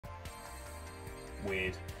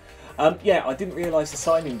weird. Yeah, I didn't realise the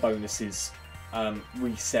signing bonuses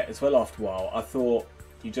reset as well after a while. I thought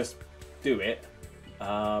you just do it.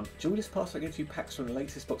 Duel Links Password gives you packs from the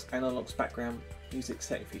latest box and unlocks background music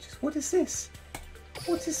setting features. What is this?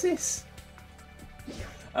 What is this?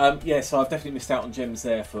 Yeah, so I've definitely missed out on gems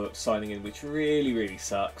there for signing in, which really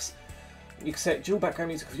sucks. You can set dual background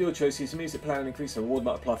music of your choice. Use the music player and increase the reward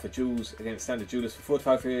multiplier for duels against standard duelers for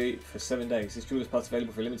 45 for 7 days. This duel is pass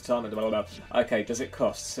available for a limited time and blah blah blah. Okay, does it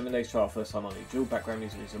cost 7 days trial first time only? Dual background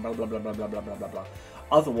music blah blah blah blah blah blah blah blah blah.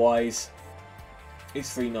 Otherwise,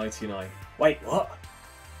 it's $3.99. Wait, what?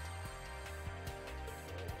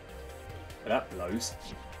 That blows.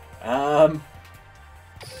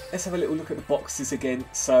 Let's have a little look at the boxes again.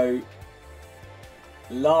 So,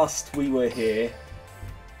 last we were here,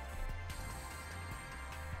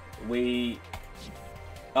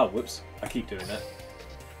 oh, whoops, I keep doing that.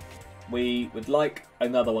 We would like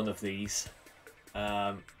another one of these,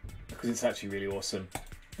 because it's actually really awesome.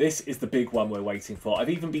 This is the big one we're waiting for. I've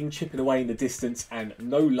even been chipping away in the distance and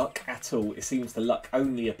no luck at all. It seems the luck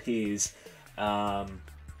only appears,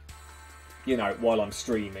 you know, while I'm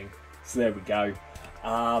streaming. So there we go.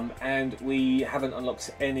 And we haven't unlocked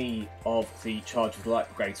any of the Charge of the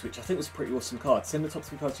Light Brigades, which I think was a pretty awesome card. Send the top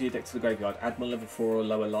 3 cards of your deck to the graveyard, add one level 4 or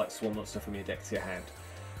lower light swarm monster from your deck to your hand,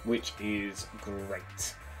 which is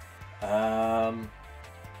great.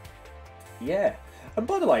 Yeah. And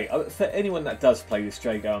by the way, for anyone that does play this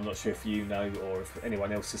Jago, I'm not sure if you know or if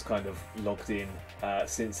anyone else has kind of logged in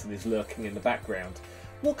since and is lurking in the background,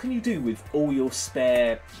 what can you do with all your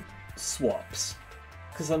spare swaps?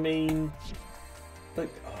 Because I mean, like,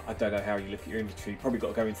 I don't know how you look at your inventory. Probably got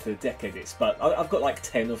to go into the deck edits, but I've got like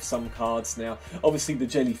 10 of some cards now. Obviously the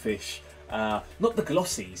jellyfish, not the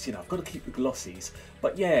glossies. You know, I've got to keep the glossies.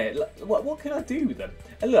 But yeah, what can I do with them?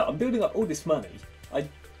 And look, I'm building up all this money. I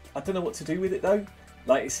don't know what to do with it though.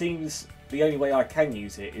 Like, it seems the only way I can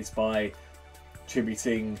use it is by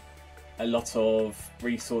tributing a lot of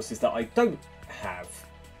resources that I don't have.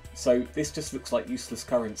 So this just looks like useless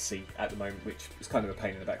currency at the moment, which is kind of a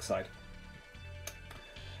pain in the backside.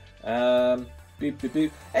 Boop, boop,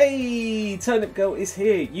 boop. Hey, Turnip Girl is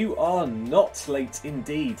here. You are not late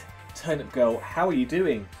indeed. Turnip Girl, how are you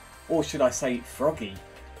doing? Or should I say Froggy?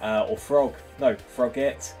 Or Frog. No,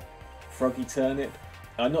 Frogette. Froggy Turnip.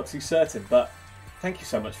 I'm not too certain, but thank you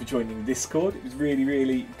so much for joining the Discord. It was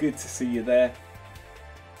really good to see you there.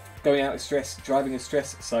 Going out of stress, driving of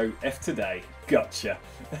stress, so F today. Gotcha.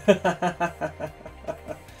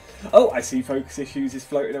 Oh, I see Focus Issues is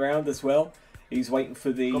floating around as well. He's waiting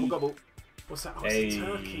for the... Gobble, gobble. What's that? Oh, it's a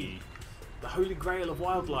turkey. The holy grail of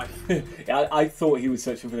wildlife. Yeah, I thought he was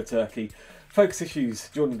searching for the turkey. Focus Issues,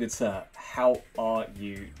 Jordan, good sir. How are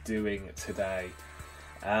you doing today?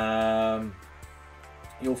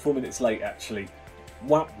 You're 4 minutes late, actually.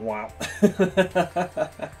 Wap, wap.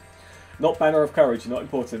 Not Banner of Courage, not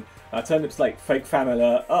important. Turnip's late. Fake fan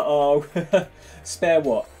alert. Uh-oh. Spare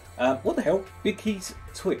what? What the hell? Big Keys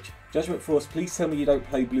Twitch. Judgment Force, please tell me you don't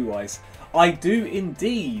play Blue Eyes. I do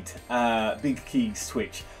indeed, Big Keys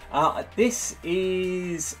Twitch. This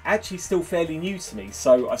is actually still fairly new to me.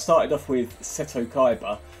 So I started off with Seto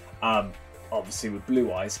Kaiba, obviously with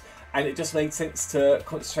Blue Eyes, and it just made sense to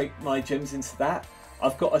concentrate my gems into that.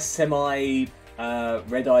 I've got a semi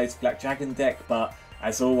Red Eyes Black Dragon deck, but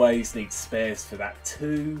as always need spares for that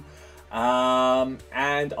too.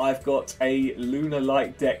 And I've got a Lunar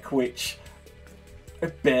Light deck which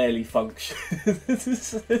barely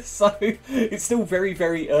functions. So it's still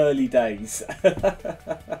very early days.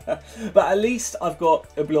 But at least I've got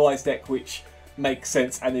a Blue Eyes deck which makes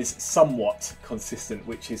sense and is somewhat consistent,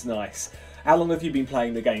 which is nice. How long have you been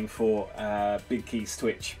playing the game for, Big Keys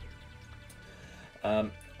Twitch? I'll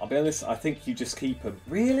be honest, I think you just keep them.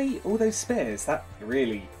 Really? All those spares? That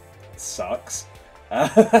really sucks.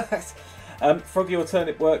 Froggy or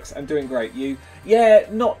Turnip works and doing great. You? Yeah,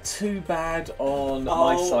 not too bad on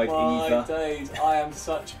my side either. Oh my days, I am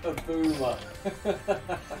such a boomer.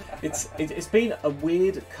 It's been a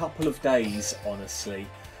weird couple of days, honestly.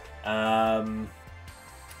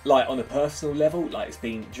 Like on a personal level, like it's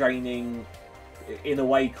been draining, in a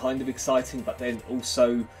way kind of exciting, but then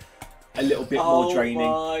also a little bit more draining.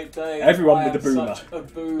 My days, everyone with a boomer. Such a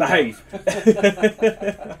boomer. Behave.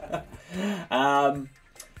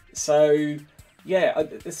 So yeah,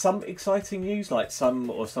 there's some exciting news. Like some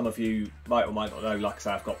of you might or might not know. Like I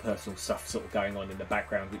say, I've got personal stuff sort of going on in the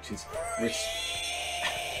background, which is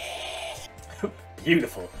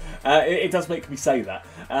beautiful. It does make me say that.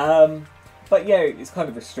 But yeah, it's kind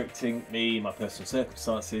of restricting me, my personal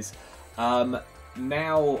circumstances.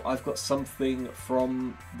 Now I've got something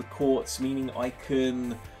from the courts, meaning I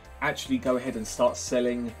can actually go ahead and start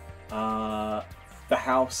selling the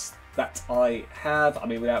house that I have. I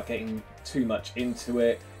mean, without getting too much into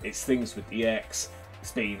it, it's things with the X.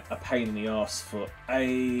 It's been a pain in the arse for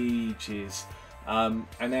ages. And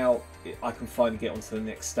now I can finally get onto the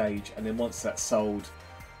next stage. And then once that's sold,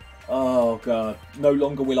 oh God, no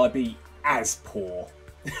longer will I be as poor.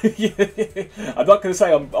 I'm not going to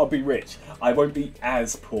say I'll be rich. I won't be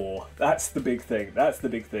as poor. That's the big thing. That's the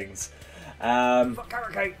big things.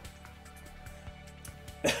 Okay.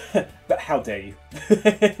 But how dare you?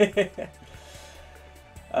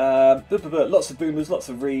 Lots of boomers, lots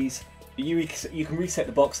of rees. You can reset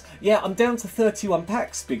the box. Yeah, I'm down to 31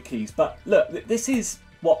 packs, Big Keys. But look, this is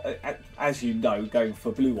what, as you know, going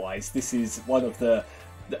for Blue Eyes, this is one of the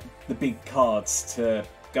big cards to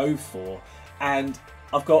go for. And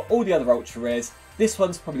I've got all the other ultra rares. This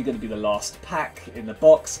one's probably going to be the last pack in the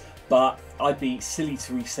box, but I'd be silly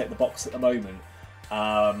to reset the box at the moment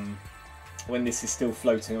when this is still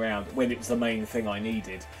floating around, when it was the main thing I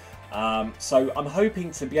needed. So I'm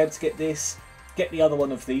hoping to be able to get this, get the other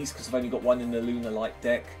one of these because I've only got one in the Lunar Light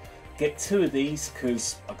deck, get two of these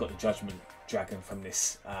because I've got the Judgment Dragon from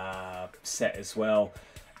this set as well.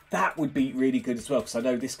 That would be really good as well because I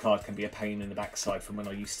know this card can be a pain in the backside from when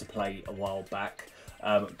I used to play a while back.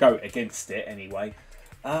 Go against it anyway.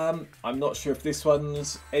 I'm not sure if this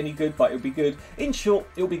one's any good, but it'll be good. In short,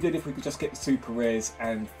 it'll be good if we could just get the super rares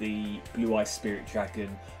and the Blue Eye Spirit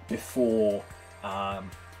Dragon before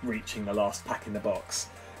reaching the last pack in the box.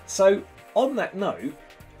 So on that note,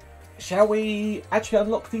 shall we actually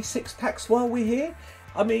unlock these 6 packs while we're here?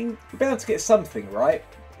 I mean, we're bound to get something, right?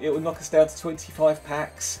 It will knock us down to 25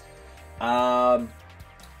 packs.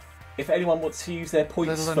 If anyone wants to use their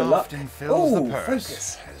points for luck. Oh,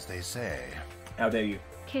 focus, as they say. How dare you?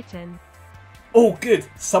 Kitten. Oh, good.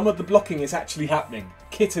 Some of the blocking is actually happening.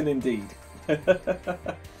 Kitten indeed.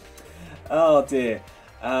 Oh dear.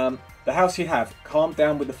 The house you have. Calm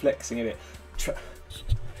down with the flexing in it.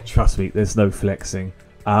 Trust me, there's no flexing.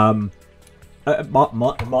 My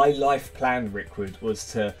life plan, Rickwood,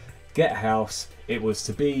 was to get a house. It was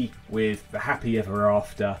to be with the happy ever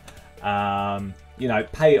after. You know,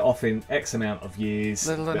 pay it off in X amount of years,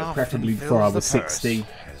 preferably before I was 60.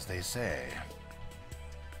 As they say.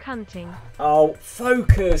 Cunting. Oh,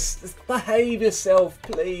 focus! Behave yourself,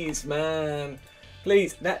 please, man.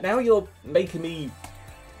 Please. Now you're making me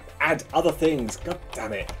add other things. God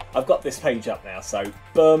damn it. I've got this page up now, so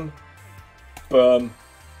boom. Boom.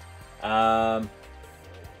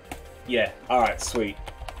 Yeah, alright, sweet.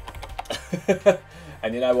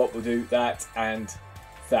 And you know what? We'll do that and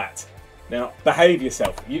that. Now, behave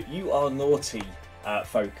yourself. You are naughty,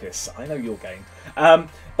 Focus. I know your game.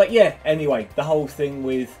 But yeah, anyway, the whole thing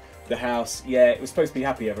with the house, yeah, it was supposed to be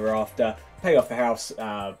happy ever after. Pay off the house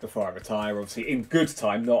before I retire, obviously, in good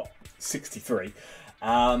time, not 63.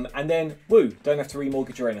 And then, woo, don't have to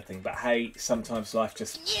remortgage or anything. But hey, sometimes life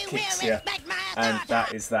just kicks you. And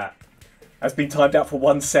that is that. Has been timed out for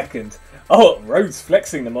 1 second. Oh, Rhodes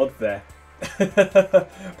flexing the mod there.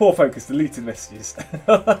 Poor Focus deleted messages.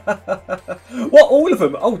 What, all of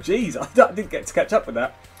them? Oh jeez, I didn't get to catch up with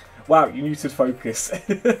that. Wow, you muted Focus.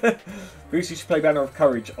 Bruce, you should play Banner of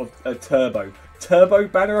Courage of Turbo. Turbo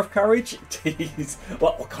Banner of Courage? Jeez,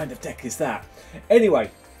 what kind of deck is that? Anyway,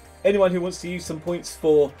 anyone who wants to use some points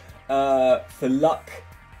for luck,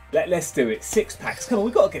 let's do it. 6 packs. Come on,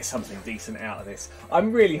 we've got to get something decent out of this.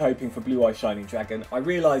 I'm really hoping for Blue Eye Shining Dragon. I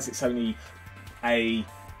realise it's only a,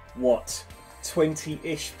 what,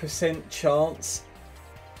 20-ish% chance?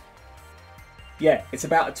 Yeah, it's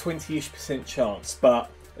about a 20-ish% chance,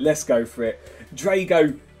 but let's go for it.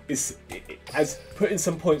 Drago has put in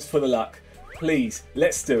some points for the luck. Please,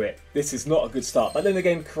 let's do it. This is not a good start. But then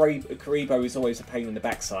again, Karibo is always a pain in the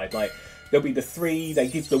backside. Like, there'll be the 3, they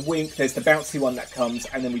give the wink, there's the bouncy one that comes,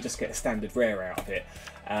 and then we just get a standard rare out of it.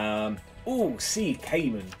 Ooh, Sea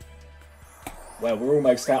Cayman. Well, we're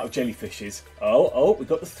almost out of jellyfishes. Oh, we've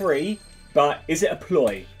got the 3. But is it a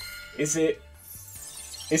ploy? Is it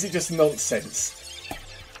just nonsense?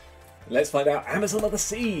 Let's find out. Amazon of the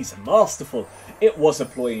Seas. Masterful. It was a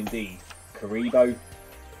ploy indeed. Karibo,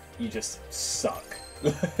 you just suck.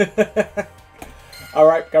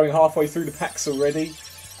 Alright, going halfway through the packs already.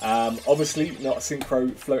 Obviously, not a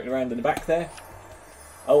synchro floating around in the back there.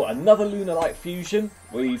 Oh, another Lunar Light Fusion.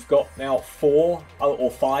 We've got now 4 or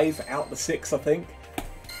 5 out the 6, I think.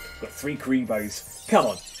 Got 3 Karibos. Come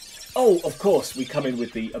on. Oh, of course, we come in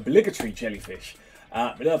with the obligatory jellyfish.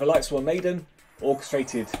 Minerva Lightsworn Maiden.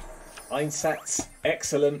 Orchestrated Einsatz.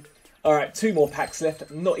 Excellent. Alright, 2 more packs left.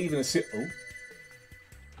 Not even a... Oh.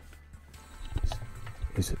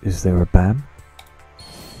 Is there a BAM?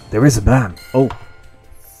 There is a BAM. Oh.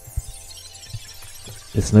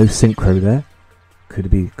 There's no synchro there. Could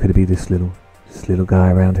it be this little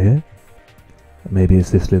guy around here? Maybe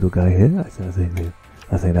it's this little guy here. I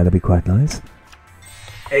think that'd be quite nice.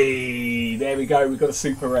 Hey, there we go. We've got a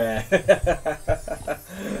super rare.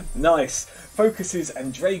 Nice. Focuses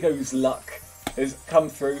and Drago's luck has come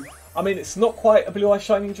through. I mean, it's not quite a Blue Eye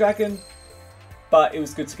Shining Dragon, but it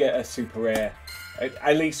was good to get a super rare.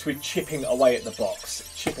 At least we're chipping away at the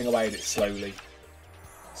box, chipping away at it slowly.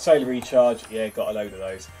 Solar Recharge, yeah, got a load of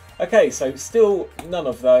those. Okay, so still none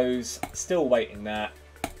of those. Still waiting that.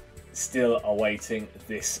 Still awaiting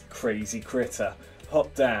this crazy critter.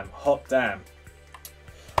 Hot damn, hot damn.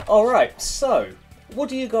 Alright, so what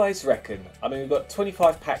do you guys reckon? I mean, we've got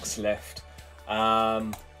 25 packs left.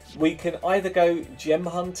 We can either go gem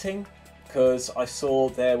hunting, because I saw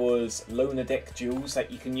there was loner deck duels that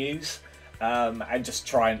you can use, and just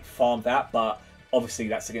try and farm that, but obviously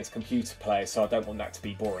that's against computer players, so I don't want that to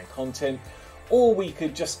be boring content. Or we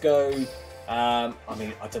could just go, I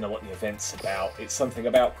mean, I don't know what the event's about. It's something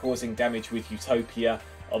about causing damage with Utopia.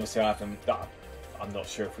 Obviously I'm not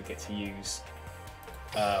sure if we get to use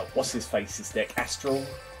what's his face's deck,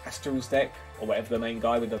 Astral's deck, or whatever the main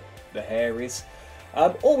guy with the hair is.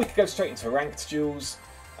 Or we could go straight into ranked duels.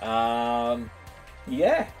 Yeah,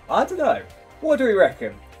 I don't know. What do we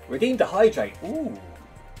reckon? Redeem to hydrate. Ooh,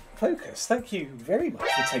 Focus. Thank you very much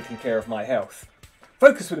for taking care of my health.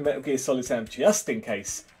 Focus with a Metal Gear Solid Sound just in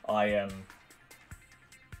case I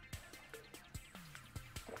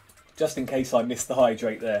missed the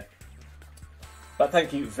hydrate there. But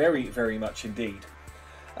thank you very, very much indeed.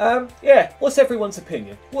 Yeah, what's everyone's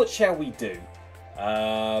opinion? What shall we do?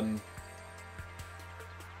 I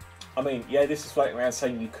mean, yeah, this is floating around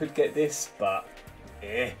saying you could get this, but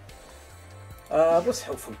eh. What's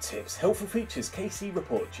helpful tips? Helpful features, KC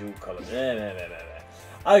report, dual column. No.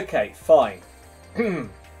 Okay, fine.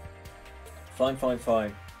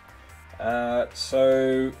 Fine.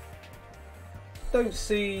 So, don't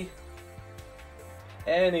see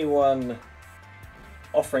anyone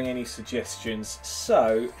offering any suggestions.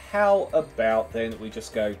 So, how about then we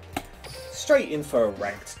just go straight in for a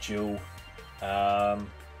ranked duel?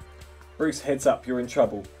 Bruce, heads up, you're in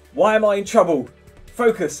trouble. Why am I in trouble?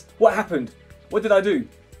 Focus, what happened? What did I do?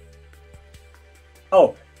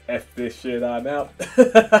 Oh, F this shit, I'm out.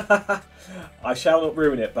 I shall not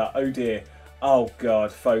ruin it, but oh dear. Oh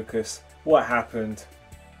god, Focus. What happened?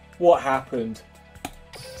 What happened?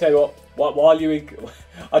 Tell you what, while you...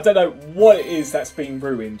 I don't know what it is that's been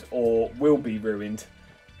ruined or will be ruined,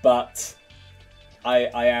 but I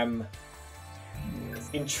am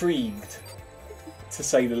intrigued, to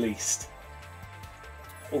say the least.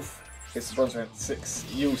 Oof. It's the bronze round 6.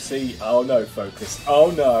 You'll see. Oh no, Focus.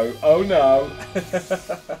 Oh no. Oh no.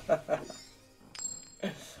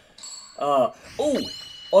 Oh,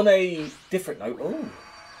 on a different note.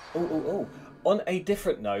 Oh. On a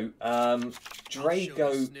different note,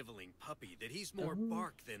 Drago. Sniveling puppy that he's more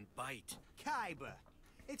bark than bite. Kaiba,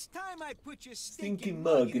 it's time I put your Stinking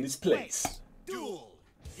mug in his place. Duel.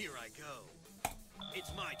 Here I go.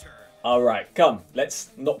 It's my turn. All right, come. Let's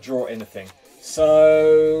not draw anything.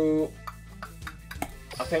 So,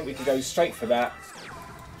 I think we can go straight for that.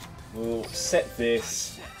 We'll set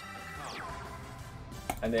this.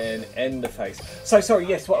 And then end the phase. So, sorry,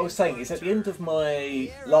 yes, what I was saying is at the end of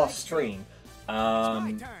my last stream, a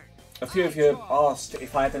few of you asked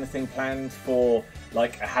if I had anything planned for,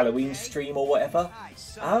 like, a Halloween stream or whatever.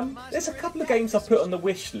 There's a couple of games I put on the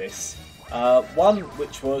wish list. One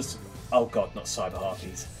which was... Oh god, not Cyber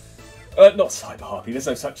Harpies. Not Cyber Harpy, there's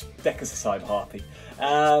no such deck as a Cyber Harpy.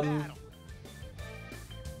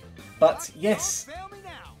 But yes,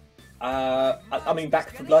 I mean,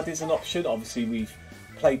 Back 4 Blood is an option. Obviously, we've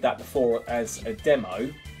played that before as a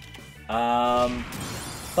demo.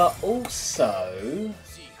 But also,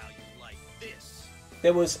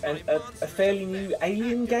 there was a fairly new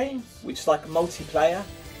Alien game, which is like a multiplayer,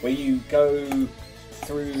 where you go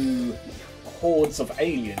through hordes of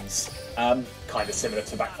aliens. Kind of similar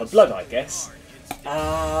to Back 4 Blood, I guess.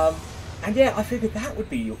 And yeah, I figured that would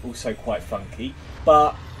be also quite funky.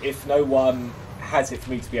 But if no one has it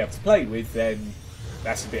for me to be able to play with, then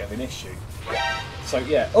that's a bit of an issue. So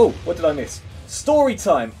yeah. Oh, what did I miss? Story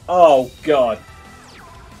time. Oh god.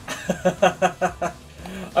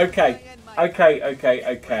 Okay.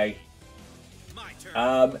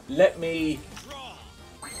 Let me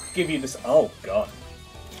give you this. Oh god.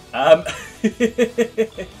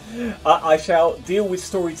 I shall deal with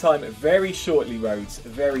story time very shortly, Rhodes.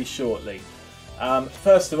 Very shortly.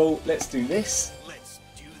 First of all, let's do this. Let's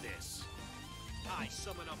do this. I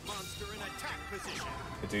summon a monster in attack position.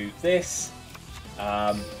 Do this.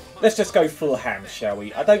 Let's just go full ham, shall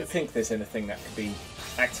we? I don't think there's anything that could be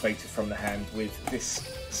activated from the hand with this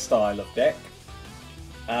style of deck.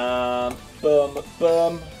 Boom,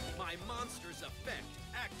 boom. My monster's effect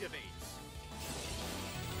activates.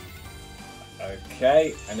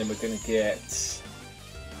 Okay, and then we're going to get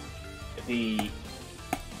the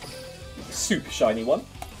super shiny one,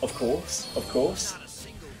 of course, of course. Not a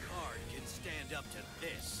single card can stand up to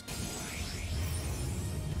this.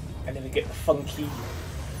 And then we get the funky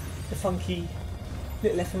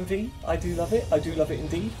little FMV. I do love it. I do love it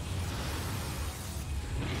indeed.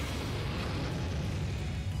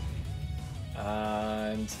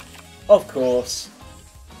 And of course,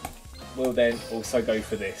 we'll then also go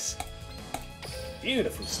for this.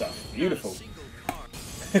 Beautiful stuff. Beautiful.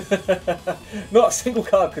 Not a single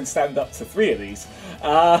card can stand up to 3 of these.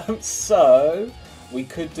 So we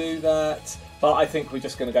could do that. But I think we're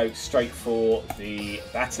just going to go straight for the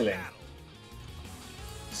battling.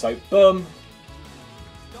 So, boom.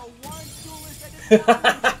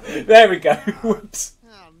 There we go. Whoops.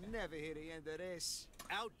 I'll never hear the end of this.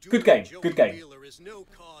 Good game. Good game. Wheeler is no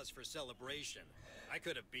cause for celebration. I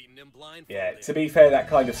could have beaten him blindfolded. Yeah, to be fair, that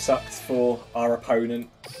kind of sucked for our opponent.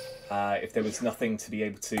 If there was nothing to be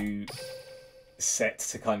able to set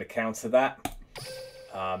to kind of counter that.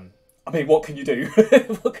 I mean, what can you do?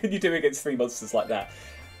 What can you do against 3 monsters like that?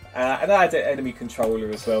 And I had an enemy controller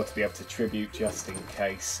as well to be able to tribute just in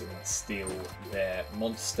case and steal their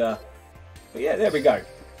monster. But yeah, there we go.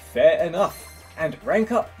 Fair enough. And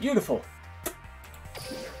rank up. Beautiful.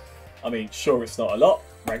 I mean, sure, it's not a lot.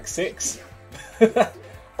 Rank 6.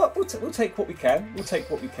 But we'll take what we can. We'll take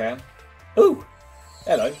what we can. Ooh.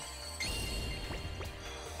 Hello.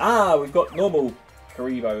 Ah, we've got normal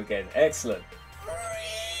Karibo again. Excellent.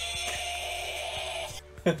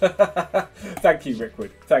 Thank you,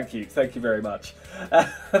 Rickwood. Thank you very much.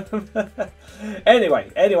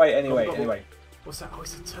 Anyway. What's that? Oh,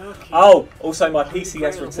 it's a turkey. Oh, also my Holy PC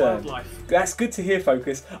has Grail of returned. Wildlife. That's good to hear,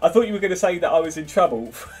 Focus. I thought you were going to say that I was in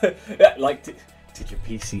trouble. Like, did your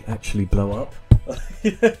PC actually blow up?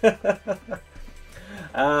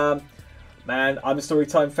 Man, I'm a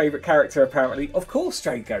Storytime favourite character, apparently. Of course,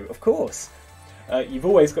 Draco, of course. You've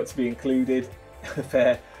always got to be included.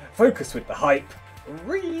 Fair. Focus with the hype.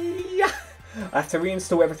 I have to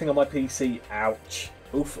reinstall everything on my PC. Ouch.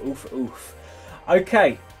 Oof, oof, oof.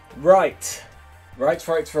 Okay, right.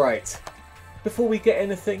 Before we get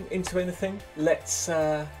into anything, let's,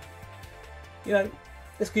 let's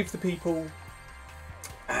give the people...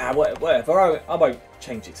 whatever. I won't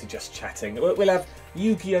change it to just chatting. We'll have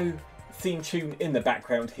Yu-Gi-Oh! Theme tune in the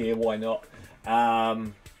background here. Why not?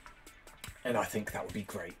 And I think that would be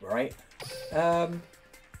great, right? I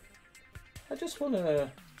just want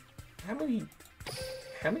to... How many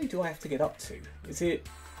do I have to get up to? Is it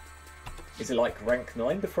like rank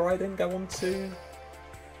 9 before I then go on to...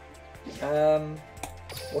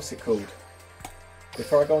 what's it called?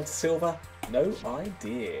 Before I go on to silver? No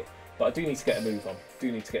idea. But I do need to get a move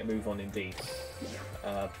on. Indeed.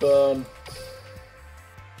 Boom.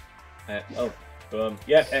 Oh, boom.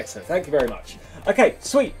 Yeah, excellent. Thank you very much. Okay,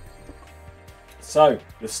 sweet. So,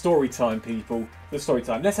 the story time, people. The story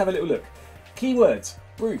time. Let's have a little look. Keywords.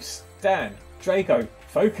 Bruce, Dan, Drago,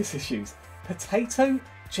 focus issues, potato,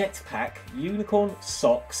 jetpack, unicorn,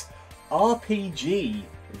 socks, RPG,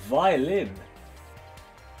 violin.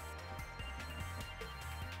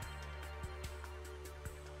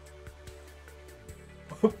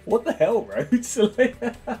 What the hell, Rhodes?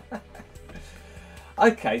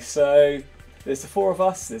 Okay, so there's the 4 of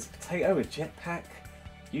us. There's a potato, a jetpack,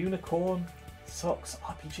 unicorn, socks,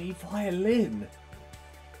 RPG, violin.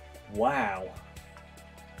 Wow.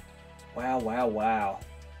 Wow.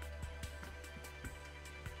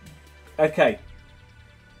 Okay.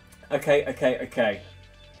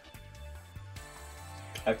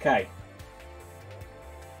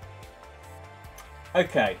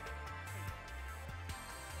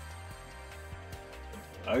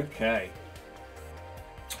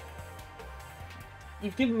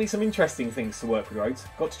 You've given me some interesting things to work with, Rhodes.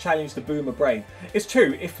 Got to challenge the boomer brain. It's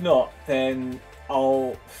true, if not, then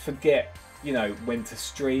I'll forget, when to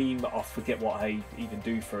stream. I'll forget what I even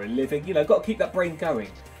do for a living. Got to keep that brain going.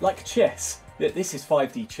 Like chess. This is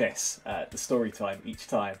 5D chess, the story time each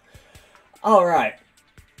time. Alright.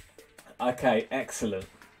 Okay, excellent.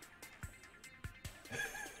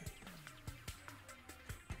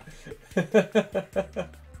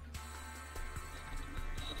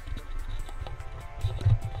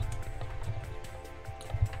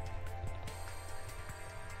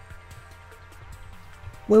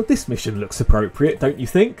 Well, this mission looks appropriate, don't you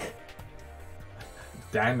think?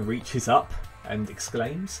 Dan reaches up and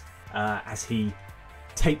exclaims as he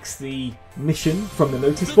takes the mission from the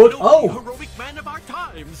notice The board. noble, Oh! heroic man of our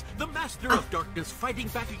times, the master of darkness fighting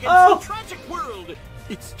back against Oh. the tragic world.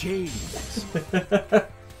 It's James.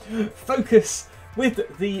 Focus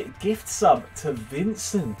with the gift sub to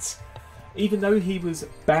Vincent. Even though he was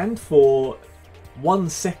banned for 1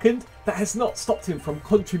 second, that has not stopped him from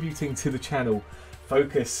contributing to the channel.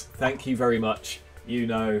 Focus, thank you very much. You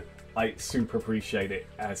know, I super appreciate it,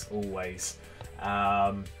 as always.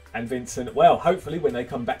 And Vincent, well, hopefully when they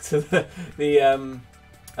come back to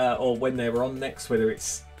or when they're on next, whether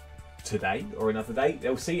it's today or another day,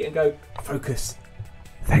 they'll see it and go, Focus,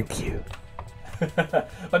 thank you.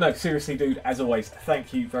 But no, seriously, dude, as always,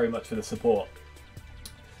 thank you very much for the support.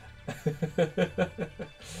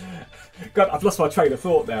 God, I've lost my train of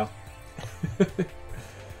thought now.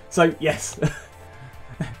 So, yes,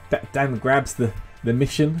 Dan grabs the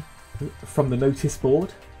mission from the notice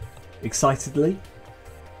board excitedly.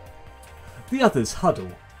 The others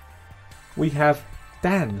huddle. We have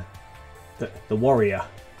Dan, the warrior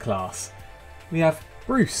class. We have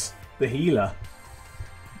Bruce, the healer.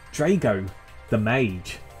 Drago, the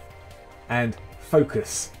mage. And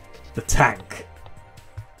Focus, the tank.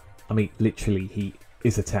 I mean, literally, he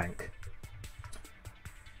is a tank.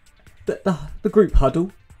 The group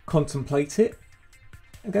huddle, contemplate it,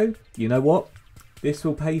 and go, you know what? This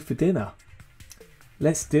will pay for dinner.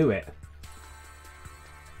 Let's do it.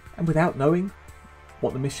 And without knowing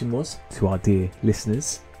what the mission was, to our dear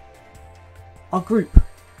listeners, our group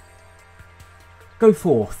go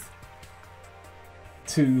forth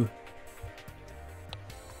to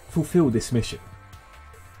fulfill this mission.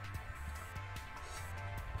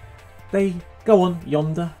 They go on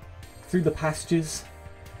yonder, through the pastures,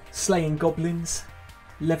 slaying goblins,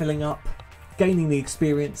 levelling up, gaining the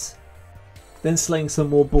experience, then slaying some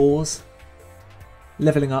more boars,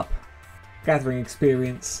 levelling up, gathering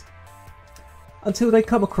experience, until they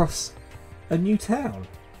come across a new town.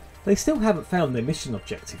 They still haven't found their mission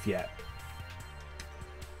objective yet.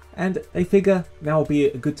 And they figure now will be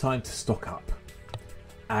a good time to stock up,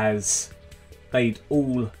 as they'd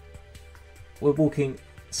all were walking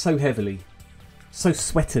so heavily, so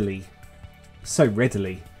sweatily, so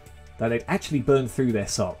readily, that they'd actually burned through their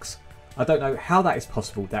socks. I don't know how that is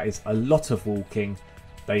possible. That is a lot of walking.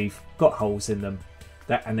 They've got holes in them,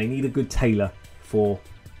 and they need a good tailor for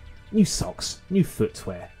new socks, new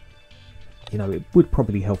footwear. You know, it would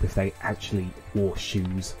probably help if they actually wore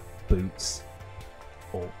shoes, boots,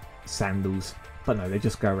 or sandals, but no, they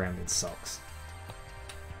just go around in socks.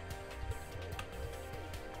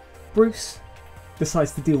 Bruce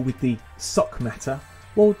decides to deal with the sock matter,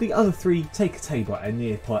 while the other three take a table at a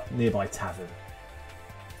nearby tavern.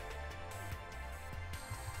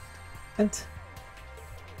 And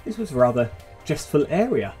this was a rather jestful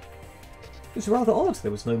area. It was rather odd.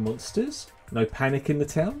 There was no monsters, no panic in the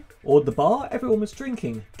town or the bar. Everyone was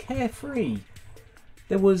drinking, carefree.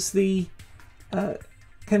 There was the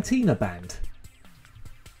cantina band,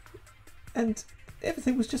 and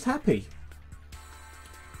everything was just happy.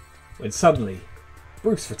 When suddenly,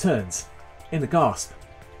 Bruce returns in a gasp.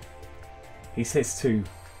 He says to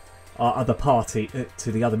our other party,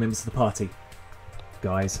 to the other members of the party,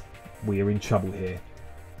 "Guys, we are in trouble here.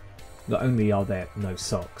 Not only are there no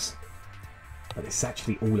socks, but it's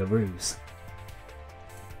actually all a ruse."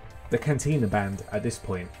 The cantina band at this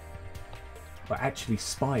point were actually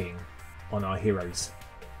spying on our heroes.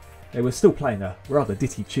 They were still playing a rather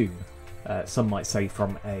ditty tune, some might say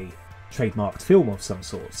from a trademarked film of some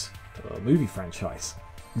sort, or a movie franchise,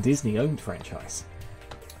 Disney-owned franchise.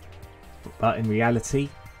 But in reality,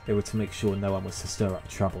 they were to make sure no one was to stir up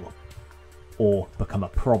trouble or become a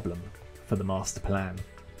problem for the master plan.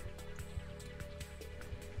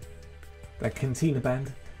 The cantina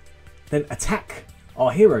band then attack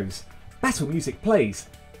our heroes. Battle music plays.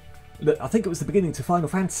 Look, I think it was the beginning to Final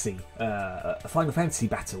Fantasy, a Final Fantasy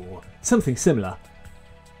battle or something similar.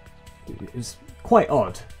 It was quite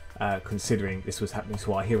odd, considering this was happening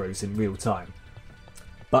to our heroes in real time.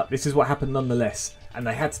 But this is what happened nonetheless, and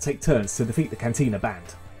they had to take turns to defeat the cantina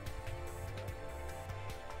band.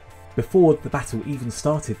 Before the battle even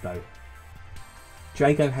started though,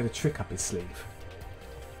 Drago had a trick up his sleeve.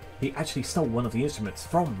 He actually stole one of the instruments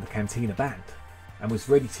from the cantina band and was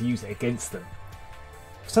ready to use it against them.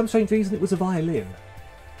 For some strange reason it was a violin.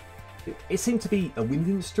 It seemed to be a wind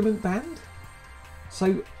instrument band,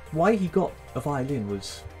 so why he got a violin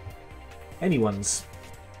was anyone's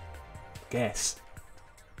guess.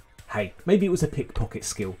 Hey, maybe it was a pickpocket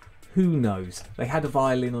skill. Who knows? They had a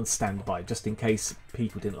violin on standby just in case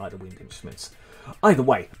people didn't like the wind instruments. Either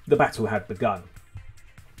way, the battle had begun.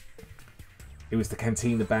 It was the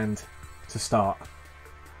cantina band to start.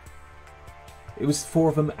 It was 4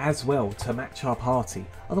 of them as well to match our party.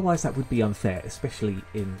 Otherwise that would be unfair, especially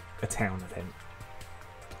in a town event.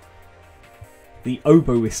 The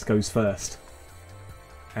oboist goes first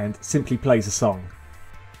and simply plays a song.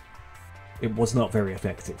 It was not very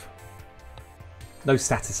effective. No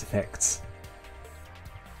status effects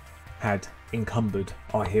had encumbered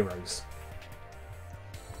our heroes.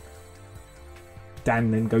 Dan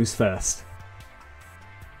then goes first,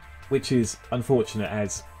 which is unfortunate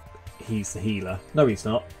as he's the healer. No, he's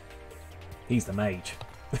not. He's the mage.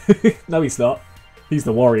 No, he's not. He's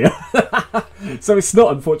the warrior. So it's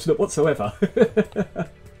not unfortunate whatsoever.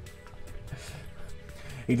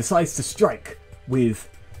 He decides to strike with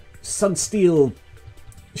Sunsteel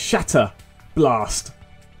Shatter Blast.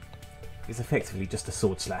 It's effectively just a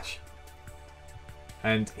sword slash.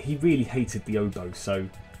 And he really hated the oboe, so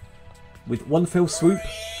with one fell swoop,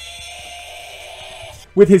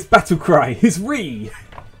 with his battle cry, his Ree,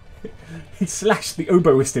 he slashed the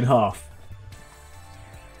oboist in half.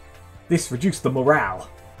 This reduced the morale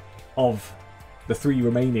of the 3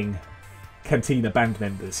 remaining Cantina band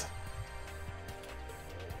members.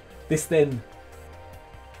 This then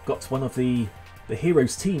got one of the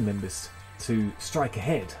hero's team members to strike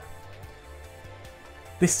ahead.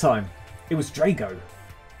 This time it was Drago,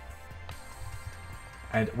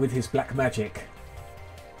 and with his black magic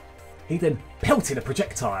he then pelted a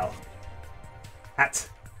projectile at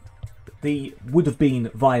the would have been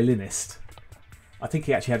violinist. I think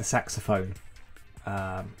he actually had a saxophone,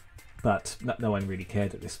 but no one really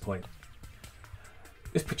cared at this point.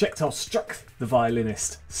 This projectile struck the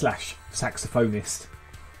violinist slash saxophonist.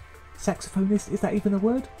 Saxophonist, is that even a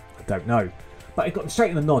word? I don't know. But it got him straight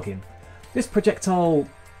in the noggin. This projectile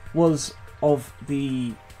was of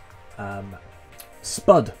the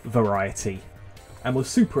Spud variety and was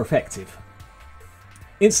super effective,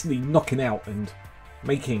 instantly knocking out and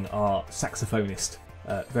making our saxophonist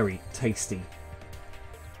very tasty.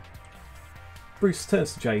 Bruce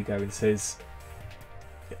turns to Jago and says,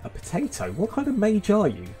 "A potato? What kind of mage are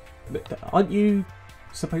you? Aren't you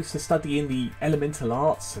supposed to study in the elemental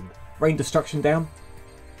arts and rain destruction down?"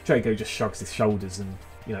 Jago just shrugs his shoulders and,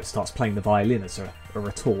 starts playing the violin as a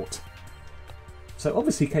retort. So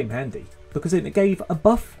obviously it came handy, because it gave a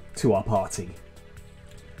buff to our party.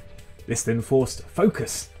 This then forced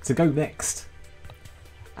Focus to go next.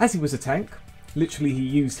 As he was a tank, literally he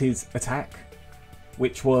used his attack,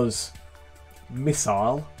 which was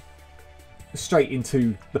missile, straight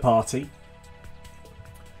into the party.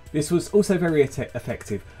 This was also very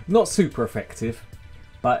effective. Not super effective,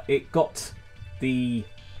 but it got the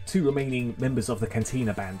 2 remaining members of the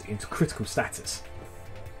Cantina band into critical status.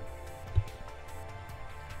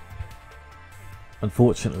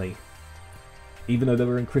 Unfortunately, even though they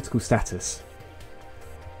were in critical status,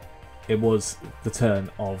 it was the turn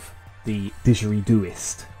of the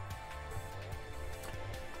didgeridoist.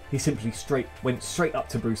 He simply went straight up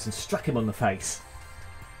to Bruce and struck him on the face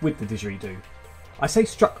with the didgeridoo. I say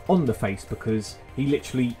struck on the face because he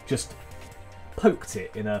literally just poked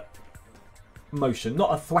it in a motion,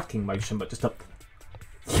 not a thwacking motion, but just a...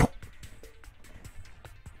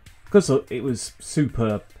 Because it was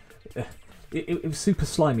super... It was super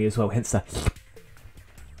slimy as well, hence the...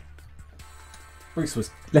 Bruce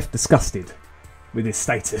was left disgusted with his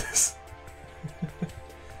status.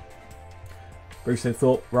 Bruce then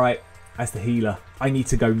thought, right, as the healer, I need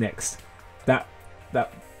to go next. That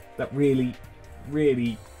really,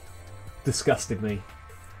 really disgusted me.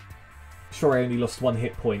 Sure, I only lost 1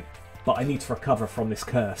 hit point, but I need to recover from this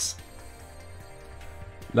curse.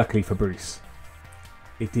 Luckily for Bruce,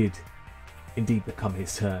 it did indeed become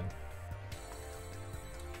his turn.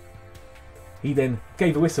 He then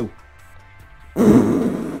gave a whistle.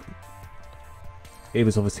 It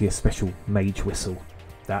was obviously a special mage whistle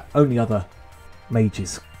that only other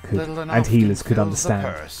mages could and healers could understand.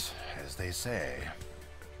 Purse, as they say.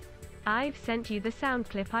 I've sent you the sound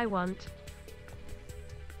clip I want.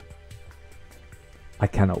 I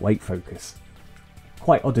cannot wait, Focus.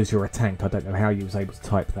 Quite odd as you're a tank, I don't know how you was able to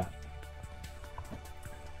type that.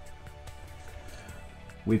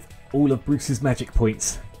 With all of Bruce's magic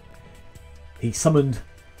points, he summoned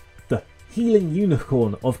the healing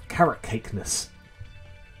unicorn of carrot cakeness.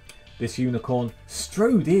 This unicorn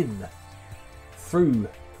strode in through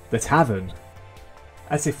the tavern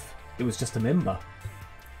as if it was just a member,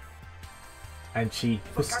 and she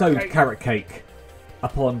bestowed carrot cake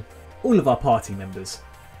upon all of our party members.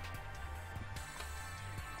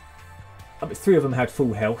 3 of them had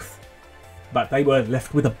full health, but they were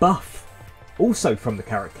left with a buff also from the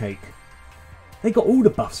carrot cake. They got all the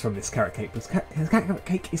buffs from this carrot cake because carrot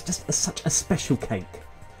cake is just such a special cake.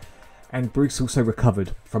 And Bruce also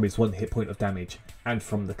recovered from his 1 hit point of damage and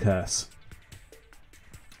from the curse.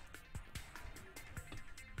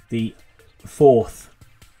 The 4th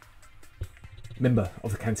member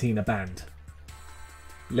of the Cantina band,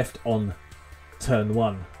 left on turn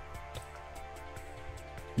 1,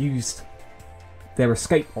 used their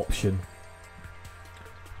escape option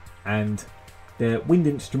and their wind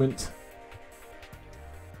instrument,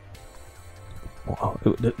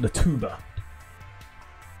 the tuba,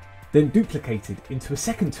 then duplicated into a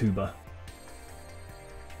second tuba,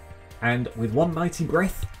 and with one mighty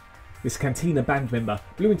breath, this Cantina band member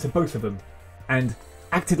blew into both of them and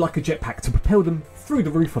acted like a jetpack to propel them through the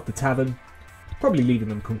roof of the tavern, probably leaving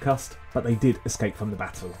them concussed, but they did escape from the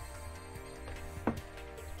battle.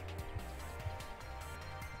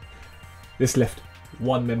 This left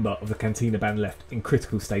one member of the Cantina band left in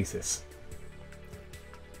critical status.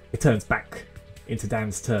 It turns back into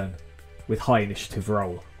Dan's turn with high initiative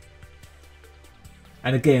roll.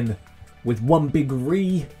 And again, with one big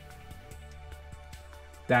re,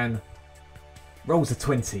 Dan rolls a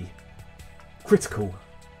 20. Critical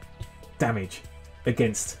damage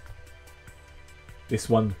against this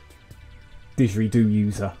one didgeridoo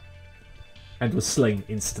user and was slain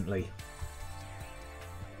instantly.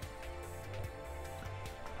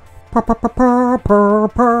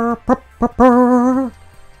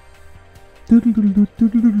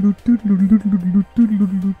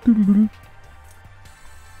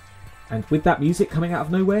 And with that music coming out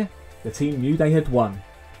of nowhere, the team knew they had won.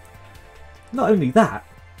 Not only that,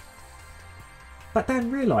 but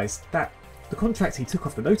Dan realised that the contract he took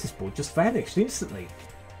off the notice board just vanished instantly,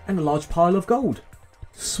 and a large pile of gold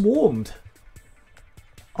swarmed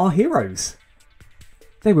our heroes.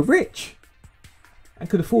 They were rich and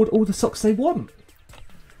could afford all the socks they want.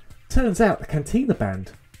 Turns out the Cantina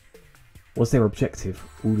band was their objective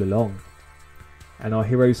all along, and our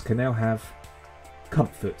heroes can now have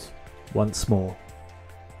comfort once more.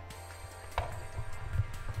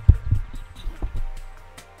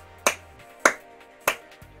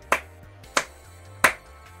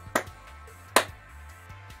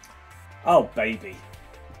 Oh baby.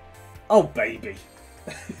 Oh baby.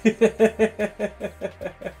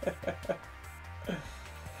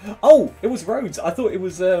 Oh, it was Rhodes. I thought it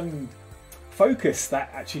was Focus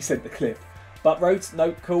that actually sent the clip. But Rhodes,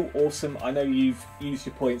 no, cool, awesome. I know you've used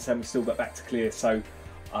your points and we still got back to clear, so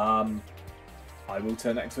I will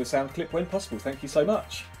turn that into a sound clip when possible. Thank you so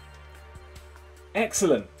much.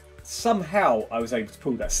 Excellent. Somehow I was able to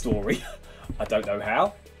pull that story. I don't know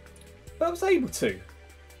how, but I was able to.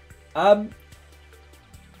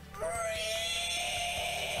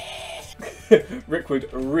 Rickwood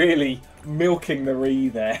really milking the re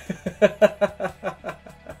there.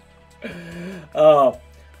 Oh,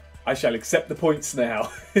 I shall accept the points now.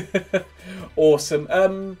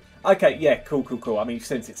 Awesome. Okay, yeah, cool. I mean, you've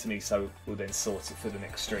sent it to me, so we'll then sort it for the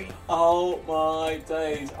next stream. Oh my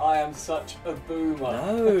days, I am such a boomer.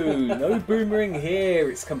 No, no boomering here.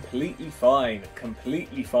 It's completely fine.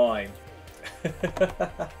 Completely fine.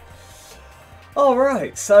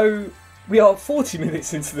 Alright, so we are 40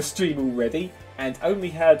 minutes into the stream already and only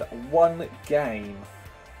had one game.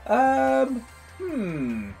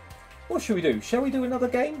 What should we do? Shall we do another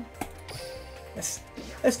game?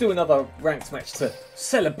 Let's do another ranked match to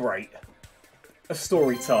celebrate a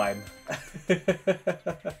story time.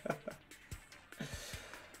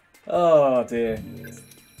 Oh dear.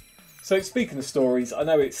 So speaking of stories, I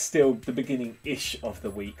know it's still the beginning-ish of the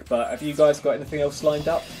week, but have you guys got anything else lined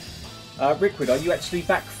up? Rickwood, are you actually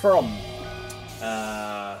back from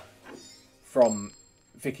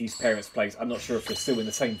Vicky's parents' place? I'm not sure if you're still in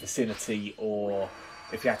the same vicinity or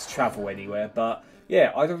if you had to travel anywhere, but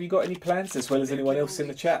yeah, either of you got any plans, as well as anyone else in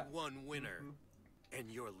the chat? One winner, and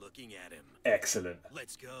you're looking at him. Excellent.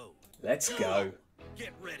 Let's go. Let's go.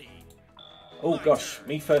 Get ready. Oh gosh,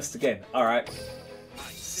 me first again. Alright.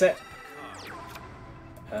 Set.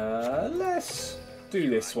 Let's do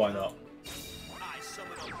this, why not? I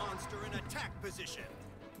summon a monster in attack position.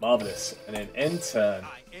 Marvellous. And then end turn.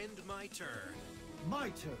 I end my turn. My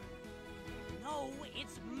turn. No,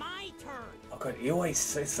 it's my turn. Oh god, he always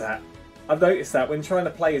says that. I've noticed that when trying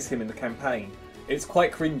to play as him in the campaign, it's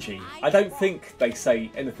quite cringy. I don't think they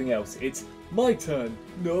say anything else. It's my turn.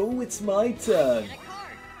 No, it's my turn.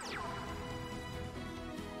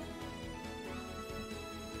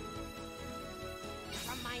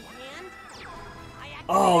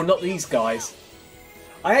 Oh, not these guys.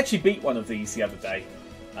 I actually beat one of these the other day,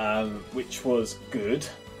 which was good.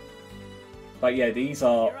 But yeah, these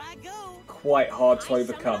are quite hard to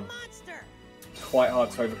overcome. Quite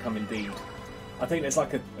hard to overcome indeed. I think there's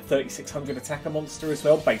like a 3600 attacker monster as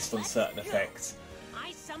well, based on certain effects.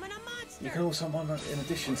 I summon a monster. You can also summon in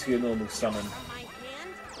addition to your normal summon. From my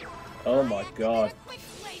hand, Oh my god. quick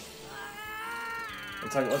place. I'll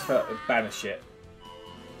tell you what's about banish it.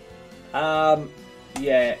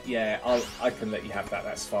 Yeah, I can let you have that,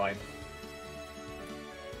 that's fine.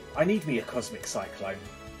 I need me a Cosmic Cyclone.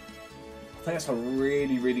 I think that's a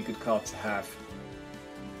really, really good card to have.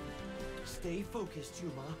 Stay focused,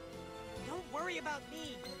 Yuma. Don't worry about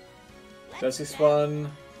me. Does this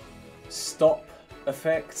one stop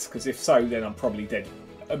effects? Because if so, then I'm probably dead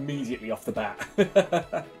immediately off the bat.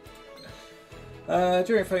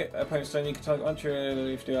 During opponent's turn, you can target one turn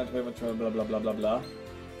if you do activate one turn, blah blah blah blah blah.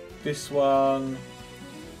 This one.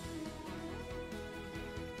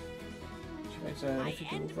 I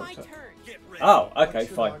end my turn. Get ready. Oh, okay, What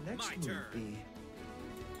should fine. our next My move turn. be?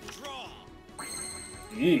 Draw.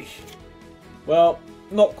 Yeesh. Well,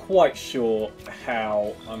 not quite sure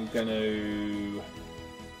how I'm going to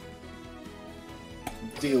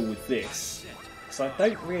deal with this. Because I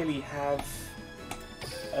don't really have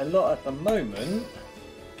a lot at the moment.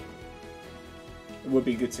 It would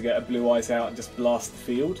be good to get a Blue Eyes out and just blast the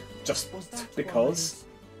field. Just Was that because.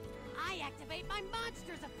 I activate my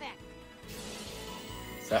monster's effect.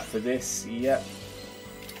 Is that for this? Yep.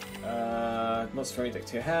 Monster deck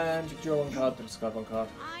to your hand. You can draw one card, then discard one card.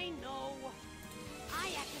 I know.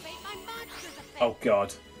 I activate my monster's effect. Oh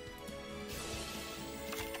god.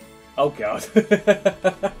 Oh god.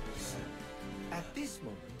 At this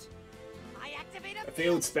moment, I activate A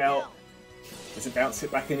field spell. Does it bounce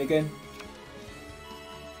it back in again?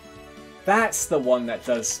 That's the one that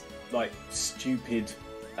does like stupid.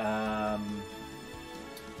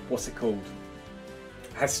 What's it called?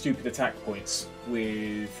 Has stupid attack points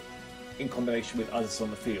with, in combination with others on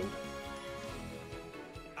the field.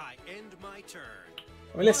 I end my turn.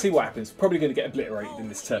 I mean, let's see what happens. Probably going to get obliterated in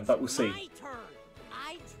this turn, but we'll see. My turn.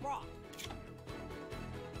 I draw.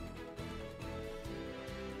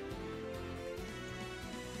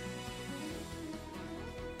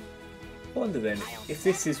 I wonder then if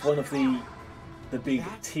this is one of the big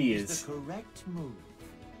that is tiers. the correct move.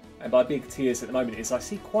 And by big tiers at the moment is I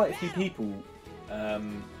see quite a few people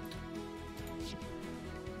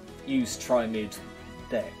use Tri-Mid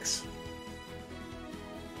decks.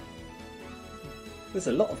 There's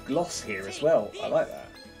a lot of gloss here as well. I like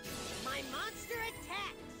that. My monster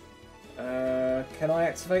attacks. Can I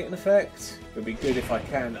activate an effect? It would be good if I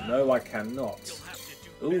can. No, I cannot. You'll have to do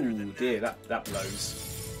better Ooh than dear, that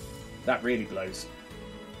blows. That really blows.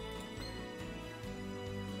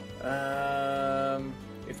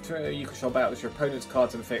 If you control battles, your opponent's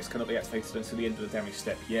cards and effects cannot be activated until the end of the damage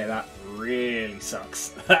step. Yeah, that really sucks.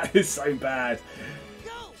 That is so bad.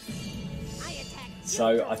 Go. I attack. you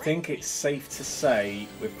So I think directly. it's safe to say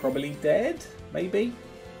we're probably dead, maybe?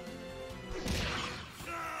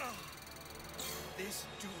 This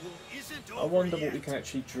duel isn't I wonder what we can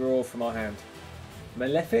actually draw from our hand.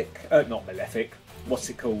 Malefic? Not Malefic. What's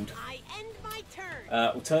it called? I end my turn.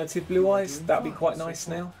 Alternative Blue Eyes? That'd be quite nice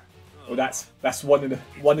now. Well, that's 1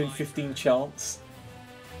 in 15 chance.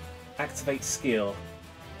 Activate skill.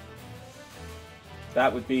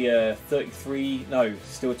 That would be a 33. No,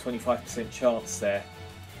 still a 25% chance there.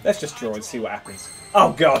 Let's just draw and see what happens.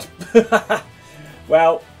 Oh god.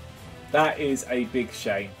 Well, that is a big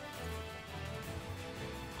shame.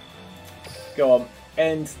 Go on,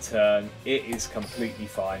 end turn. It is completely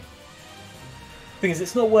fine. Thing is,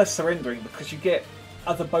 it's not worth surrendering because you get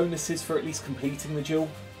other bonuses for at least completing the duel.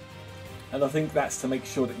 And I think that's to make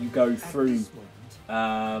sure that you go At through, this moment,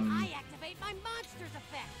 I activate my monster's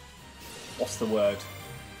effect. what's the word?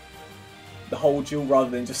 The whole duel rather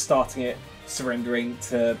than just starting it, surrendering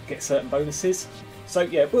to get certain bonuses. So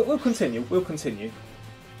yeah, we'll continue, we'll continue.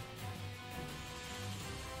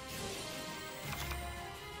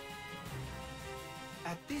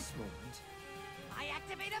 at this moment, I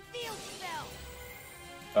activate a field spell.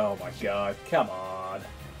 Oh my god, come on.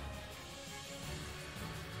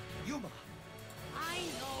 Yuma, I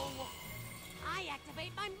know. I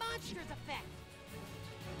activate my monster's effect.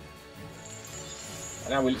 And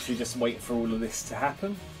now we're literally just waiting for all of this to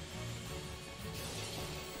happen.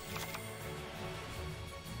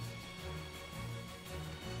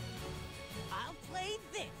 I'll play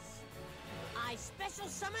this. I special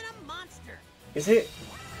summon a monster. Is it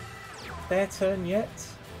their turn yet?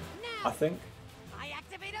 Now, I think. I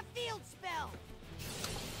activate a field spell.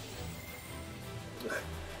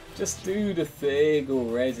 Just do the thing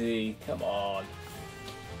already, come on.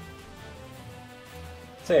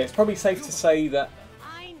 So yeah, it's probably safe to say that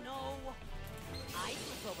I know. I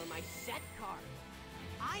flip over my set card.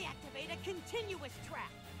 I activate a continuous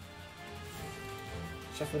trap.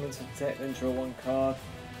 shuffle into the deck, then draw one card.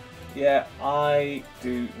 Yeah, I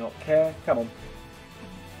do not care. Come on.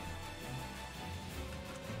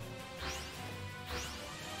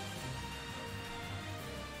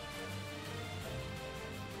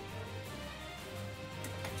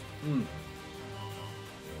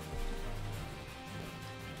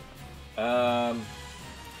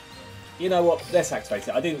 You know what? Let's activate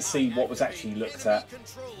it. I didn't see what was actually looked at.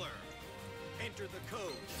 Enter the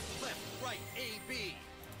code. Left, right, AB.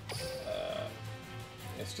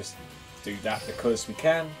 Let's just do that because we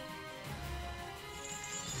can.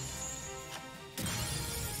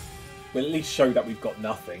 We'll at least show that we've got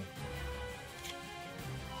nothing.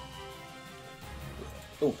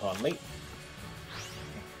 Oh, pardon me.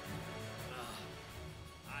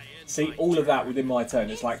 See, all of that within my turn.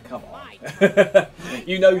 It's like, come on.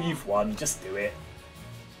 You know you've won. Just do it.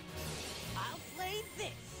 I'll play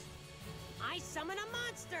this. I summon a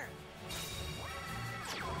monster.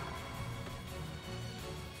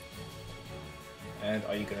 And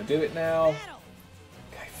are you going to do it now? Battle.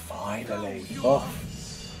 Okay, finally. Oh.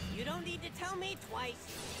 You don't need to tell me twice.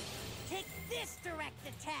 Take this direct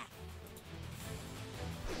attack.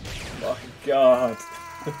 My God.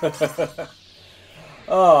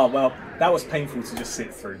 Oh, well, that was painful to just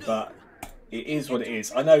sit through, but it is what it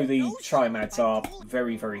is. I know the Trimads are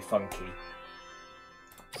very, very funky.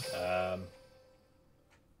 I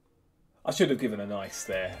should have given a nice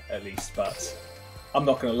there, at least, but I'm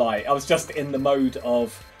not going to lie. I was just in the mode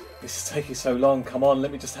of, this is taking so long, come on,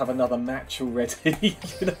 let me just have another match already.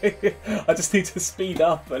 You know? I just need to speed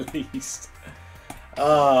up, at least.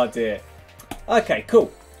 Oh, dear. Okay,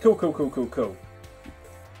 cool. Cool.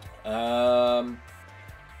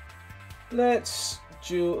 Let's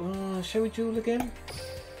duel. Shall we duel again?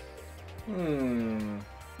 I mean,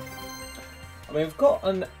 we've got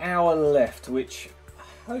an hour left, which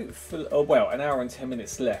hopefully. Oh, well, an hour and 10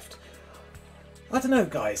 minutes left. I don't know,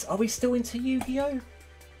 guys. Are we still into Yu-Gi-Oh?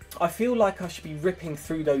 I feel like I should be ripping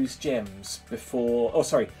through those gems before. Oh,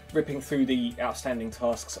 sorry, ripping through the outstanding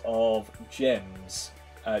tasks of gems,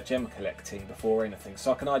 gem collecting before anything.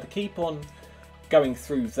 So I can either keep on going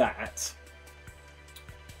through that,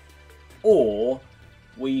 or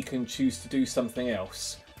we can choose to do something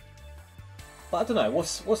else. But I don't know.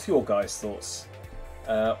 What's your guys' thoughts?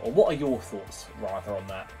 Or what are your thoughts, rather, on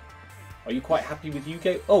that? Are you quite happy with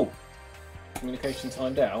Yu-Gi-Oh? Oh! Communication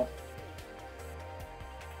timed out.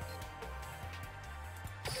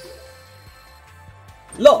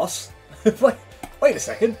 Loss? wait a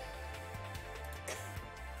second.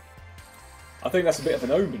 I think that's a bit of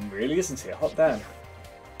an omen, really, isn't it? Hot damn.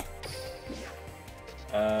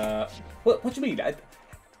 What do you mean?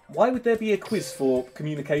 Why would there be a quiz for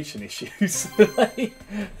communication issues?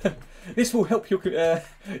 This will help your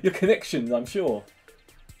connections, I'm sure.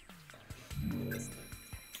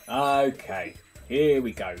 Okay, here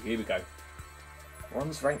we go.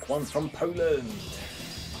 Bronze rank 1 from Poland.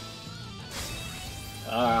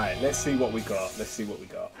 Alright, let's see what we got.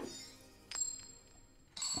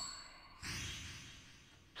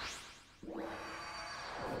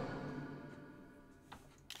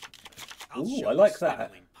 Ooh, I like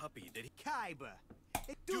that.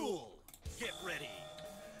 Duel. Get ready.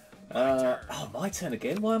 Oh, my turn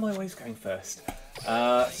again? Why am I always going first?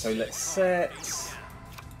 So let's set.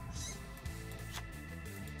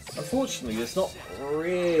 Unfortunately, there's not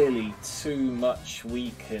really too much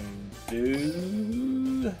we can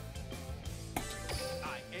do.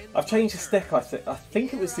 I've changed this deck. I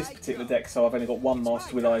think it was this particular deck, so I've only got one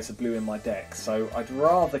Master with Eyes of Blue in my deck. So I'd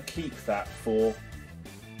rather keep that for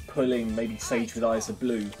pulling maybe Sage with Eyes of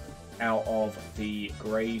Blue out of the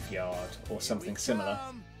graveyard or something similar.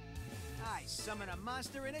 I summon a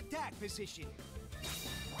monster in attack position.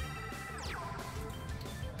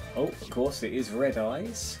 Oh, of course, it is Red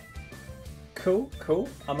Eyes. Cool.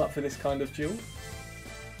 I'm up for this kind of duel.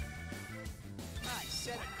 I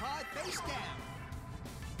set a card face down.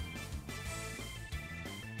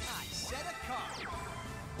 I set a card.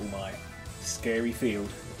 Oh my, scary field.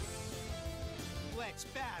 Let's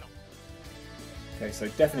battle. Okay, so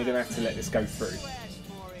definitely going to have to let this go through. You asked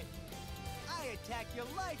for it. I attack your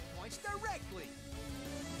life points directly.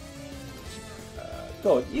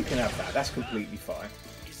 God, you can have that. That's completely fine.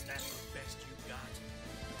 Is that the best you got?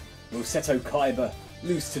 Rosetto Kaiba,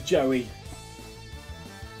 lose to Joey.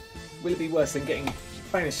 Will it be worse than getting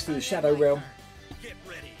banished to the Shadow Realm? Get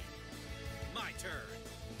ready. My turn.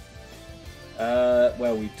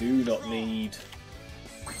 Well, we do not need.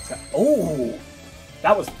 Oh,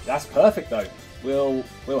 that's perfect though. We'll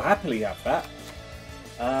happily have that.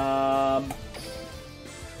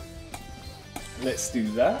 Let's do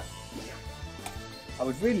that. I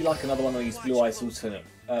would really like another one of these Blue Eyes alternate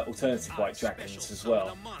alternative white dragons as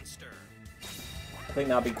well. I think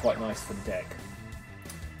that'd be quite nice for the deck.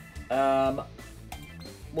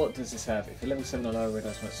 What does this have? If a level 7 or lower red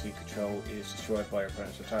ice monster you control is destroyed by your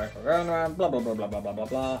opponent's attack, blah blah blah blah blah blah blah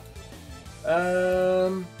blah.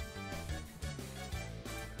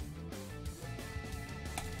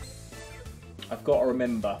 I've got to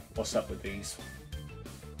remember what's up with these.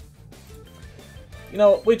 You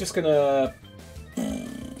know what? We're just gonna.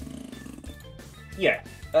 Yeah.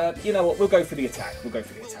 You know what? We'll go for the attack. We'll go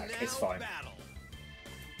for the attack. It's fine.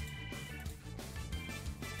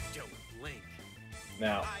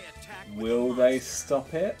 Now, will they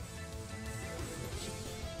stop it?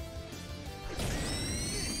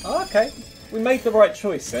 Oh, okay. We made the right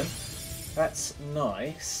choice then. That's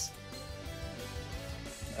nice.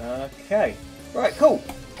 Okay. Right, cool.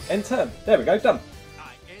 End turn. There we go, done.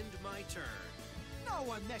 I end my turn. No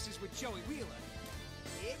one messes with Joey Wheeler.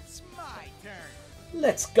 It's my turn.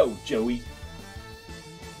 Let's go, Joey.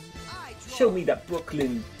 Show me that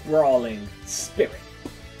Brooklyn brawling spirit.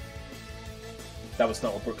 That was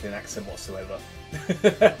not a Brooklyn accent whatsoever.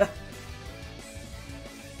 I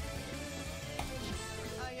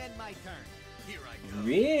end my turn. Here I go.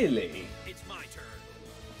 Really? It's my turn.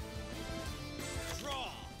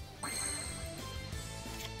 Draw.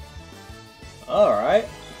 Alright.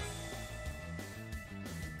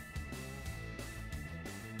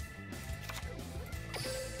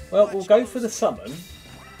 Well, we'll go for the summon.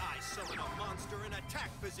 I summon a monster in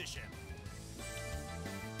attack position.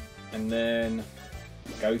 And then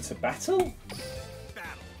go to battle?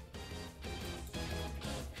 Battle.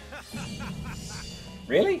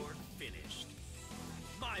 Really? You're finished.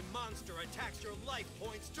 My monster attacks your life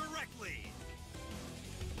points directly.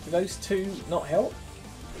 Do those two not help?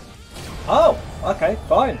 Oh, okay,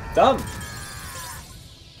 fine, done.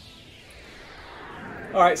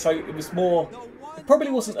 Alright, so it was more... It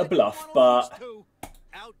probably wasn't a bluff, but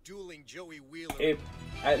Out-dueling Joey Wheeler. it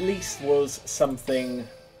at least was something...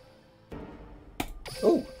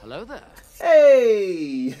 Oh, Hello there.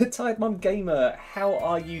 hey! Tired Mum Gamer, how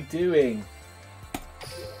are you doing?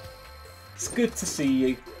 It's good to see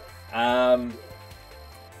you.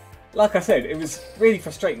 Like I said, it was really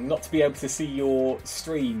frustrating not to be able to see your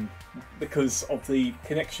stream because of the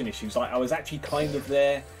connection issues. I was actually kind of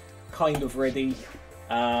there, kind of ready,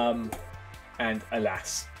 and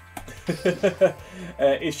alas,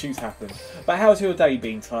 issues happen. But how's your day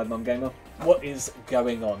been, Tired Mum Gamer? What is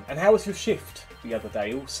going on? And how was your shift the other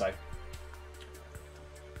day also?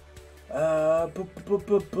 Go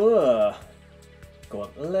on,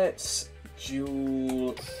 let's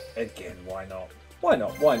duel again. Why not? Why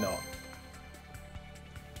not? Why not?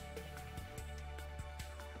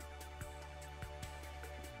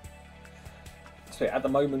 So at the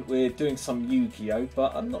moment we're doing some Yu-Gi-Oh,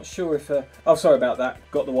 but I'm not sure if... Oh, sorry about that.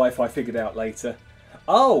 Got the Wi-Fi figured out later.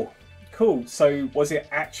 Oh, cool. So was it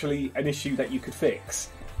actually an issue that you could fix?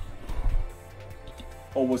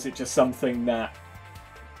 Or was it just something that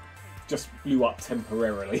just blew up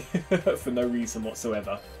temporarily for no reason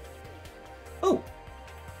whatsoever? Oh!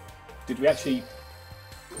 Did we actually...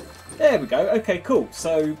 There we go. Okay, cool.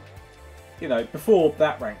 So, you know, before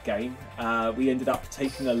that ranked game, we ended up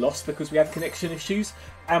taking a loss because we had connection issues,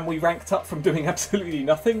 and we ranked up from doing absolutely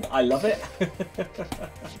nothing. I love it.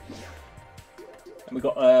 And we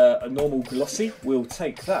got a normal glossy. We'll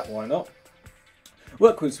take that. Why not?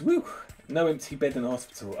 Work was woo. No empty bed in the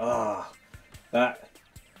hospital. Ah, that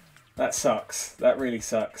sucks. That really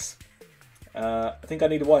sucks. I think I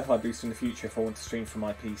need a Wi-Fi booster in the future if I want to stream from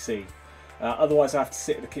my PC. Otherwise I have to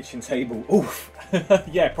sit at the kitchen table. Oof!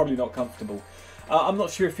 Yeah, probably not comfortable. I'm not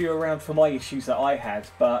sure if you're around for my issues that I had,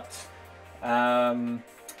 but I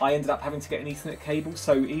ended up having to get an Ethernet cable,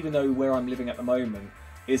 so even though where I'm living at the moment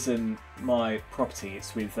isn't my property,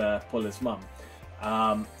 it's with Paula's mum,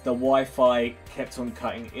 the Wi-Fi kept on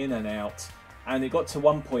cutting in and out, and it got to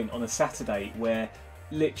one point on a Saturday where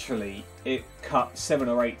literally it cut 7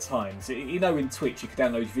 or 8 times. You know, in Twitch you could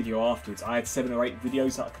download video afterwards. I had 7 or 8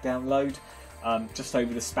 videos that I could download just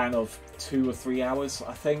over the span of 2 or 3 hours,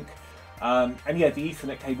 I think. And yeah, the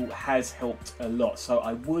Ethernet cable has helped a lot, so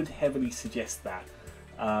I would heavily suggest that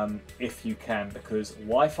if you can, because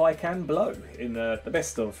Wi-Fi can blow in the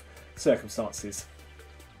best of circumstances.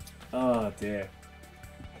 Oh dear.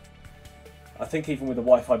 I think even with a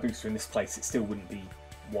Wi-Fi booster in this place it still wouldn't be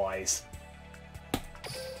wise.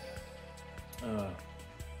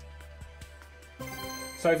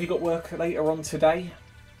 So have you got work later on today?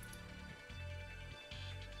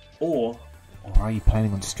 Or are you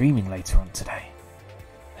planning on streaming later on today?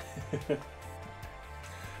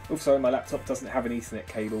 Oh, sorry, my laptop doesn't have an Ethernet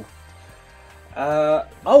cable.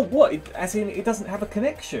 Oh, what? As in, it doesn't have a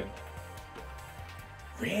connection?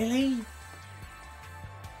 Really?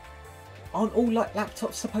 Aren't all like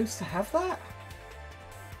laptops supposed to have that?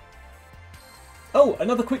 Oh,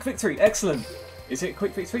 another quick victory. Excellent. Is it a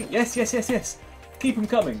quick victory? Yes, yes, yes, yes. Keep them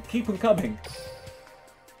coming. Keep them coming.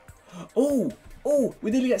 Oh, oh,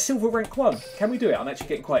 we're nearly at silver rank 1. Can we do it? I'm actually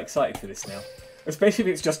getting quite excited for this now. Especially if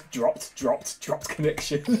it's just dropped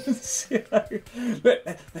connections. You know?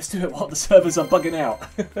 Let's do it while the servers are bugging out.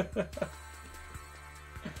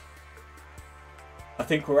 I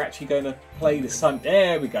think we're actually going to play the sun.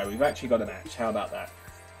 There we go. We've actually got a match. How about that?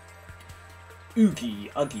 Oogie,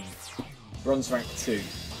 Uggy. Bronze rank 2.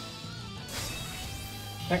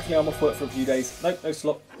 Thankfully, I'm off work for a few days. Nope, no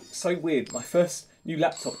slot. So weird. My first new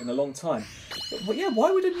laptop in a long time. But yeah, why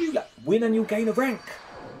would a new win and you'll gain a rank?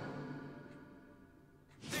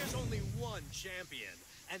 There's only one champion,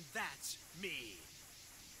 and that's me.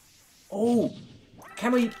 Oh,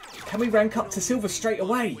 can we rank up to silver straight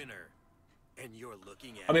away? And you're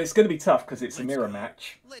looking at I mean, it's going to be tough because it's a mirror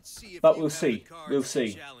match, but we'll see. We'll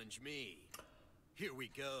see. Here we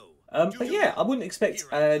go. But yeah, I wouldn't expect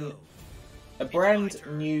a brand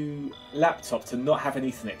new laptop to not have an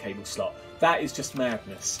Ethernet cable slot. That is just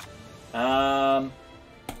madness. All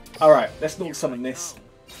right, let's not summon this.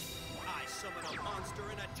 I summon a monster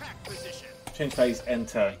in attack position. Change phase, end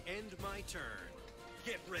turn. End my turn.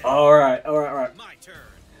 Get ready. All right, all right, all right. My turn.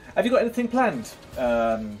 Have you got anything planned,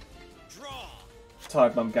 Draw.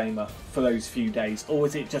 Tired Mum Gamer, for those few days? Or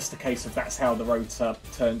is it just a case of that's how the rota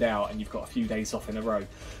turned out and you've got a few days off in a row?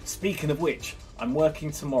 Speaking of which, I'm working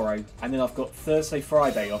tomorrow and then I've got Thursday,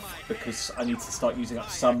 Friday off because I need to start using up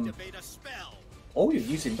some... Activate a spell. Oh, you're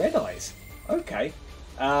using red eyes. Okay.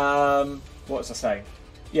 What was I saying?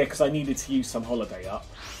 Yeah, because I needed to use some holiday up.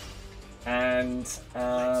 And,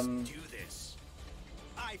 Let's do this.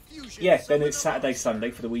 yeah, then it's Saturday,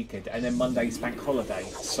 Sunday for the weekend, and then Monday's bank holiday,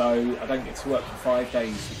 so I don't get to work for 5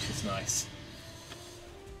 days, which is nice.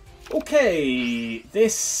 Okay,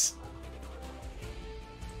 this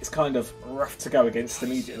is kind of rough to go against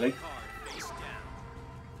immediately. Card face down.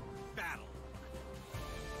 Battle.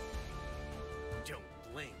 Don't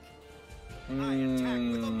blink. I attack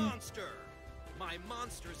with a monster. My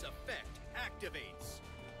monster's effect activates.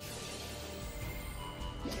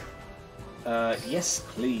 Yes,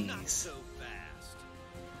 Not please. so fast.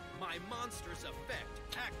 My monster's effect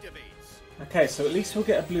activates. Okay, so at least we'll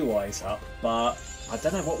get a blue eyes up, but I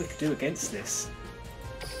don't know what we could do against this.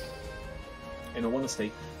 In all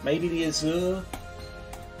honesty, maybe the Azure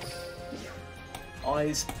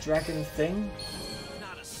Eyes Dragon thing?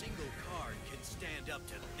 Not a single card can stand up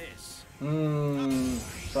to this.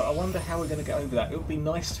 But I wonder how we're going to get over that. It would be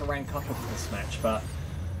nice to rank up over this match, but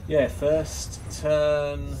yeah, first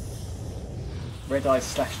turn Red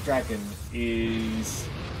Eyes / Dragon is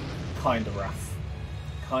kind of rough.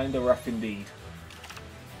 Kind of rough indeed.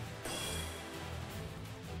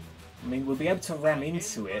 I mean, we'll be able to ram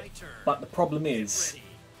into it, but the problem is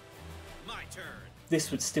My turn.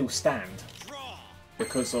 this would still stand Draw.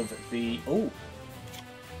 because of the... Oh!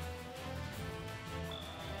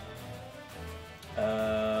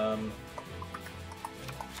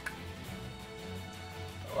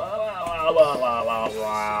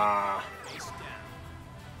 Face down.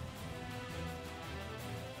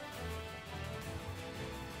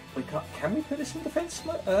 We can't, can we put this in defense?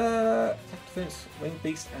 Defense, Wing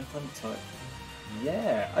Beast and Thunder type.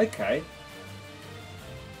 Yeah, okay.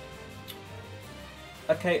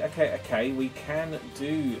 Okay, we can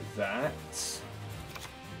do that.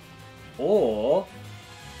 Or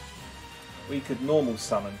we could normal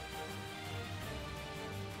summon.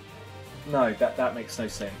 No, that makes no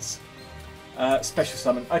sense. Special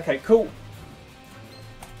summon. Okay, cool.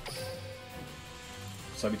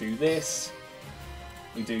 So we do this.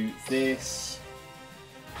 We do this.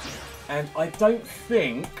 And I don't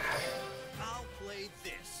think... I'll play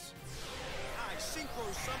this. I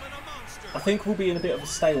synchro summon a monster. I think we'll be in a bit of a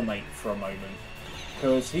stalemate for a moment.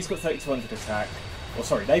 Because he's got 3200 attack. Or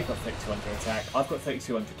sorry, they've got 3200 attack. I've got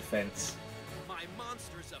 3200 defense. My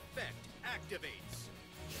monster's effect activates.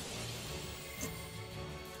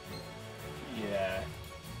 Yeah.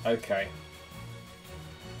 Okay.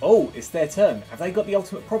 Oh, it's their turn. Have they got the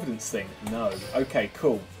Ultimate Providence thing? No. Okay,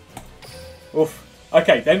 cool. Oof.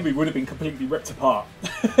 Okay, then we would have been completely ripped apart.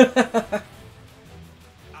 I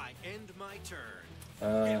end my turn.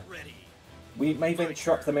 Get ready. We may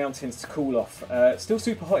venture up the mountains to cool off. Still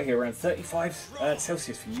super hot here, around 35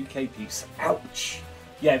 Celsius for UK peeps. Ouch.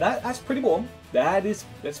 Yeah, that's pretty warm. That's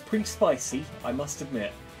pretty spicy, I must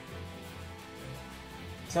admit.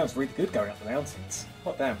 Sounds really good going up the mountains.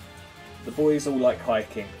 Hot damn. The boys all like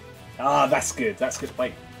hiking. Ah, that's good. That's good.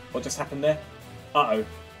 Wait, what just happened there? Uh-oh.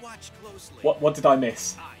 Watch closely. What did I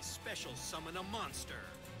miss? I special summon a monster.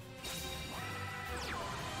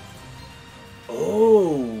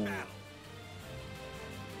 Oh. Battle.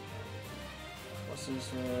 What's his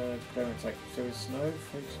declare an attack? So it's no.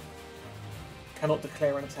 Cannot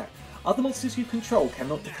declare an attack. Other monsters you control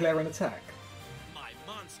cannot declare an attack. My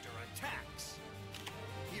monster attacks.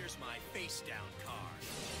 Here's my face down card.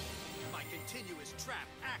 My continuous trap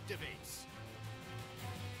activates.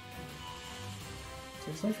 So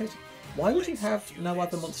there's no face. Why would you have no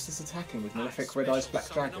other monsters attacking with Malefic Red Eyes Black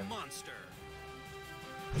Summon Dragon? a monster.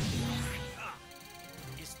 Ah,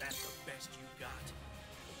 is that the best you got?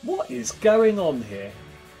 What is going on here?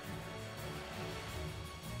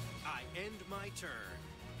 I end my turn.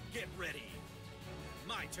 Get ready.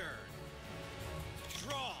 My turn.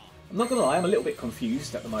 Draw. I'm not gonna lie, I'm a little bit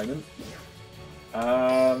confused at the moment.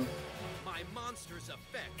 My monster's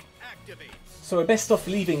effect activates. So we're best off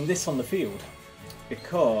leaving this on the field.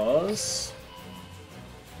 Because...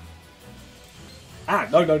 Ah,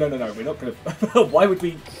 no, we're not going to... Why would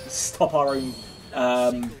we stop our own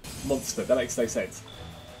monster? That makes no sense.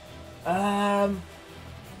 Yeah,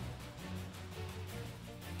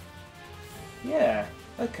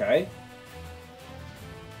 okay.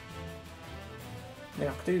 I mean,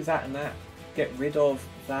 I could do that and that. Get rid of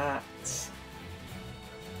that.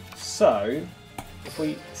 So, if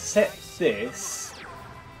we set this...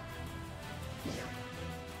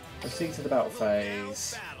 Proceed to the battle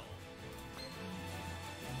phase.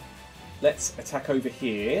 Let's attack over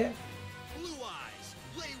here. Blue eyes,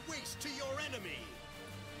 lay waste to your enemy.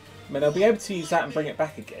 I mean, I'll be able to use that and bring it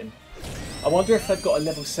back again. I wonder if they've got a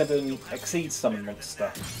level 7 Exceed Summon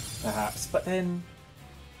monster, perhaps. But then...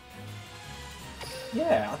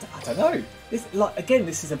 Yeah, I don't know. Again,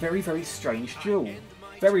 this is a very, very strange duel.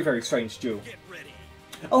 Very, very strange duel.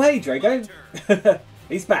 Oh, hey, Drago.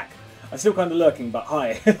 He's back. I'm still kind of lurking, but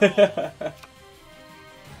hi.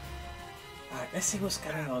 Alright, let's see what's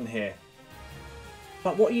going on here.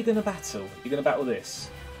 But what are you going to battle? You're going to battle this.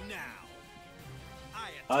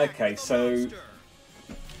 Okay, so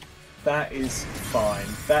that is fine.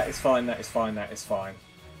 That is fine, that is fine, that is fine.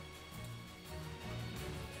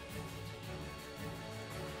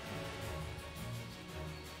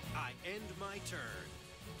 I end my turn.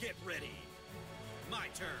 Get ready. My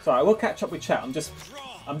turn. So I will catch up with chat. I'm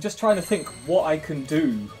just trying to think what I can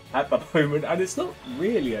do at the moment, and it's not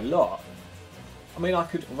really a lot. I mean, I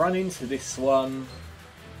could run into this one.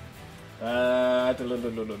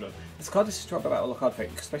 This card is struck about all card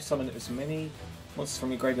fate. Especially summon as many monsters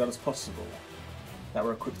from your graveyard as possible that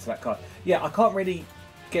were equipped to that card. Yeah, I can't really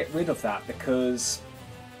get rid of that because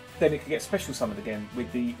then it could get special summoned again with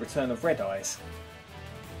the return of Red Eyes.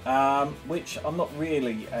 Which I'm not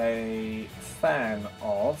really a fan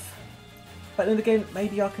of. But then again,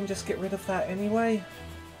 maybe I can just get rid of that anyway.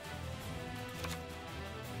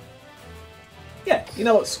 Yeah, you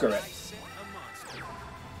know what, screw it.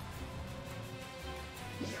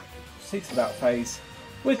 Proceed to the battle phase.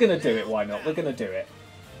 We're going to do it, why not? We're going to do it.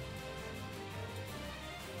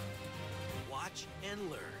 Watch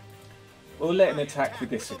and learn. We'll let him attack with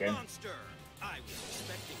this again. I was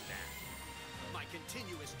expecting that. My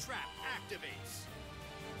continuous trap activates.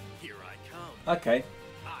 Here I come. Okay.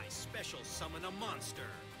 I special summon a monster.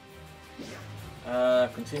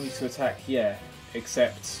 Continue to attack, yeah.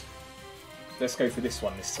 Except, let's go for this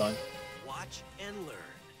one this time. Watch and learn.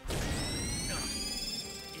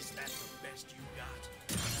 Is that the best you got?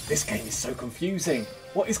 This game is so confusing.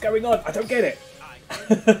 What is going on? I don't get it. I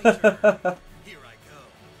end my turn. Here I go.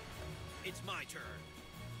 It's my turn.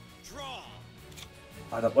 Draw.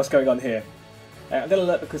 What's going on here? I'm going to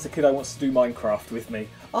alert because the kiddo wants to do Minecraft with me.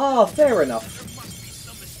 Ah, fair enough. There must be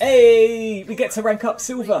some mistake. Hey, we get to rank up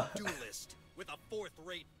silver. Duelist with a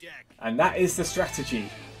fourth-rate deck. And that is the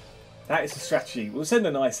strategy. That is the strategy. We'll send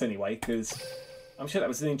a nice anyway, because I'm sure that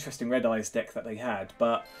was an interesting Red Eyes deck that they had.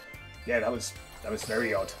 But yeah, that was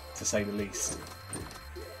very odd, to say the least.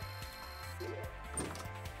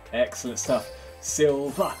 Excellent stuff.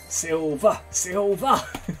 Silver, silver, silver.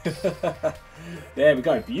 There we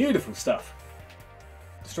go. Beautiful stuff.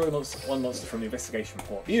 Destroy one monster from the investigation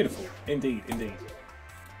report. Beautiful. Indeed, indeed.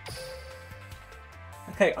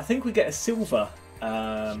 Okay, I think we get a silver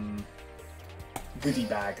goodie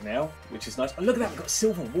bag now, which is nice. Oh, look at that, we've got a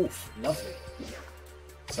silver wolf. Lovely.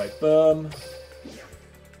 So, boom.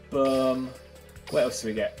 Boom. What else do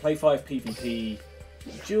we get? Play 5 PvP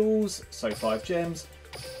jewels, so 5 gems.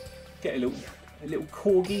 Get a little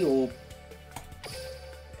corgi or...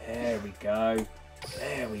 There we go.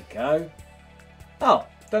 There we go. Oh,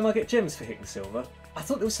 don't I get gems for hitting silver? I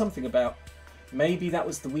thought there was something about Maybe that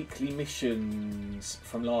was the weekly missions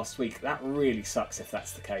from last week. That really sucks if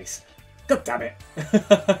that's the case. God damn it.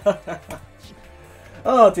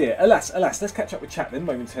 Oh dear. Alas, alas. Let's catch up with chat then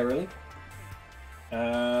momentarily.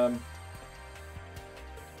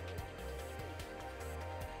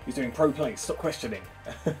 He's doing pro play. Stop questioning.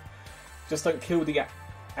 Just don't kill the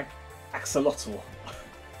axolotl.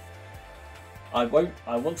 I won't.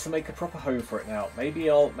 I want to make a proper home for it now. Maybe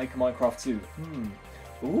I'll make a Minecraft too.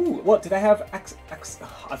 Ooh, what? Do they have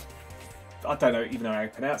I don't know even know how to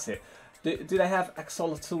pronounce it. Do they have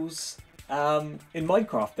axolotls in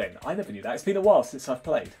Minecraft then? I never knew that. It's been a while since I've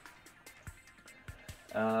played.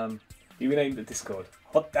 You renamed the Discord.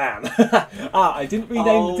 Hot damn! I didn't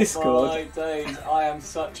rename the Discord. Oh my days, I am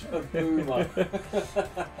such a boomer.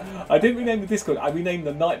 I didn't rename the Discord, I renamed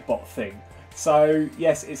the Nightbot thing. So,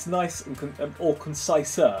 yes, it's nice and or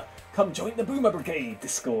conciser. Come join the Boomer Brigade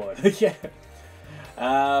Discord. Yeah.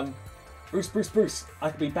 Bruce, I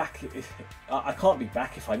could be back. I can't be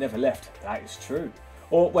back if I never left. That is true.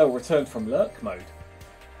 Or, well, returned from lurk mode.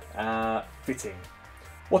 Fitting.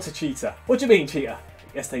 What a cheater. What do you mean, cheater?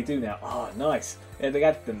 Yes, they do now. Ah, oh, nice. Yeah, they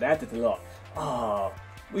added them. They added a lot. Ah, oh,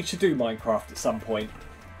 we should do Minecraft at some point.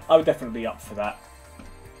 I would definitely be up for that.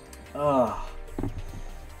 Ah.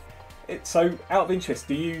 So, out of interest,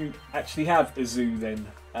 do you actually have a zoo then,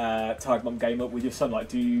 Tired Mum Gamer, with your son? Like,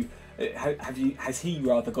 do you has he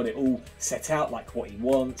rather got it all set out, like what he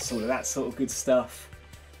wants, all of that sort of good stuff?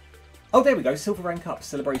 Oh, there we go. Silver rank up,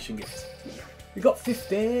 celebration gift. We got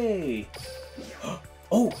 50.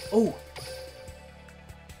 Oh.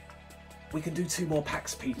 We can do 2 more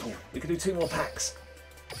packs, people. We can do 2 more packs.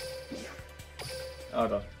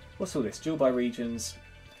 Hold on. What's all this? Duel by regions.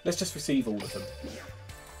 Let's just receive all of them.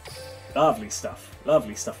 Lovely stuff.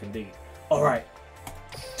 Lovely stuff indeed. Alright.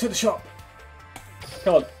 To the shop.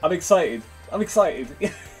 Come on. I'm excited. I'm excited.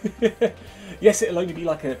 Yes, it'll only be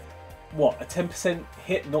like a 10%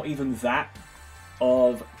 hit, not even that,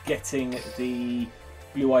 of getting the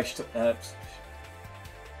Blue Eye...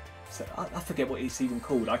 I forget what it's even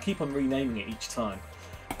called. I keep on renaming it each time.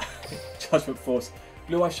 Judgment Force.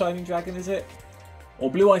 Blue Eye Shining Dragon, is it? Or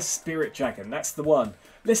Blue Eye Spirit Dragon. That's the one.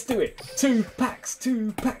 Let's do it. 2 packs,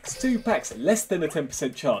 2 packs, 2 packs. Less than a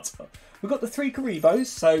 10% chance. We've got the 3 Karibos,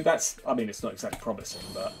 so that's... I mean, it's not exactly promising,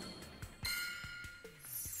 but...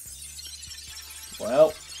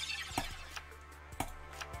 Well...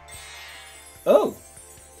 Oh!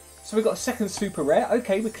 So we've got a second super rare.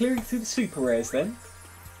 Okay, we're clearing through the super rares then.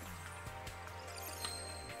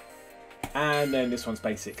 And then this one's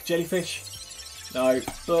basic. Jellyfish. No.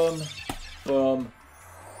 Boom. Boom.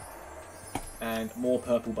 And more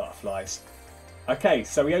purple butterflies. Okay,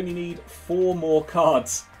 so we only need 4 more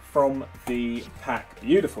cards from the pack.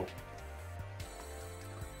 Beautiful.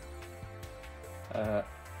 No,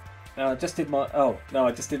 I just did my... Oh, no,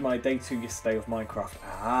 I just did my day 2 yesterday of Minecraft.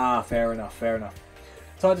 Ah, fair enough, fair enough.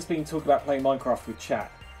 So I've just been talking about playing Minecraft with chat.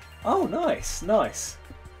 Oh, nice, nice.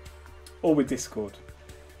 Or with Discord.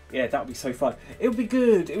 Yeah, that would be so fun. It would be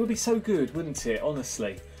good. It would be so good, wouldn't it?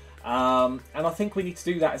 Honestly. And I think we need to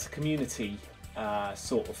do that as a community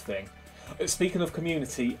sort of thing. Speaking of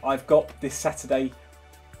community, I've got this Saturday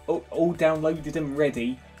all downloaded and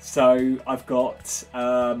ready. So I've got,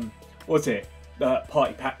 what's it?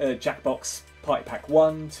 Party pack, Jackbox Party Pack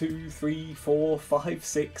 1, 2, 3, 4, 5,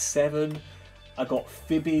 6, 7. I got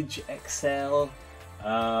Fibbage XL.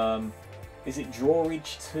 Is it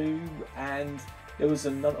Drawage 2? And there was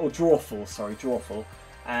another, or Drawful, sorry, Drawful.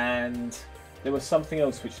 And there was something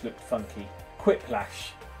else which looked funky.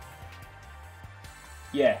 Quiplash.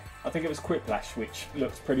 Yeah, I think it was Quiplash, which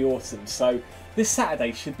looked pretty awesome. So this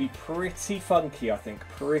Saturday should be pretty funky, I think.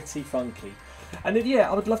 Pretty funky. And then, yeah,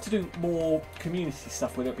 I would love to do more community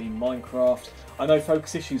stuff, whether it be Minecraft. I know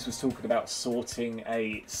Focus Issues was talking about sorting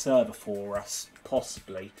a server for us,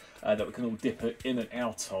 possibly, that we can all dip in and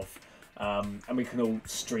out of. And we can all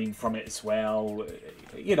stream from it as well.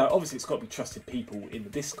 You know, obviously it's got to be trusted people in the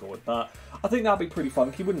Discord, but I think that'd be pretty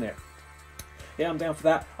funky, wouldn't it? Yeah, I'm down for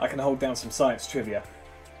that. I can hold down some science trivia.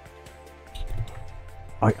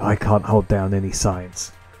 I can't hold down any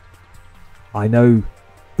science. I know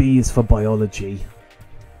B is for biology.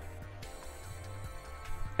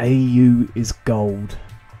 AU is gold.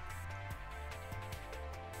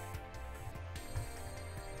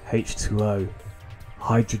 H2O.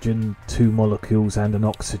 Hydrogen, 2 molecules and an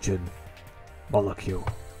oxygen molecule.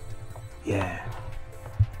 Yeah.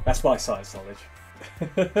 That's my science knowledge.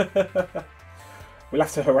 We'll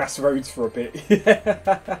have to harass Rhodes for a bit.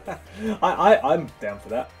 I'm down for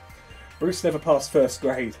that. Bruce never passed first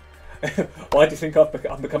grade. Why do you think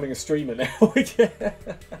I'm becoming a streamer now?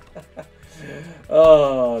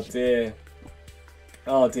 Oh dear.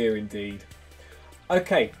 Oh dear, indeed.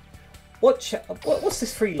 Okay, what's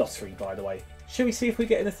this free lottery, by the way? Shall we see if we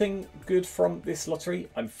get anything good from this lottery?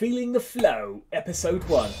 I'm feeling the flow, episode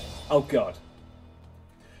 1. Oh god.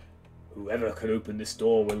 Whoever can open this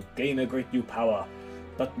door will gain a great new power.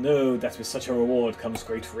 But know that with such a reward comes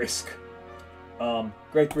great risk.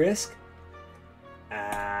 Great risk?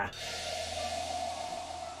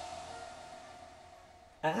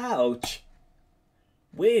 Ouch.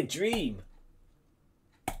 Weird dream.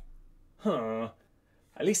 Huh.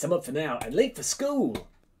 At least I'm up for now and late for school.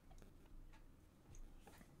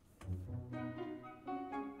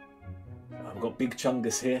 I've got Big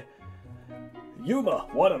Chungus here. Yuma,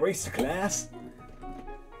 wanna race to class?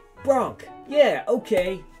 Bronk, yeah,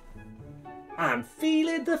 okay. I'm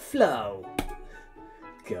feeling the flow.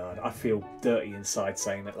 God, I feel dirty inside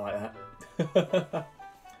saying it like that.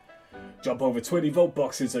 Jump over 20 volt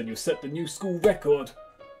boxes and you set the new school record.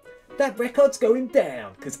 That record's going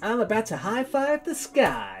down, because I'm about to high-five the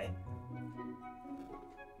sky.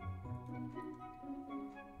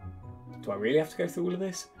 Do I really have to go through all of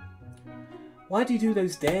this? Why do you do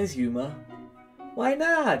those dares, Yuma? Why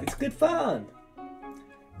not? It's good fun.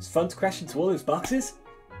 It's fun to crash into all those boxes?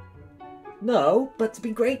 No, but to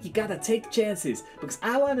be great you gotta take chances, because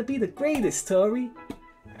I want to be the greatest, Tori.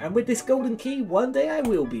 And with this golden key, one day I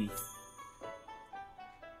will be.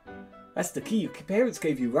 That's the key your parents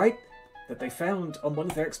gave you, right? That they found on one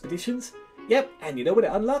of their expeditions? Yep, and you know what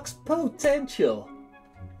it unlocks? Potential.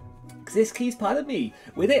 Because this key's part of me.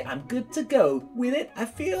 With it, I'm good to go. With it, I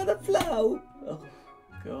feel the flow. Oh,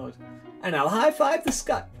 God. And I'll high-five the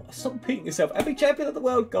sky. Stop repeating yourself. I'll be champion of the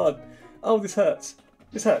world, God. Oh, this hurts.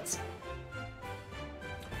 This hurts.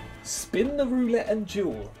 Spin the roulette and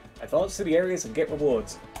duel. Advance to the areas and get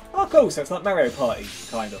rewards. Oh, cool. So it's like Mario Party,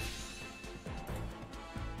 kind of.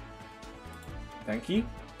 Thank you.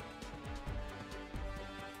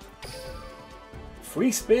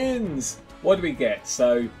 Free spins! What do we get?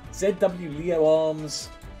 So, ZW Leo Arms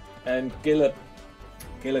and Gila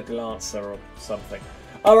Glancer or something.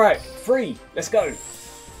 Alright, free! Let's go!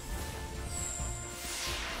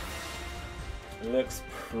 Looks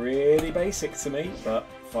pretty basic to me, but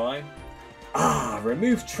fine. Ah,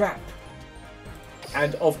 remove trap!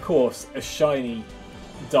 And of course, a shiny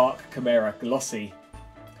Dark Chimera Glossy.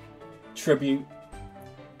 Tribute.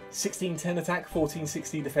 1610 attack,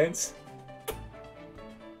 1460 defense.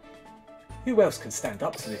 Who else can stand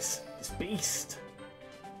up to this beast?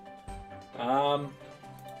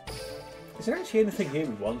 Is there actually anything here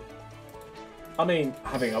we want? I mean,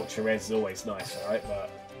 having Ultra Res is always nice, right? But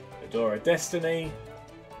Adora Destiny,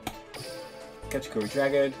 Katakuri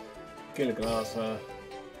Dragon, Gilagalaza,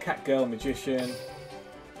 Catgirl Magician,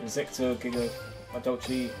 Insector, Giga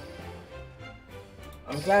Adolchi.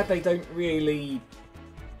 I'm glad they don't really...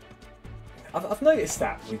 I've noticed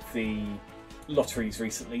that with the lotteries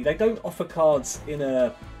recently. They don't offer cards in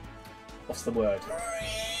a... What's the word?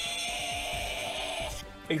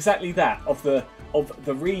 Exactly that, of the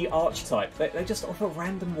re-archetype. They just offer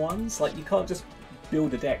random ones. Like, you can't just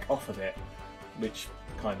build a deck off of it, which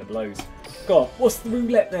kind of blows. God, what's the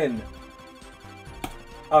roulette then?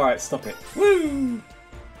 Alright, stop it. Woo!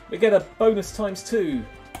 We get a bonus ×2.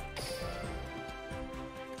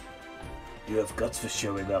 You have guts for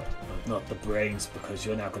showing up, but not the brains, because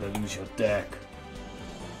you're now going to lose your deck.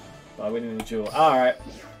 By winning the duel. Alright,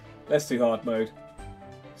 let's do hard mode.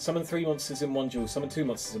 Summon 3 monsters in one duel, summon 2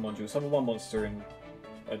 monsters in one duel, summon 1 monster in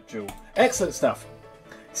a duel. Excellent stuff!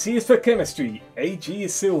 C is for chemistry, AG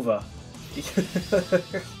is silver.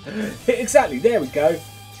 Exactly, there we go.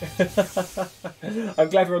 I'm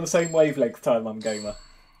glad we're on the same wavelength, Time Gamer.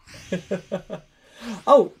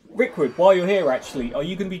 Oh, Rickwood, while you're here, actually, are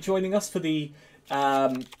you going to be joining us for the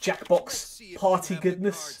Jackbox party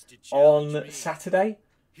goodness on Saturday?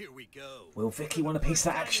 Here we go. Will Vicky want a piece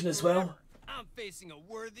of that action as well? I'm facing a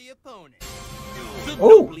worthy opponent. The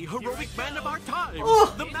Oh. nobly heroic man of our time,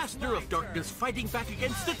 Oh. the master of darkness fighting back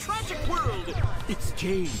against the tragic world. It's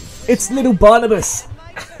James. It's little Barnabas!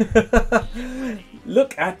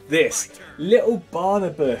 Look at this. Little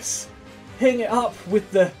Barnabas. Hitting it up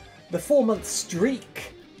with the 4-month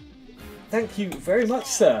streak. Thank you very much,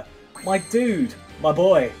 sir. My dude. My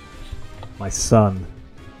boy. My son.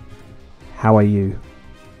 How are you?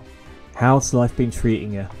 How's life been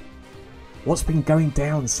treating you? What's been going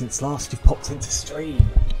down since last you've popped into stream?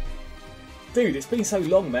 Dude, it's been so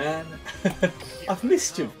long, man. I've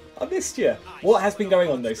missed you. I missed you. What has been going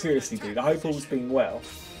on, though? Seriously, dude. I hope all's been well.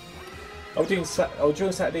 During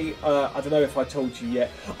Saturday, I don't know if I told you yet.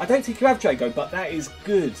 I don't think you have, Jago, but that is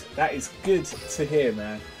good. That is good to hear,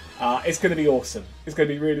 man. It's going to be awesome. It's going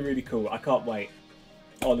to be really, really cool. I can't wait.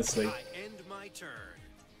 Honestly. I end my turn.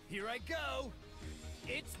 Here I go.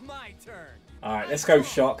 It's my turn. Alright, let's go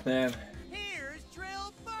Shock, man. Here's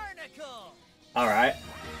Drill Barnacle. Alright.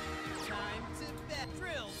 Time to bet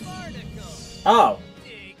Drill Barnacle. Oh!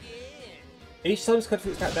 Dig in. Each time this card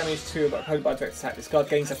inflicts attack damage to an opponent by direct attack, this card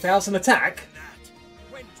gains 1,000 attack.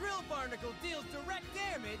 When Drill Barnacle deals direct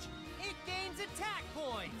damage, it gains attack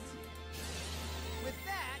points. With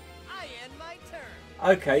that, I end my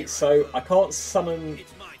turn. Okay, so I can't summon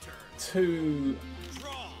It's my turn. 2...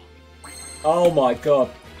 Draw. Oh my god.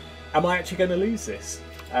 Am I actually going to lose this?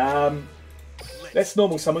 Let's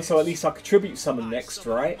normal summon, so at least I contribute summon next,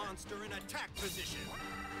 right? Monster in attack position.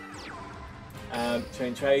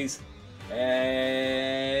 Change phase.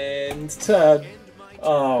 And turn.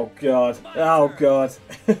 Oh god. Oh god.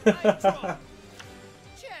 Check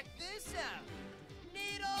this out.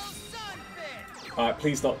 Needle Sunfish. Alright,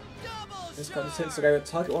 please not. Double This card Charge. intends to go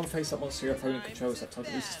target one face up monster your opponent controls. That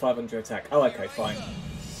target loses 500 attack. Oh, okay, fine.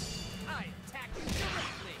 I attack you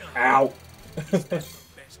directly. Ow.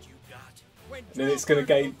 Best you got. When Then Drill it's gonna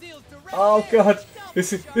Barnacle gain- deals direct Oh damage, god. double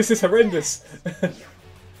This is charge. horrendous.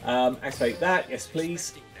 Activate that. Yes,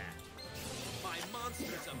 please. Expecting that. My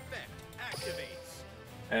monster's effect activates.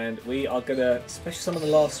 And we are going to special summon the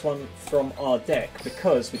last one from our deck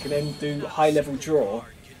because we can then do high level draw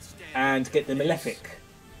Card can stand. and get the Malefic.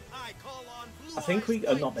 I call on Blue I think we...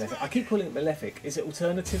 Eyes not White Malefic. I Dragon. keep calling it Malefic. Is it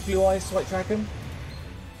alternative Blue Eyes White Dragon?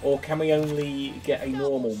 Or can we only get a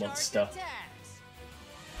normal Double monster? charge attacks.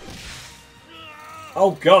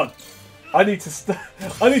 Oh god! I need to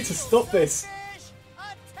I need to stop this. Sunfish,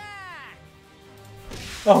 attack.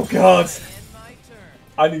 Oh god! End my turn.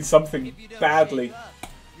 I need something If you don't badly. shake up,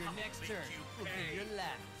 your next turn will be your last.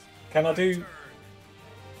 Can I do...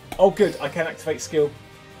 Oh good, I can activate skill.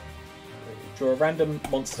 Draw a random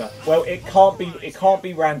monster. Well, it can't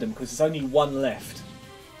be random because there's only one left.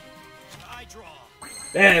 I draw.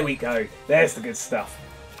 There we go. There's the good stuff.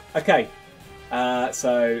 Okay.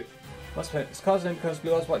 So this card's name becomes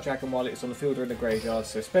Blue Eyes White Dragon while it's on the field or in the graveyard.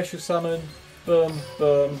 So special summon, boom,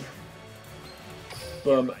 boom,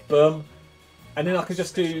 boom, boom, and then I can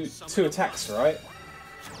just do 2 attacks, right?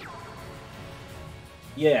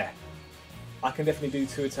 Yeah. I can definitely do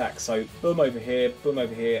 2 attacks. So boom over here,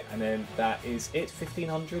 and then that is it.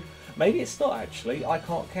 1500. Maybe it's not actually. I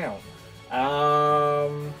can't count.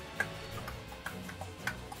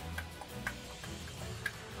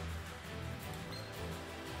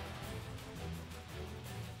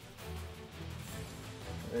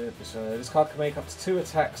 So this card can make up to 2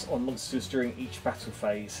 attacks on monsters during each battle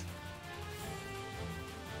phase.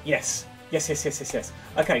 Yes. Yes.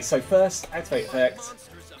 Okay, so first, activate My effect.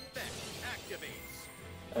 monster's effect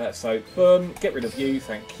activates. So, boom, get rid of you,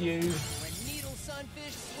 thank you. When Needle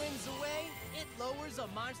Sunfish swims away, it lowers a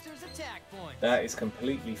monster's attack point. That is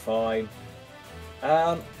completely fine.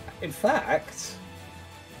 In fact,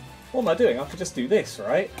 what am I doing? I could just do this,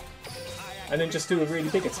 right? And then just do a really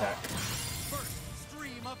big attack. First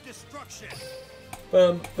stream of destruction.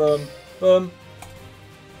 Boom, boom, boom.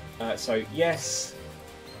 So, yes.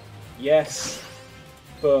 Yes.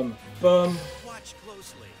 Boom, boom. Watch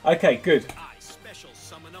closely. Okay, good. I special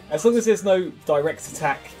summon a As long as there's no direct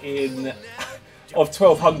attack in of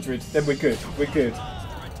 1200, then we're good. We're good.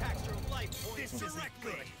 monster attacks your life points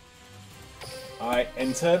directly. Alright,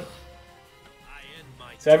 enter. I end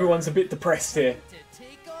my So everyone's a bit depressed here. To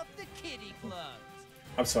take off the kitty gloves.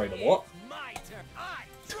 I'm sorry, the what? It's my turn. I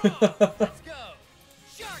draw. Let's go.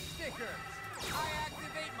 Shark stickers. I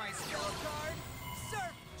activate my spell card.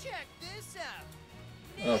 Surf, check this out.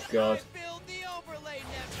 Oh, Need God. I build the overlay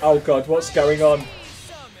network? Oh god, what's going on?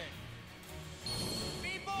 Summon.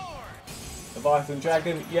 Be born. Leviathan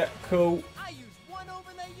Dragon, yep, cool. I use one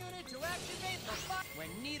overlay unit to activate the fire. When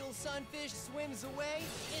Needle Sunfish swims away,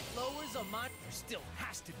 it lowers a monster. There still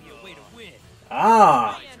has to be a way to win.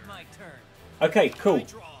 Ah! I end my turn. Okay, cool. I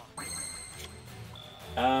draw.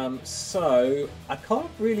 So I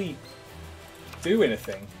can't really do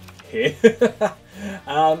anything here.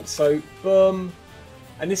 So boom,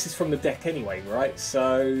 and this is from the deck anyway, right?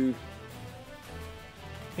 So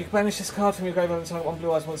you can banish this card from your graveyard and target one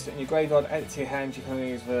blue eyes monster in your graveyard. Add it to your hand. You can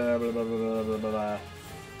use blah blah blah blah blah blah blah.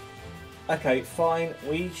 Okay, fine.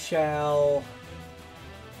 We shall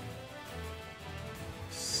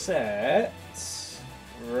set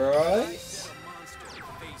right. Monster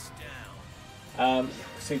face down.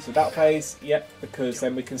 Proceed to that phase. Yep, because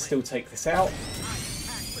then we can still take this out. I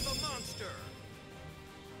attack with a monster.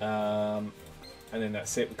 And then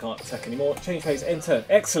that's it. We can't attack anymore. Change phase. End turn.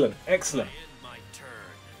 Excellent. Excellent. End my turn.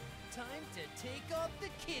 Time to take off the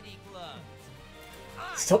kitty gloves.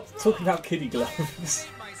 I Stop draw. talking about kiddie I gloves.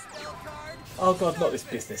 activate my spell card. Oh god, not this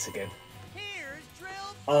business again. Here's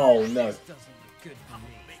Oh no. This doesn't look good for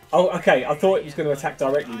me. Oh, okay. I thought it was going to attack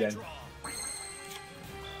directly then.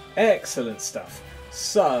 Excellent stuff.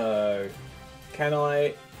 So, can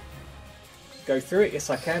I go through it? Yes,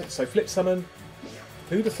 I can. So, flip summon.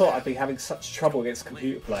 Who'd have thought I'd be having such trouble against a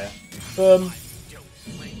computer player? Boom.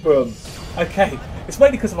 Boom. Okay. It's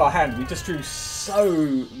mainly because of our hand. We just drew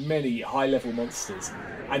so many high-level monsters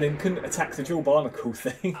and then couldn't attack the Duel Barnacle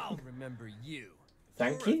thing. I'll remember you.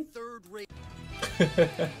 Thank you. Third-rate.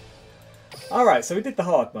 Alright, so we did the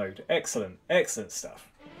hard mode. Excellent. Excellent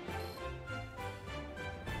stuff.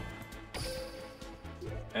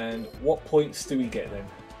 And what points do we get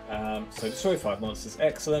then? So destroy 5 monsters.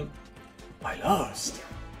 Excellent. I lost.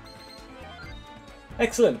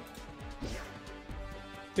 Excellent.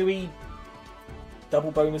 Do we...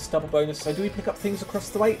 Double bonus, double bonus. So do we pick up things across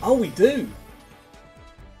the way? Oh, we do!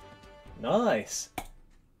 Nice.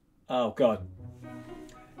 Oh, God.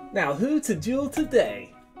 Now, who to duel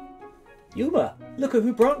today? Yuma, look at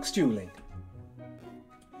who Bronx dueling.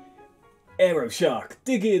 Aero Shark,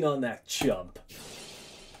 dig in on that chump.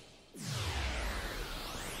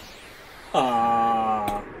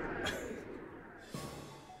 Ah.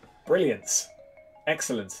 Brilliance.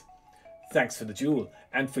 Excellent. Thanks for the duel,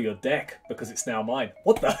 and for your deck, because it's now mine.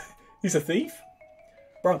 What the? He's a thief?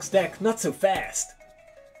 Bronx deck, not so fast.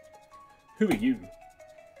 Who are you?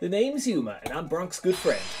 The name's Yuma, and I'm Bronx's good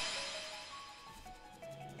friend.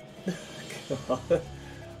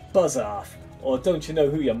 Buzz off, or don't you know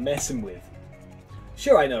who you're messing with?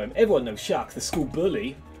 Sure I know him, everyone knows Shark, the school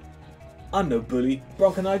bully. I'm no bully.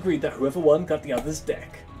 Bronk and I agreed that whoever won got the other's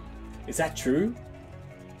deck. Is that true?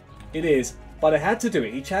 It is, but I had to do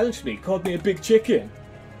it. He challenged me, called me a big chicken.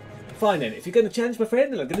 Fine then, if you're going to challenge my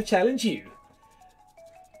friend, then I'm going to challenge you.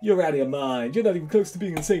 You're out of your mind. You're not even close to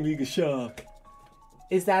being in the same league as Shark.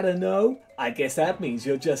 Is that a no? I guess that means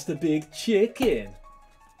you're just a big chicken.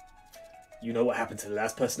 You know what happened to the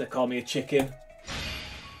last person that called me a chicken?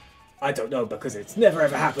 I don't know, because it's never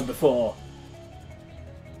ever happened before.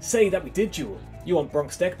 Say that we did duel. You want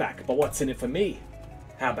Bronx deck back, but what's in it for me?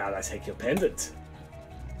 How about I take your pendant?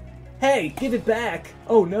 Hey, give it back!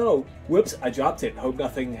 Oh no! Whoops, I dropped it. Hope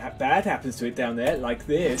nothing bad happens to it down there, like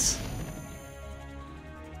this.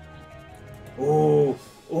 Oh,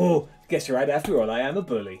 guess you're right after all, I am a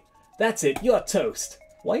bully. That's it, you're toast.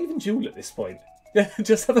 Why even duel at this point?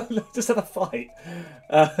 just have a fight.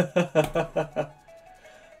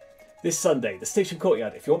 This Sunday, the station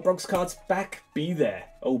courtyard. If you want Bronx cards back, be there.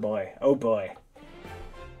 Oh boy, oh boy.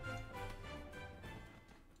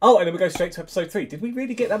 Oh, and then we go straight to episode 3. Did we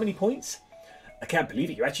really get that many points? I can't believe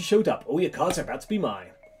it, you actually showed up. All your cards are about to be mine.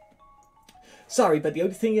 Sorry, but the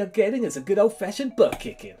only thing you're getting is a good old-fashioned butt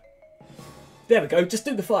kicking. There we go, just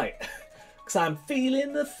do the fight. Because I'm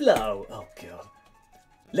feeling the flow. Oh god.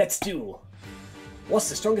 Let's duel. What's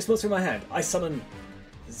the strongest monster in my hand? I summon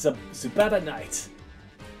Zubaba Knight.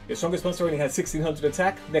 Your strongest monster only had 1600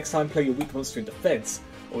 attack. Next time play your weak monster in defense.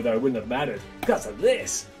 Although it wouldn't have mattered because of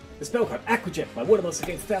this. The spell card Aquajet, my water monster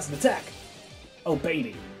gains 1000 attack. Oh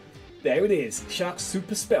baby. There it is. Shark's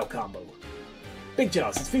super spell combo. Big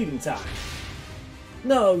Jaws, it's feeding time.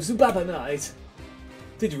 No, Zubaba Knight.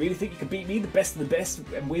 Did you really think you could beat me, the best of the best,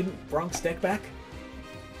 and win Bronx deck back?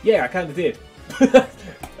 Yeah, I kinda did.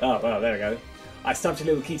 Oh, well, there we go. I stomped your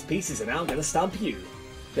little key to pieces and now I'm gonna stomp you.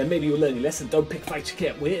 Then maybe you'll learn your lesson, don't pick fights you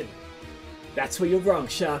can't win. That's where you're wrong,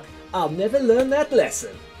 Shark. I'll never learn that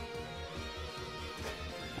lesson.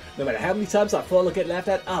 No matter how many times I fall or get laughed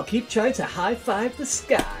at, I'll keep trying to high-five the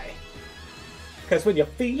sky. Because when you're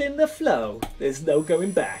feeling the flow, there's no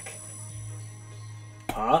going back.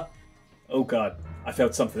 Huh? Oh god, I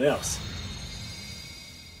felt something else.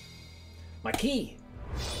 My key.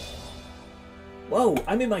 Whoa,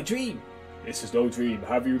 I'm in my dream. This is no dream.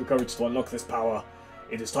 Have you the courage to unlock this power?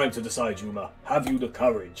 It is time to decide, Yuma. Have you the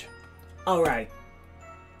courage? Alright.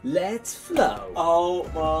 Let's flow. Oh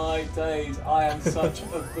my days, I am such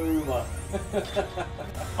a boomer.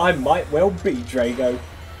 I might well be, Drago.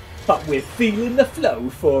 But we're feeling the flow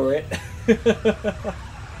for it.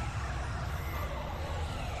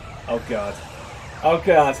 Oh god. Oh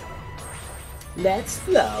god. Let's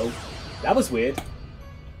flow. That was weird.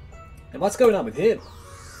 And what's going on with him?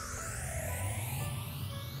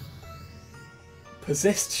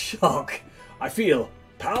 Possessed Shark. I feel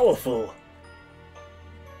powerful.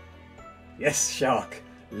 Yes, Shark.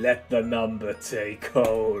 Let the number take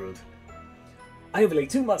hold. I overlay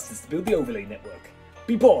 2 monsters to build the overlay network.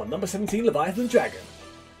 Be born, number 17 Leviathan Dragon.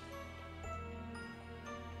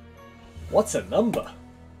 What's a number?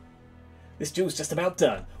 This duel's just about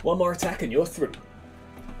done. One more attack and you're through.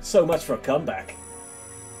 So much for a comeback.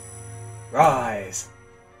 Rise.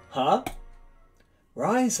 Huh?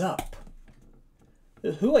 Rise up.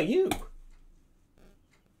 Who are you?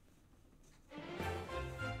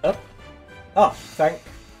 Up. Ah, thank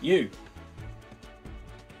you.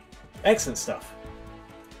 Excellent stuff.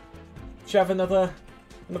 Should we have another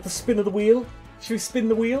spin of the wheel? Should we spin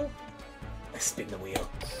the wheel? Let's spin the wheel.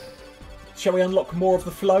 Shall we unlock more of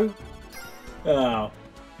the flow? Oh.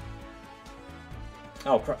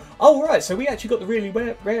 Oh, crap. Oh, right, so we actually got the really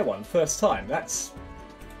rare one first time. That's...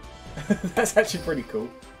 that's actually pretty cool.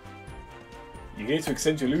 You here to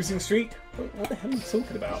extend your losing streak? What the hell are you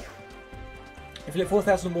talking about? If you hit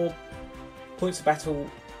 4,000 or more points of battle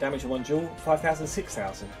damage in one duel, 5,000,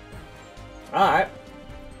 6,000. Alright.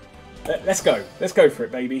 Let's go. Let's go for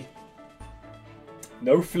it, baby.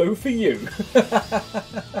 No flow for you.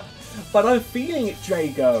 But I'm feeling it,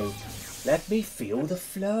 Drago. Let me feel the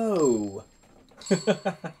flow.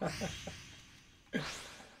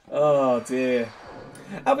 Oh dear.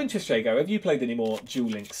 Out of interest, Drago, have you played any more Duel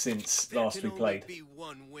Links since last we played? There can only be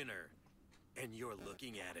one winner, and you're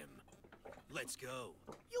looking at him. Let's go.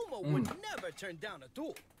 Yumo would never turn down a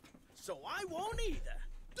duel, so I won't either.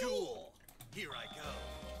 Duel. Here I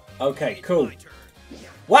go. Okay, It's cool. my turn.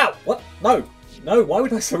 Wow! What? No! No, why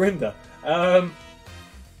would I surrender? Alright,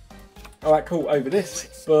 cool. Over this.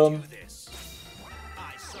 Let's Boom. do this.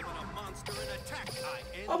 I summon a monster and attack.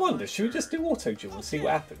 I wonder, should we just do auto duel and see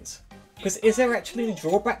what happens? Because is there actually a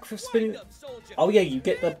drawback for spinning? Oh yeah, you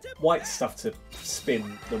get the white stuff to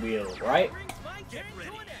spin the wheel, right? Get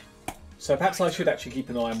ready. So perhaps I should actually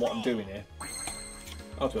keep an eye on what I'm doing here.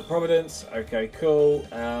 Ultimate Providence. Okay, cool.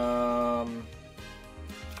 I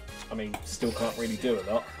mean, still can't really do a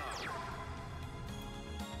lot.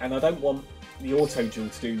 And I don't want the auto duel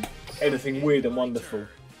to do anything weird and wonderful.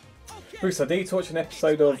 Bruce, I did watch an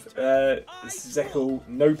episode of Zekel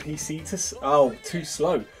No PC to... Oh, too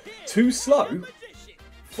slow. Too slow?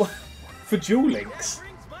 For Duel Links?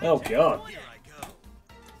 Oh, God.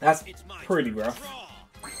 That's pretty rough.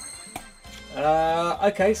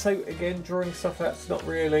 Okay, so again, drawing stuff that's not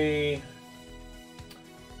really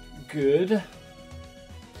good.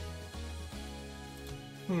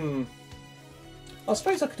 I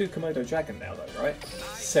suppose I could do Komodo Dragon now, though, right?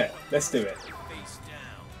 Set. Let's do it.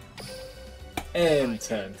 End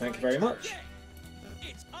turn. Thank you very much.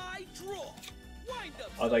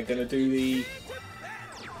 Are they going to do the...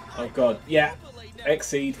 Oh, God. Yeah.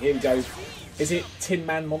 Exceed. Here we go. Is it Tin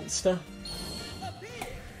Man Monster?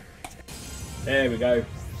 There we go.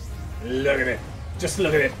 Look at it. Just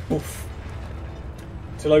look at it. Oof.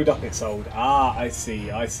 To load up its old. Ah, I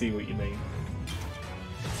see. I see what you mean.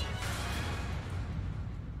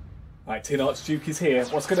 Right, Tin Archduke is here.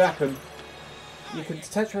 What's going to happen? You can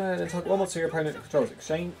detach and target one monster your opponent controls.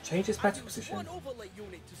 Change its battle position.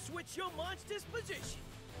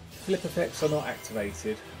 Flip effects are not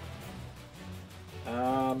activated.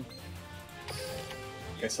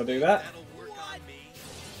 Guess I'll do that.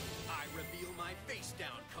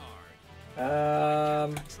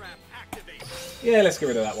 Yeah, let's get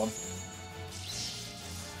rid of that one.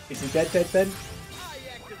 Is he dead then?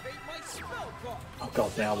 Oh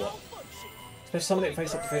god, now what? Special summon it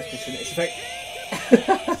face up to face position. Its effect.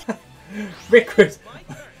 Rickwood!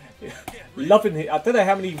 Loving it. I don't know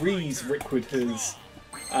how many Rees Rickwood has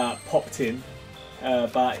popped in,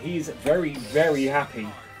 but he's very, very happy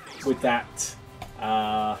with that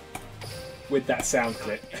sound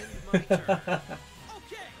clip.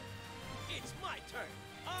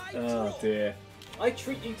 Oh dear. I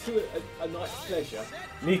treat you to a nice pleasure.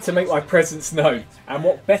 Need to make my presence known. And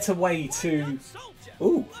what better way to...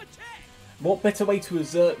 Ooh. What better way to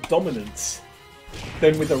assert dominance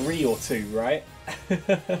than with a Re or two, right? Not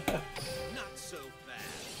so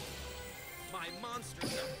fast. My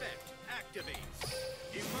monster's effect activates.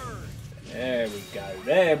 Emerge. There we go.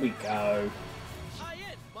 There we go.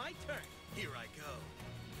 Here I go.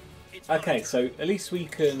 It's Okay, so at least we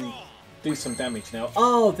can do some damage now.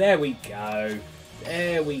 Oh, there we go.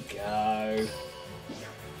 There we go.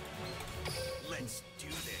 Let's do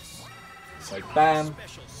this. So bam.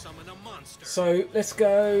 Special summon a monster. So let's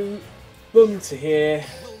go boom to here.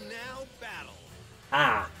 Will now battle.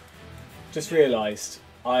 Ah, just realised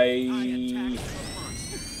I Attack the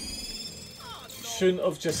monster. shouldn't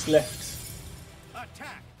have just left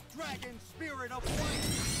Attack. Dragon spirit of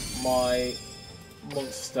light. my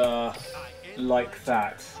monster like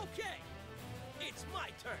that. It's my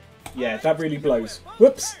turn. Yeah, that really blows.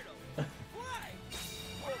 Whoops.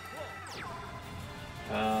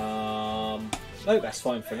 No, that's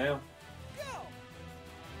fine for now.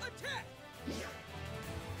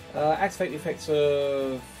 Activate the effects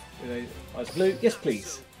of eyes blue. Yes,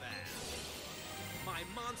 please. My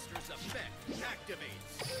monster's effect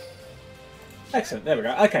activates. Excellent, there we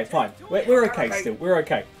go. Okay, fine. We're okay still. We're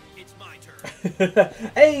okay. It's my turn.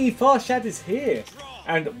 Hey, Farshad is here,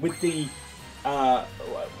 and with the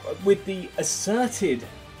asserted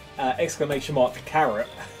exclamation mark carrot.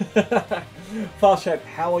 Farshad,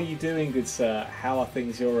 how are you doing, good sir? How are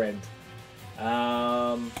things your end?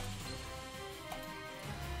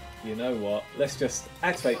 You know what? Let's just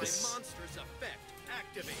activate this.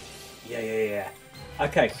 Yeah.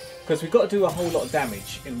 Okay, because we've got to do a whole lot of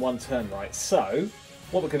damage in one turn, right? So,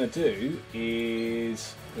 what we're going to do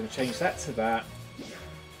is we're going to change that to that.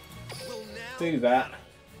 Do that.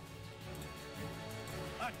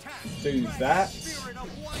 Do that.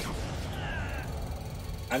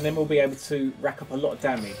 And then we'll be able to rack up a lot of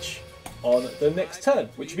damage on the next turn,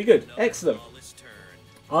 which would be good. Excellent.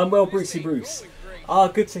 I'm well, Brucey Bruce. Ah,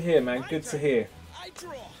 good to hear, man. Good to hear.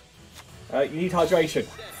 You need hydration.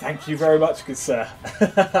 Thank you very much, good sir.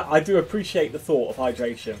 I do appreciate the thought of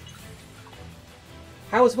hydration.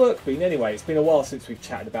 How has work been anyway? It's been a while since we've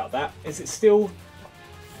chatted about that. Is it still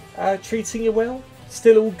treating you well?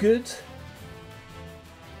 Still all good?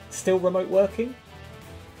 Still remote working?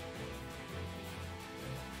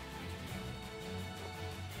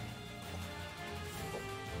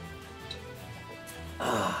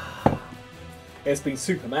 It's been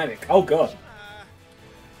super manic. Oh god.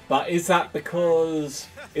 But is that because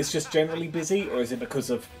it's just generally busy, or is it because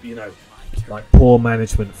of, you know, like poor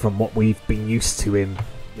management from what we've been used to in,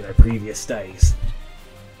 you know, previous days?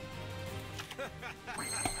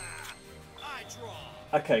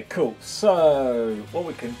 Okay, cool. So what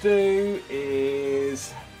we can do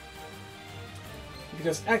is we can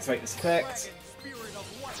just activate this effect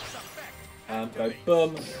and go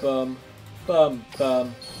boom, boom, boom,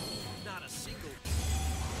 boom.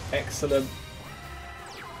 Excellent.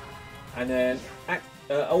 And then,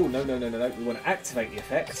 oh no! We want to activate the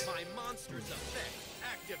effect.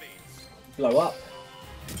 Blow up.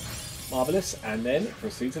 Marvelous. And then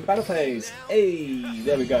proceed to the battle phase. Hey,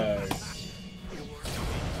 there we go.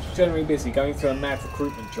 Generally busy, going through a mad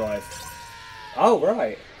recruitment drive. Oh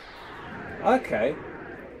right. Okay.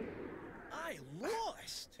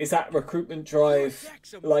 Is that recruitment drive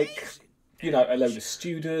like, you know, a load of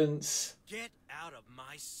students? Get out of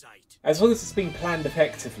my sight. As long as it's been planned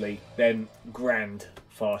effectively, then grand,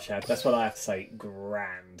 Farshad. That's what I have to say.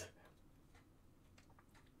 Grand.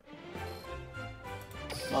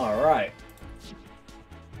 Alright.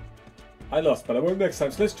 I lost, but I won't next time.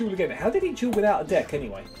 So let's duel again. How did he duel without a deck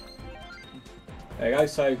anyway? There you go.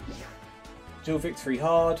 So, duel victory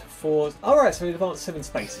hard. 4. Alright, so we advanced 7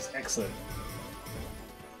 spaces. Excellent.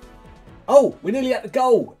 Oh, we're nearly at the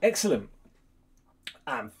goal. Excellent.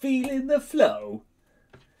 I'm feeling the flow.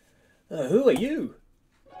 Who are you?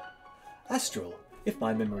 Astral, if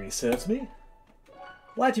my memory serves me.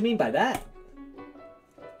 What do you mean by that?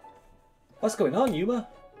 What's going on, Yuma?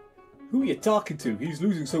 Who are you talking to? He's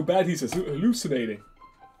losing so bad he's hallucinating.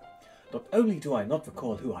 Not only do I not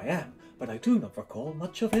recall who I am, but I do not recall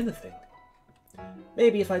much of anything.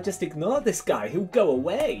 Maybe if I just ignore this guy, he'll go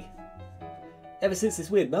away. Ever since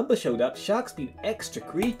this weird number showed up, Shark's been extra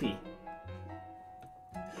creepy.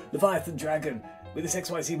 Leviathan Dragon, with this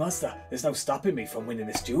XYZ monster, there's no stopping me from winning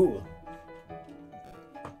this duel.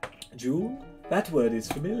 Duel? That word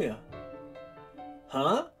is familiar.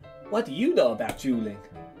 Huh? What do you know about dueling?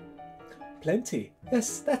 Plenty.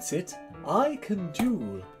 Yes, that's it. I can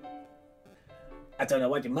duel. I don't know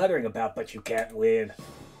what you're muttering about, but you can't win.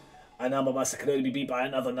 A number monster can only be beat by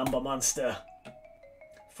another number monster.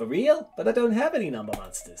 For real? But I don't have any number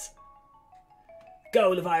monsters. Go,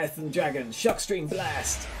 Leviathan Dragon, Shockstream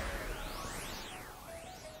Blast!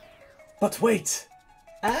 But wait!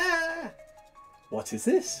 Ah! What is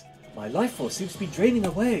this? My life force seems to be draining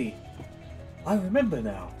away. I remember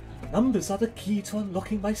now. Numbers are the key to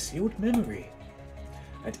unlocking my sealed memory.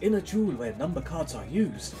 And in a duel where number cards are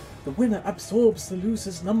used, the winner absorbs the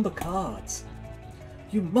loser's number cards.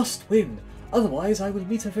 You must win, otherwise I will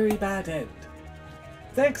meet a very bad end.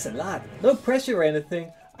 Thanks a lot. No pressure or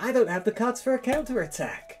anything. I don't have the cards for a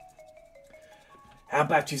counterattack. How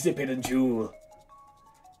about you zip it and duel?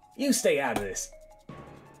 You stay out of this.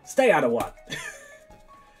 Stay out of what?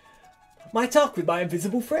 My talk with my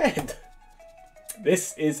invisible friend.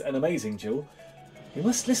 This is an amazing duel. You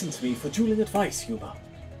must listen to me for dueling advice, Yuma.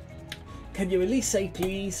 Can you at least say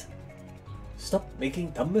please? Stop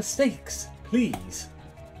making dumb mistakes, please.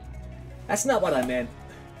 That's not what I meant.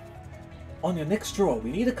 On your next draw,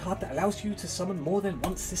 we need a card that allows you to summon more than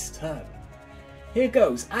once this turn. Here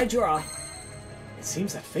goes, I draw. It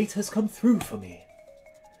seems that fate has come through for me.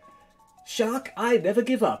 Shark, I never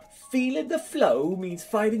give up. Feeling the flow means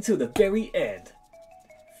fighting till the very end.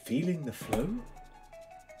 Feeling the flow?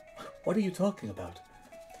 What are you talking about?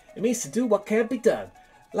 It means to do what can't be done.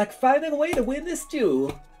 Like finding a way to win this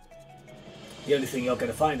duel. The only thing you're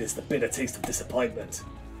going to find is the bitter taste of disappointment.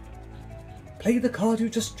 Play the card you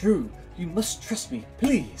just drew. You must trust me,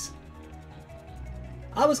 please.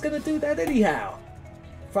 I was going to do that anyhow.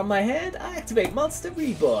 From my hand, I activate Monster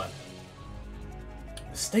Reborn.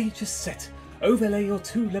 The stage is set. Overlay your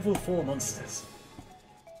 2 level 4 monsters.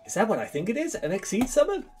 Is that what I think it is? An Exceed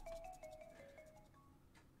summon?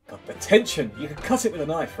 Got the tension. You can cut it with a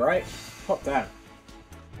knife, right? Hot damn.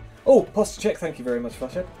 Oh, posture check. Thank you very much,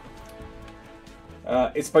 Flashhead.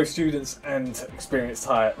 It's both students and experienced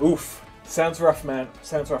hire. Oof. Sounds rough, man.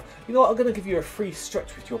 Sounds rough. You know what? I'm going to give you a free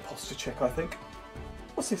stretch with your posture check, I think.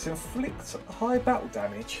 What's this? Inflict high battle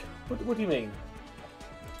damage? What do you mean?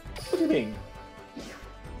 What do you mean?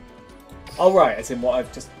 Oh, right. As in what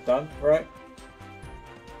I've just done, right?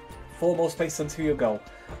 4 more space until your goal.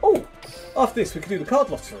 Oh! After this, we can do the card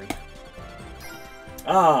lottery.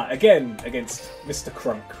 Ah, again, against Mr.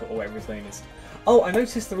 Crunk, or whatever his name is. Oh, I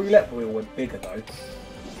noticed the roulette wheel went bigger, though.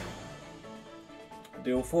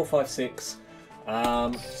 Deal 4, 5, 6.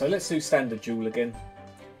 So let's do standard duel again,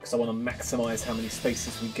 because I want to maximise how many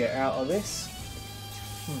spaces we get out of this.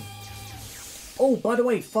 Oh, by the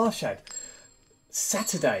way, Farshad,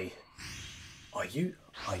 Saturday. Are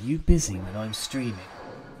you busy when I'm streaming?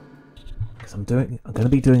 Because I'm going to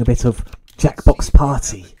be doing a bit of Jackbox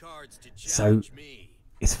Party. So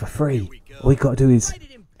it's for free. All you got to do is,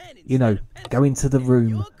 you know, go into the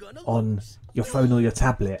room on your phone or your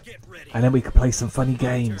tablet, and then we can play some funny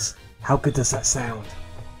games. How good does that sound?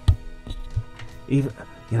 Even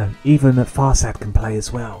Farsad can play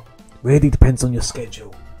as well. Really depends on your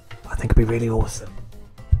schedule. I think it'd be really awesome.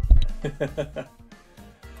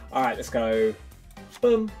 All right, let's go.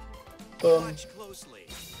 Boom, boom,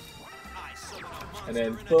 and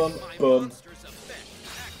then boom, boom.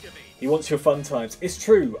 He wants your fun times. It's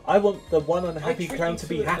true. I want the one unhappy clown to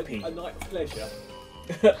be happy. A night of pleasure.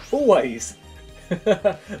 Always.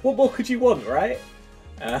 What more could you want, right?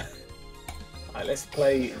 Alright, let's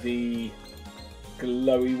play the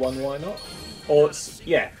glowy one. Why not? Or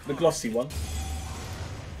yeah, the glossy one.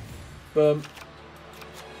 Boom.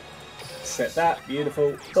 Set that.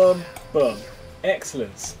 Beautiful. Boom. Boom.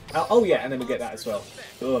 Excellent. Oh yeah, and then we'll get that as well.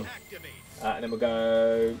 Boom. And then we'll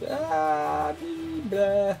go.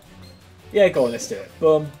 Blah. Yeah, go on, let's do it.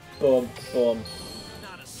 Boom, boom, boom.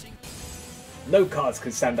 No cards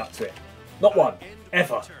can stand up to it. Not one.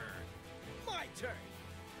 Ever. My turn.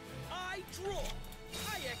 I draw.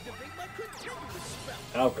 I activate my continuous spell.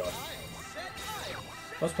 Oh god.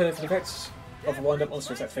 Once playing for the effects of a wind-up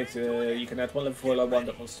monster is activated, you can add 1 level 4 low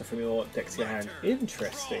wind-up monster from your deck to your hand.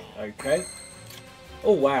 Interesting. Okay.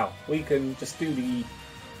 Oh wow. We can just do the...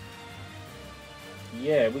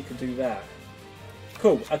 Yeah, we can do that.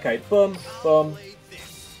 Cool. Okay. Boom. Boom.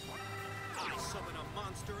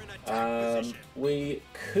 We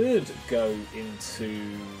could go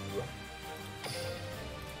into...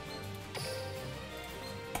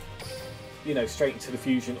 You know, straight into the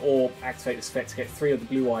fusion, or activate this effect to get 3 of the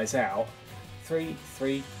blue eyes out. 3,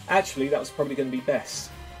 3. Actually, that was probably going to be best.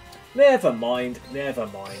 Never mind. Never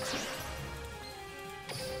mind.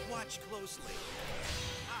 Watch closely.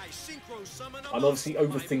 I'm obviously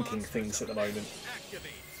overthinking things at the moment.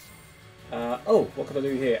 Oh, what can I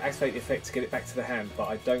do here? Activate the effect to get it back to the hand, but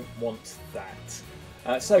I don't want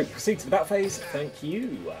that. So, proceed to the battle phase. Thank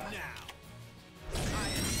you.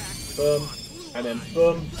 Boom. And then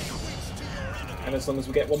boom. And as long as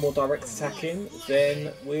we get 1 more direct attack in,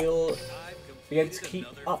 then we'll be able to keep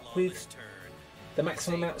up with the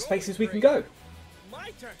maximum amount of spaces we can go.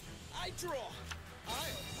 My turn. I draw. I'll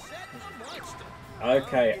set a monster.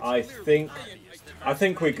 Okay, I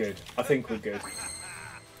think we're good. I think we're good.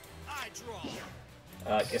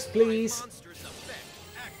 Yes, please.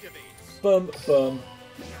 Boom, boom,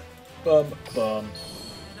 boom, boom.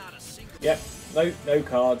 Yep, no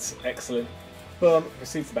cards. Excellent. Boom.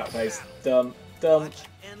 Proceed to battle phase. Dum, dum.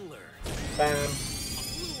 Bam.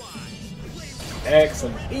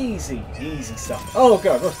 Excellent. Easy, easy stuff. Oh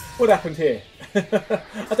god, what happened here?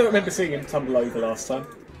 I don't remember seeing him tumble over last time.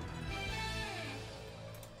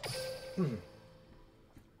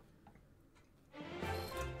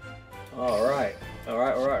 Alright.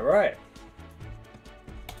 Alright.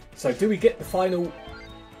 So do we get the final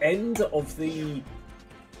end of the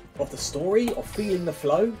story of Feeling the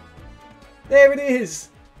Flow? There it is!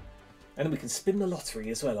 And then we can spin the lottery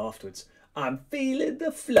as well afterwards. I'm feeling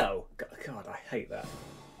the flow. God, I hate that.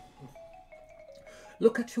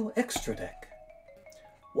 Look at your extra deck.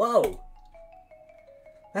 Whoa!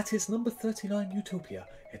 That is number 39 Utopia.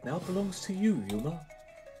 It now belongs to you, Yuma.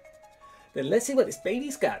 Then let's see what this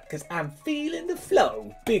baby's got, because I'm feeling the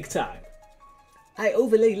flow big time. I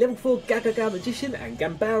overlay level 4 Gagaga Magician and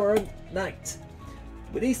Gambara Knight.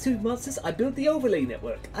 With these two monsters, I built the overlay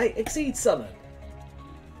network. I exceed summon.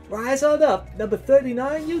 Rise on up, number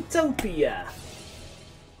 39, Utopia.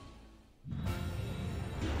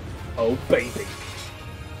 Oh baby.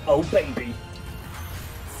 Oh baby.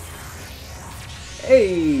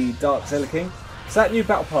 Hey, Dark Zella King. So that new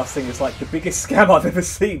Battle Pass thing is like the biggest scam I've ever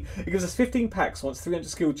seen. It gives us 15 packs once, 300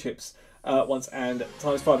 skill chips once, and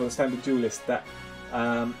times 5 on the standard duel list.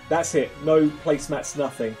 That's it. No placemats,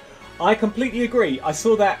 nothing. I completely agree. I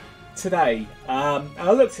saw that today. And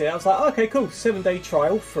I looked at it. I was like, oh, okay, cool. 7-day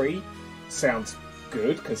trial, free. Sounds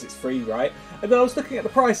good because it's free, right? And then I was looking at the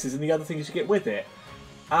prices and the other things you get with it.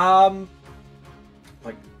 Like,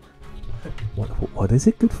 what is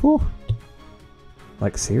it good for?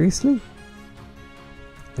 Like, seriously?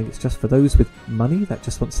 I think it's just for those with money that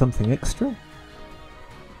just want something extra?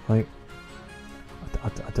 Like, I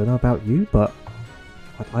don't know about you, but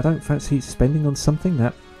I don't fancy spending on something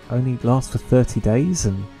that only lasts for 30 days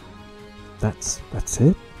and that's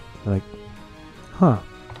it? Like, huh.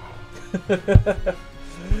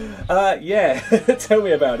 Yeah, tell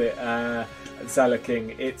me about it, Zella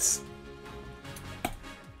King. It's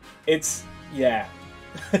yeah.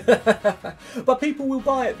 But people will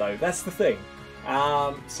buy it though, that's the thing.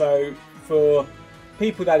 So for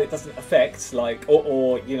people that it doesn't affect, like,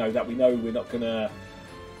 or you know, that we know we're not gonna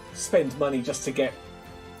spend money just to get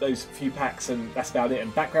those few packs and that's about it,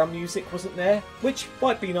 and background music wasn't there, which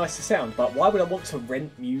might be nice to sound, but why would I want to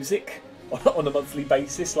rent music on a monthly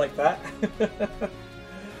basis like that?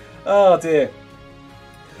 Oh dear.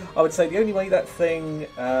 I would say the only way that thing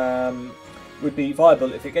would be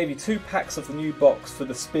viable if it gave you 2 packs of the new box for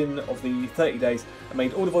the spin of the 30 days and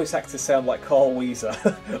made all the voice actors sound like Carl Weezer.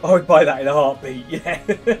 I would buy that in a heartbeat, yeah.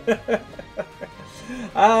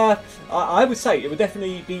 I would say it would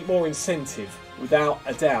definitely be more incentive, without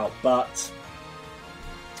a doubt, but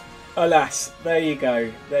alas, there you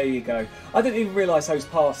go, there you go. I didn't even realise those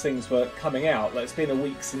past things were coming out. Like, it's been a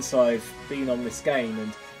week since I've been on this game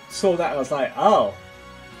and saw that and I was like, oh,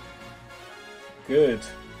 good.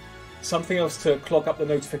 Something else to clog up the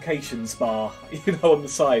notifications bar, you know, on the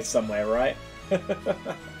side somewhere, right?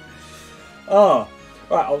 Oh,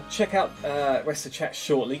 right, I'll check out rest of the chat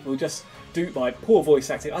shortly. We'll just do my poor voice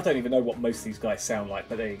acting. I don't even know what most of these guys sound like,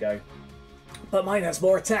 but there you go. But mine has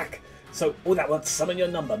more attack, so all that wants to summon your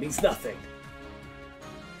number means nothing.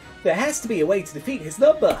 There has to be a way to defeat his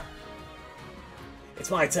number. It's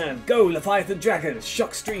my turn. Go, Leviathan Dragon,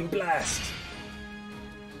 Shockstream Blast.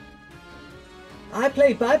 I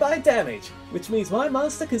play bye-bye damage, which means my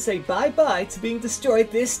monster can say bye-bye to being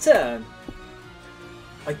destroyed this turn.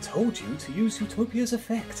 I told you to use Utopia's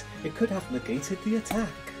effect. It could have negated the attack.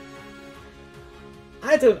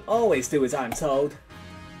 I don't always do as I'm told.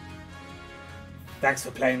 Thanks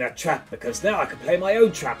for playing that trap, because now I can play my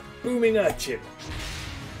own trap, Booming Urchin.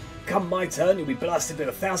 Come my turn, you'll be blasted with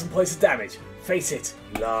 1,000 points of damage. Face it,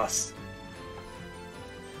 you lost.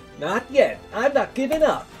 Not yet, I'm not giving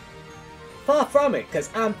up. Far from it, because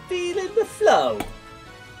I'm feeling the flow.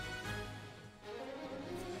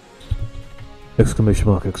 Exclamation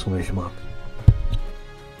mark, exclamation mark.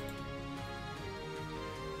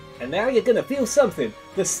 And now you're gonna feel something,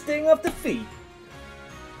 the sting of defeat.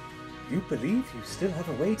 You believe you still have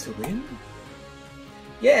a way to win?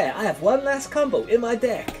 Yeah, I have one last combo in my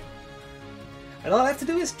deck. And all I have to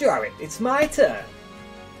do is draw it. It's my turn.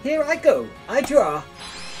 Here I go. I draw.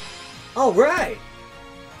 Alright.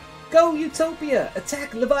 Go, Utopia.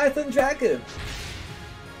 Attack Leviathan Dragon.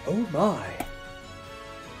 Oh my.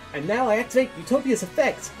 And now I activate Utopia's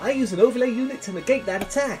effect. I use an overlay unit to negate that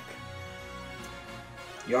attack.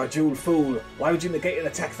 You're a dual fool. Why would you negate an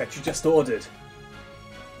attack that you just ordered?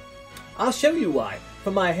 I'll show you why.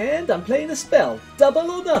 From my hand, I'm playing a spell.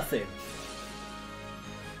 Double or nothing.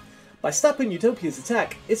 By stopping Utopia's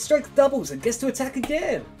attack, it strikes doubles and gets to attack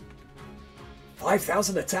again.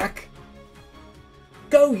 5,000 attack.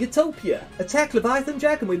 Go, Utopia. Attack Leviathan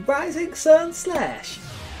Dragon with Rising Sun Slash.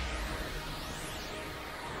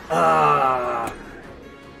 Ah.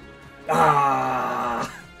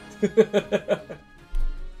 Ah.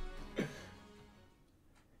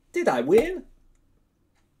 Did I win?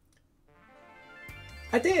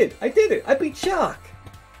 I did it! I beat Shark!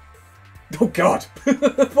 Oh god!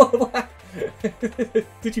 What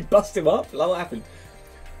did you bust him up? What happened?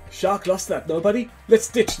 Shark lost that, nobody? Let's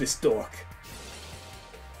ditch this dork!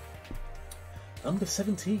 Number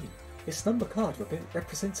 17. This number card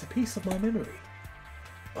represents a piece of my memory.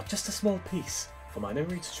 But just a small piece. For my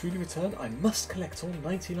memory to truly return, I must collect all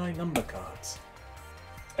 99 number cards.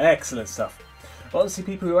 Excellent stuff. Honestly,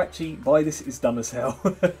 people who actually buy this is dumb as hell.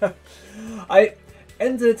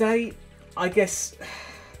 End of the day, I guess.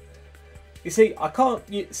 You see, I can't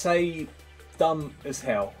say dumb as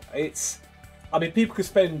hell. I mean, people can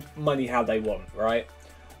spend money how they want, right?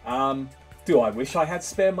 Do I wish I had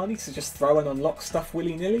spare money to just throw and unlock stuff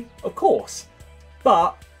willy-nilly? Of course.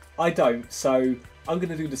 But I don't, so I'm going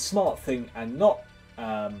to do the smart thing and not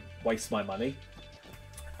waste my money.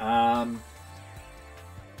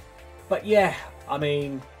 But yeah, I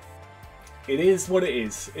mean, it is what it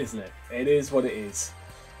is, isn't it? It is what it is.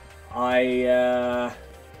 At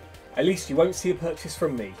least you won't see a purchase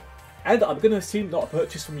from me. And I'm going to assume not a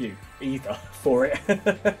purchase from you either for it.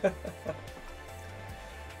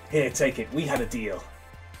 Here, take it. We had a deal.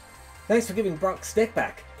 Thanks for giving Brock's deck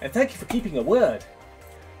back, and thank you for keeping your word.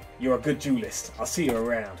 You're a good duelist. I'll see you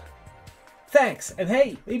around. Thanks, and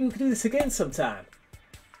hey, maybe we can do this again sometime.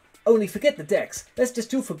 Only forget the decks. Let's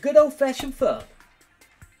just do it for good old-fashioned fun.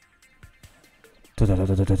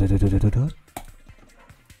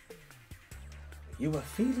 You were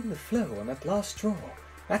feeling the flow on that last draw.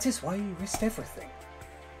 That is why you risked everything.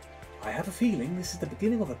 I have a feeling this is the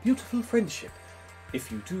beginning of a beautiful friendship.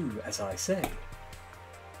 If you do as I say.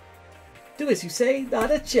 Do as you say, not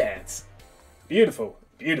a chance. Beautiful,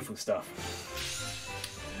 beautiful stuff.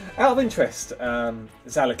 Out of interest,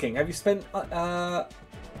 Zala King, have you spent...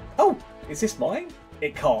 oh, is this mine?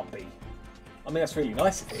 It can't be. I mean, that's really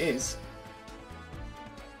nice if it is.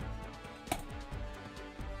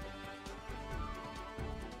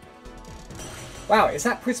 Wow, is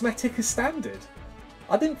that prismatic as standard?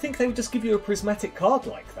 I didn't think they would just give you a prismatic card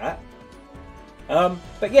like that.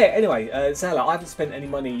 But yeah, anyway, Zala, I haven't spent any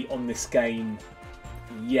money on this game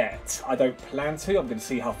yet. I don't plan to. I'm going to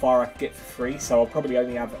see how far I can get for free, so I'll probably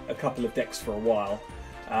only have a couple of decks for a while.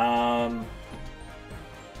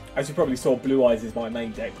 As you probably saw, Blue Eyes is my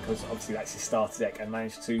main deck because obviously that's his starter deck and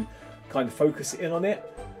managed to kind of focus in on it.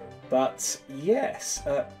 But yes,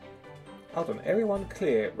 hold on, Area 1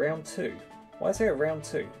 clear, round 2. Why is there a round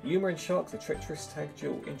 2? Yuma and Shark, the treacherous tag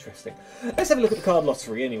duel. Interesting. Let's have a look at the card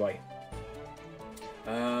lottery anyway.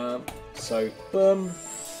 So, boom.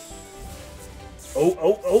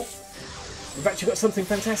 Oh. We've actually got something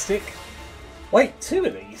fantastic. Wait, 2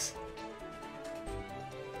 of these?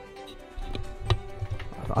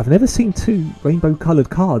 I've never seen 2 rainbow coloured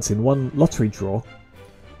cards in one lottery draw.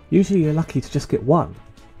 Usually you're lucky to just get 1.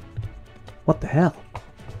 What the hell?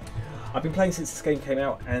 I've been playing since this game came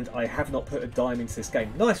out and I have not put a dime into this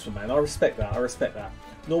game. Nice one, man. I respect that. I respect that.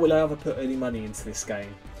 Nor will I ever put any money into this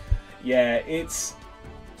game. Yeah, it's...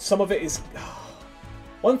 Some of it is...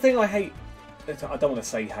 One thing I hate... I don't want to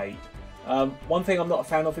say hate. One thing I'm not a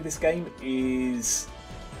fan of in this game is...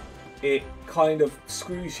 It kind of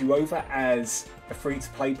screws you over as a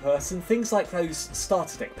free-to-play person. Things like those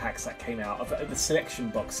starter deck packs that came out, of the selection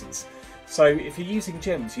boxes. So if you're using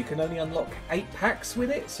gems, you can only unlock 8 packs with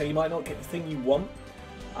it, so you might not get the thing you want.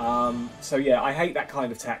 So yeah, I hate that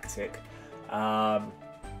kind of tactic. And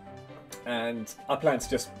I plan to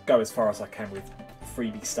just go as far as I can with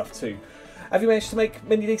freebie stuff too. Have you managed to make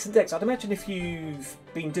many decent decks? I'd imagine if you've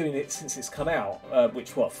been doing it since it's come out,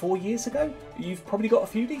 which, what, 4 years ago? You've probably got a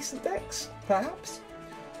few decent decks, perhaps?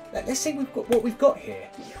 Let's see what we've got here.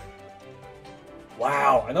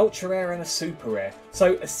 Wow, an ultra rare and a super rare.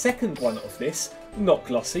 So a second one of this, not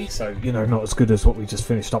glossy, so, you know, not as good as what we just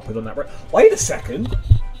finished up with on that. Wait a second.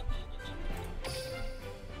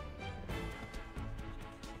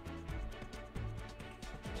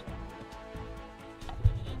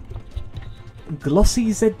 Glossy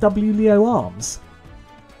ZW Leo arms.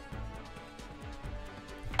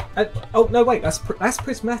 Oh no, wait, that's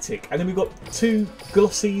prismatic, and then we've got 2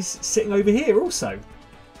 glossies sitting over here also.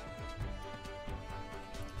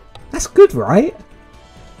 That's good, right?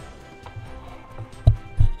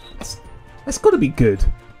 That's got to be good.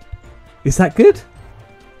 Is that good?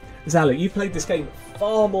 Zala, you played this game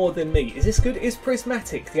far more than me. Is this good? Is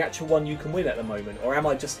prismatic the actual one you can win at the moment, or am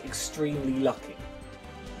I just extremely lucky?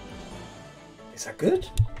 Is that good?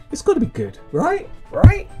 It's got to be good, right?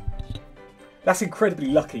 Right? That's incredibly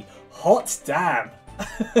lucky. Hot damn!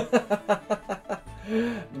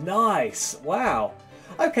 Nice. Wow.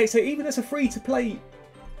 Okay, so even as a free-to-play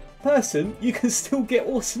person, you can still get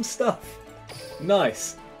awesome stuff.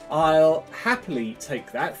 Nice. I'll happily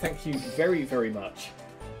take that. Thank you very, very much.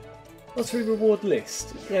 What's the reward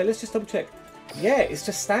list? Yeah, let's just double check. Yeah, it's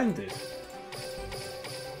just standard.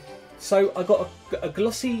 So I got a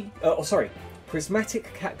glossy,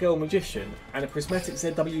 prismatic Catgirl Magician and a prismatic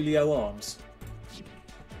ZW Leo Arms.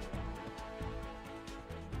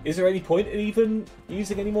 Is there any point in even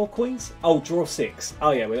using any more coins? Oh, draw 6. Oh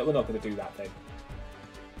yeah, we're not going to do that then.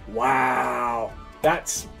 Wow.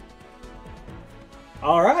 That's...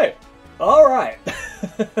 Alright. Alright.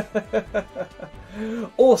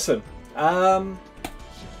 Awesome. What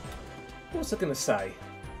was I going to say?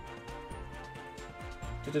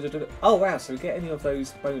 Oh wow, so we get any of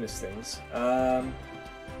those bonus things.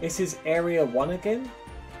 This is area 1 again.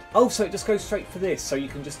 Oh, so it just goes straight for this, so you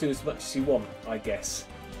can just do as much as you want, I guess.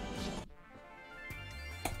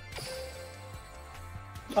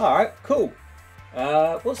 Alright, cool.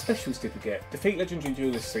 What specials did we get? Defeat legendary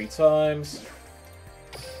duelists 3 times.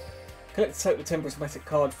 Collect a total 10 prismatic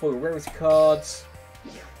card, foil rarity cards.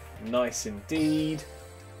 Nice indeed.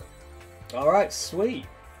 Alright, sweet.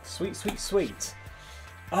 Sweet, sweet, sweet.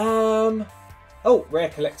 Oh, rare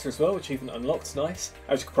collector as well, achievement unlocked, nice.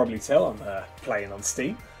 As you can probably tell, I'm playing on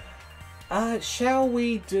Steam. Shall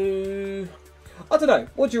we do... I don't know,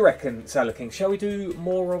 what do you reckon, Sailor King? Shall we do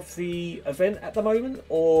more of the event at the moment,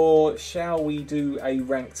 or shall we do a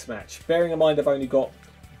ranked match? Bearing in mind I've only got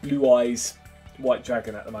Blue Eyes White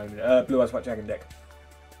Dragon at the moment, Blue Eyes White Dragon deck.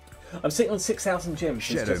 I'm sitting on 6,000 gems.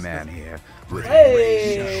 Shadow Man here with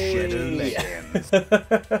hey! Shadow Legends.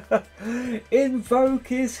 Invoke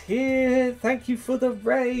is here. Thank you for the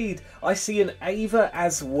raid. I see an Ava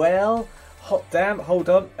as well. Hot damn! Hold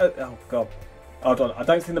on. Oh god. Hold on. I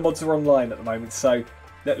don't think the mods are online at the moment. So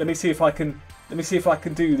let me see if I can. Let me see if I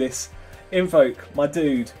can do this. Invoke, my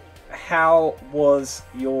dude. How was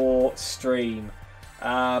your stream?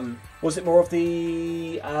 Was it more of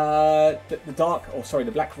the dark, or sorry,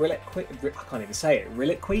 the black reliquary? I can't even say it.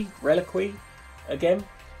 Reliquary again,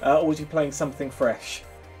 or was you playing something fresh?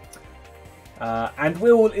 And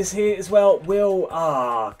Will is here as well. Will,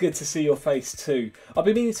 good to see your face too. I've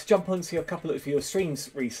been meaning to jump onto a couple of your streams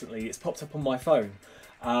recently. It's popped up on my phone,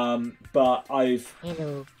 but I've.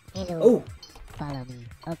 Hello. Oh. Follow me.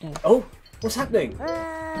 Okay. Oh, what's happening?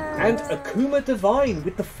 And Akuma Divine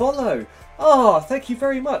with the follow. Ah, thank you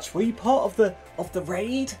very much. Were you part of the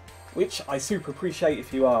raid? Which I super appreciate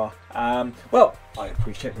if you are. Well, I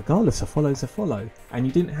appreciate regardless. A follow's a follow, and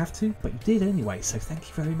you didn't have to, but you did anyway. So thank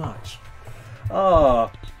you very much.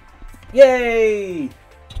 Ah, yay!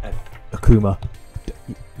 Akuma,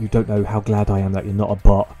 you don't know how glad I am that you're not a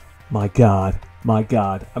bot. My God, my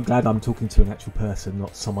God. I'm glad I'm talking to an actual person,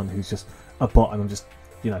 not someone who's just a bot and I'm just,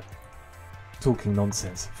 you know, talking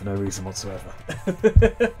nonsense for no reason whatsoever.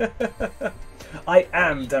 I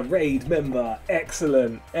am the raid member.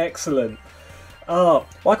 Excellent, excellent. Oh,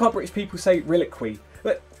 why can't British people say reliquary?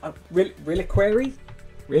 Reliquary?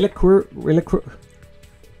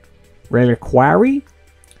 Reliquary?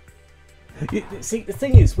 See, the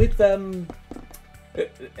thing is, with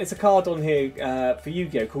it's a card on here for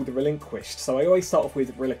Yu-Gi-Oh! Called the Relinquished, so I always start off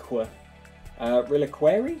with Reliquary?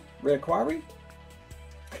 Reliquary?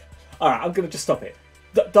 Alright, I'm going to just stop it.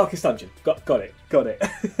 Darkest Dungeon. Got it.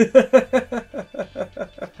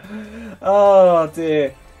 Oh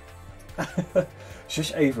dear.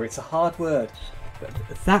 Shush Ava, it's a hard word.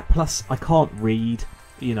 That plus I can't read.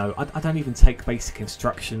 You know, I don't even take basic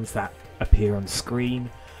instructions that appear on screen.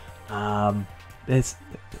 There's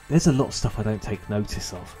a lot of stuff I don't take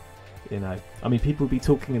notice of. You know, I mean, people will be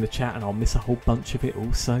talking in the chat and I'll miss a whole bunch of it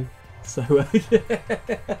also. So,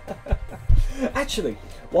 actually,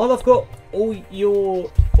 while I've got all your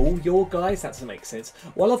guys, that doesn't make sense.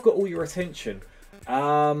 While I've got all your attention,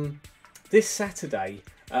 this Saturday,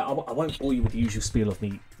 I won't bore you with the usual spiel of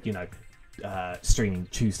me, you know, streaming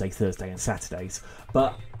Tuesday, Thursday, and Saturdays.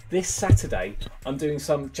 But this Saturday, I'm doing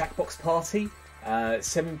some Jackbox party,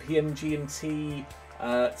 7 PM GMT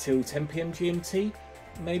till 10 PM GMT.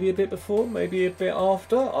 Maybe a bit before, maybe a bit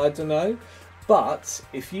after. I don't know. But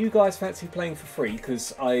if you guys fancy playing for free,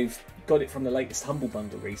 because I've got it from the latest Humble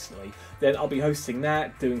Bundle recently, then I'll be hosting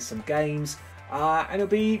that, doing some games, and it'll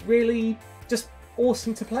be really just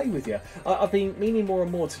awesome to play with you. I've been meaning more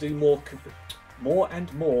and more to do more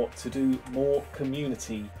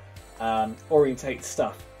community orientated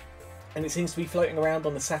stuff, and it seems to be floating around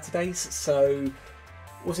on the Saturdays. So,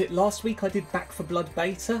 was it last week I did Back for Blood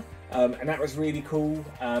beta? And that was really cool,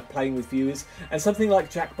 playing with viewers. And something like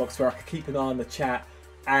Jackbox, where I could keep an eye on the chat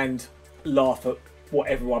and laugh at what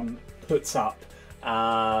everyone puts up,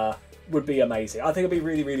 would be amazing. I think it'd be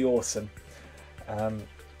really, really awesome.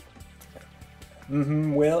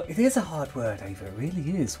 Will, it is a hard word, Ava. It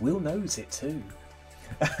really is. Will knows it too.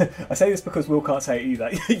 I say this because Will can't say it either.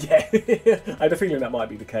 Yeah, I had a feeling that might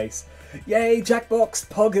be the case. Yay, Jackbox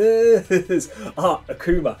poggers!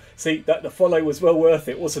 Akuma. See, the follow was well worth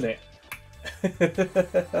it, wasn't it?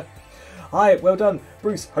 Hi, well done,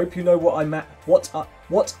 Bruce. Hope you know what I man.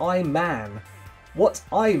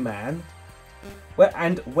 Well,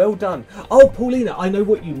 and well done. Oh, Paulina, I know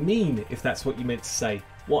what you mean. If that's what you meant to say.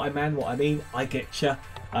 what I mean. I getcha.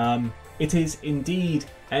 It is indeed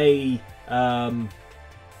a.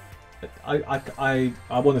 I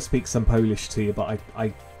want to speak some Polish to you, but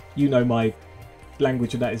you know my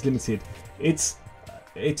language of that is limited. It's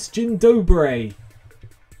dzień dobry,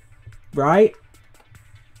 right?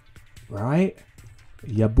 Right?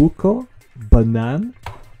 Jabłko, banan.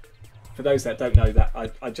 For those that don't know that,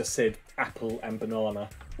 I just said apple and banana.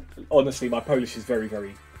 Honestly, my Polish is very,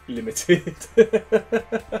 very limited.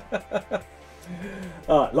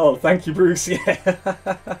 Lol, thank you, Bruce. Yeah.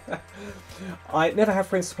 I never have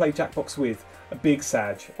friends to play Jackbox with. A big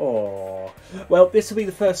Sag. Oh, well, this will be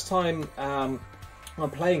the first time I'm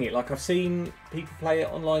playing it. Like, I've seen people play it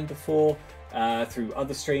online before through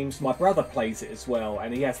other streams. My brother plays it as well,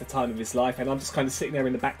 and he has the time of his life. And I'm just kind of sitting there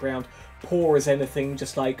in the background, poor as anything,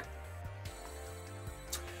 just like.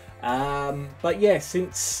 But yeah,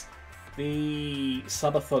 since the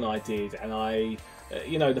subathon I did, and I,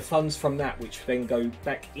 you know, the funds from that, which then go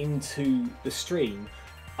back into the stream.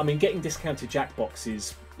 I mean, getting discounted Jackbox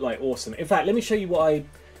is like awesome. In fact, let me show you what I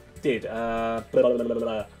did. Hold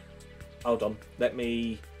on, let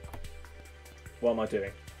me. What am I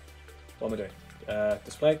doing? What am I doing?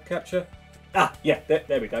 Display capture. Ah, yeah,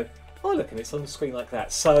 there we go. Oh, look, and it's on the screen like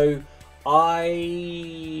that. So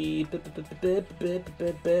I.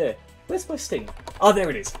 Where's my Steam? Oh, there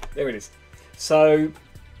it is. There it is. So,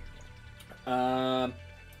 yeah,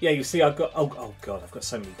 you see, I've got. Oh God, I've got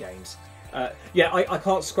so many games. Yeah, I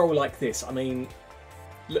can't scroll like this. I mean,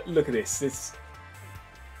 look at this.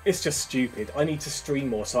 It's just stupid. I need to stream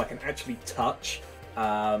more so I can actually touch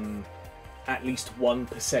at least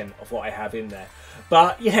 1% of what I have in there.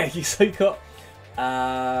 But yeah, so you got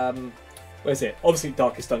where's it? Obviously,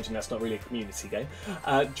 Darkest Dungeon. That's not really a community game.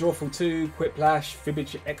 Drawful 2, Quiplash,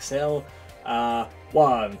 Fibbage XL.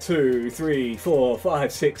 1, 2, 3, 4,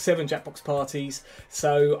 5, 6, 7 Jackbox parties.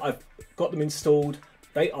 So I've got them installed.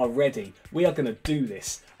 They are ready. We are going to do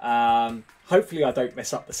this. Hopefully I don't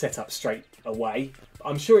mess up the setup straight away.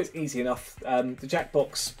 I'm sure it's easy enough. The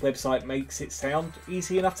Jackbox website makes it sound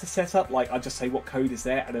easy enough to set up. Like, I just say what code is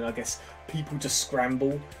there, and then I guess people just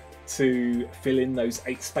scramble to fill in those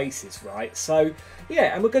 8 spaces, right? So,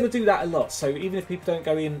 yeah, and we're going to do that a lot. So even if people don't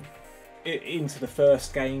go into the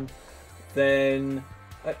first game, then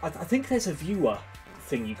I think there's a viewer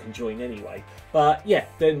thing you can join anyway. But yeah,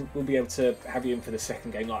 then we'll be able to have you in for the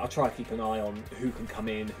second game. Like, I'll try to keep an eye on who can come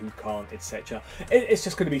in, who can't, etc. It's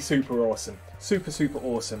just going to be super awesome. Super, super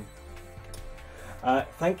awesome.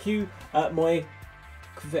 Thank you, my...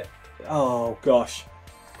 Oh, gosh.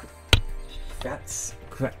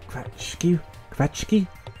 Kratchki?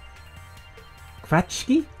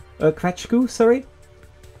 Kratchku, sorry?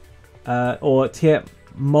 Or Tiet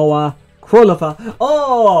Moa Krolova.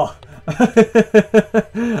 Oh!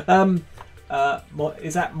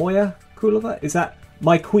 Is that Moya Kulova? Is that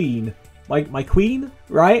my queen? My queen,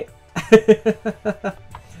 right?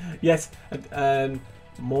 Yes.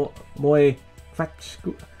 Moy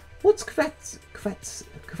Kratchku. What's Kratz?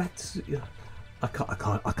 I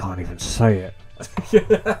can't even say it.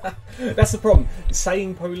 That's the problem.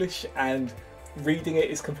 Saying Polish and reading it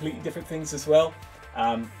is completely different things as well.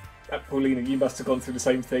 Paulina, you must have gone through the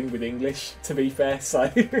same thing with English, to be fair, so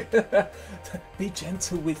be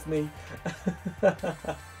gentle with me.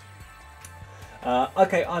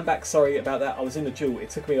 Okay, I'm back. Sorry about that. I was in the duel. It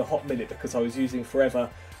took me a hot minute because I was using forever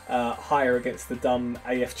Heya against the dumb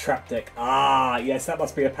AF trap deck. Ah, yes, that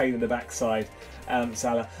must be a pain in the backside,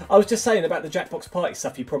 Zala. I was just saying about the Jackbox party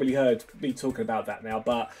stuff. You probably heard me talking about that now.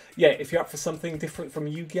 But yeah, if you're up for something different from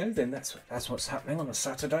Yu-Gi-Oh, then that's what's happening on a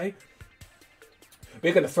Saturday.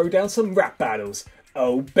 We're going to throw down some rap battles.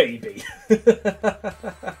 Oh, baby.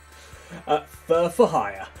 For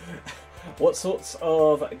hire. What sorts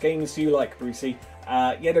of games do you like, Brucey?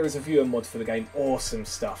 Yeah, there is a viewer mod for the game. Awesome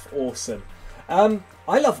stuff. Awesome. I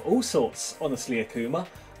love all sorts, honestly, Akuma.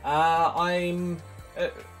 I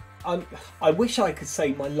wish I could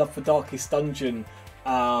say my love for Darkest Dungeon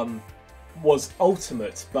was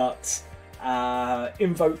ultimate, but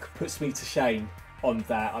Invoke puts me to shame on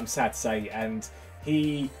that, I'm sad to say, and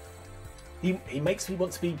he makes me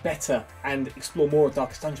want to be better and explore more of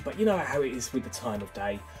Darkest Dungeon, but you know how it is with the time of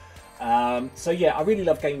day. So yeah, I really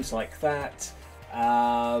love games like that.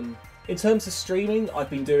 In terms of streaming, I've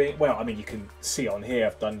been doing, well, I mean, you can see on here,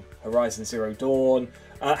 I've done Horizon Zero Dawn,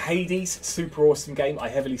 Hades, super awesome game, I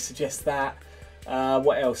heavily suggest that.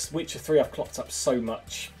 What else? Witcher 3, I've clocked up so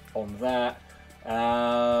much on that.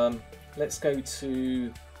 Let's go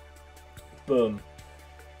to... Boom.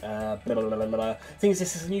 Thing is,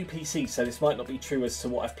 this is a new PC, so this might not be true as to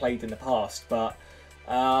what I've played in the past, but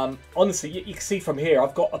honestly, you can see from here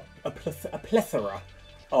I've got a plethora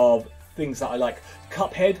of things that I like.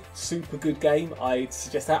 Cuphead, super good game. I'd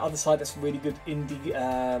suggest that. Other side, that's a really good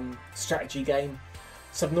indie strategy game.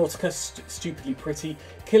 Subnautica, stupidly pretty.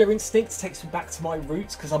 Killer Instinct takes me back to my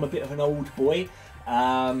roots because I'm a bit of an old boy.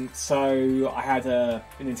 So I had a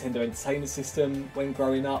Nintendo Entertainment System when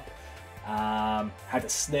growing up. Had a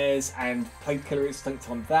SNES and played Killer Instinct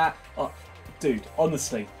on that. Oh, dude,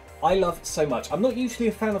 honestly, I love it so much. I'm not usually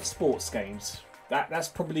a fan of sports games. That's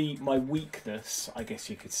probably my weakness, I guess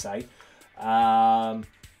you could say. But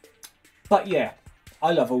yeah,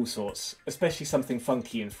 I love all sorts, especially something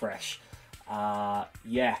funky and fresh.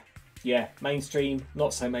 Yeah, mainstream,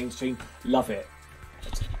 not so mainstream, love it.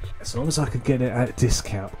 As long as I could get it at a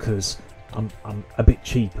discount, because I'm a bit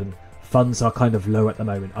cheap and funds are kind of low at the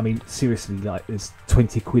moment. I mean, seriously, like there's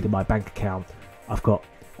 20 quid in my bank account. I've got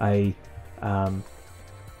a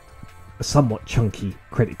somewhat chunky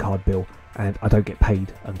credit card bill, and I don't get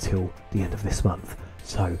paid until the end of this month.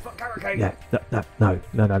 So yeah, no.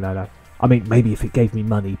 I mean, maybe if it gave me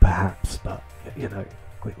money, perhaps, but you know,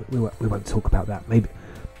 we won't talk about that.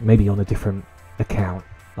 Maybe on a different account,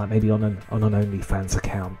 like maybe on an OnlyFans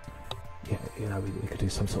account. Yeah, you know, we could do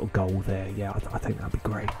some sort of goal there. Yeah, I think that'd be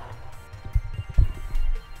great.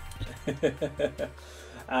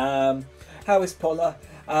 How is Paula?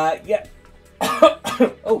 Yeah.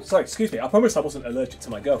 Oh, sorry, excuse me. I promise I wasn't allergic to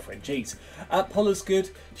my girlfriend. Jeez. Paula's good.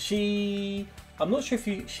 I'm not sure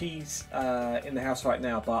if she's in the house right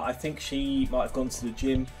now, but I think she might have gone to the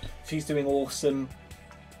gym. She's doing awesome.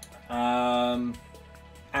 And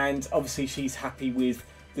obviously she's happy with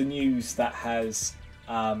the news that has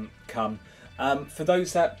come. For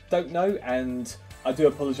those that don't know, and I do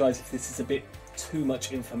apologise if this is a bit too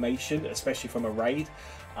much information, especially from a raid,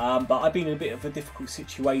 but I've been in a bit of a difficult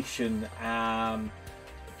situation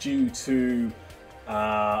due to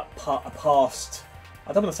a past,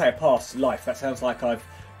 I don't want to say a past life, that sounds like I've,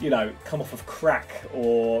 you know, come off of crack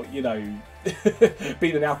or, you know,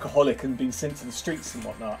 been an alcoholic and been sent to the streets and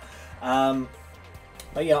whatnot.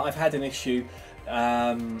 But yeah, I've had an issue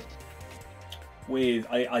with,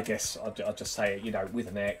 I guess I'll just say it, you know, with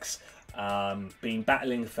an ex, been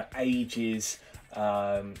battling for ages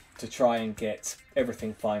to try and get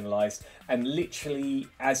everything finalised, and literally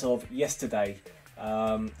as of yesterday,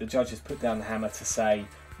 the judge has put down the hammer to say,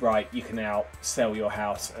 right, you can now sell your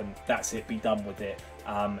house and that's it, be done with it,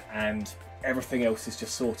 and everything else is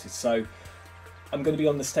just sorted. So I'm going to be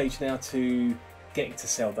on the stage now to getting to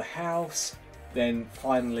sell the house, then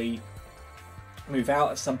finally move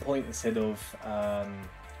out at some point instead of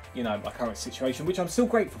you know, my current situation, which I'm still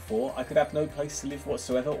grateful for. I could have no place to live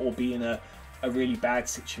whatsoever or be in a really bad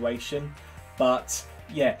situation, but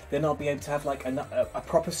yeah, then I'll be able to have like a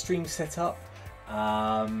proper stream set up,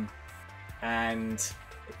 and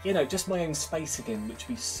you know, just my own space again, which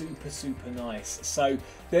would be super nice. So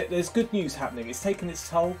there's good news happening. It's taken its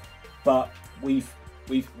toll, but we've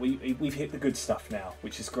hit the good stuff now,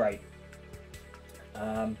 which is great.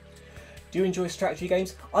 Do you enjoy strategy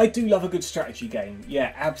games? I do love a good strategy game.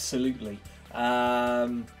 Yeah, absolutely.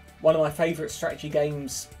 One of my favourite strategy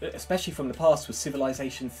games, especially from the past, was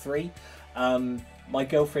Civilization 3. My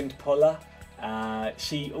girlfriend Paula,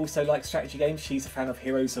 she also likes strategy games. She's a fan of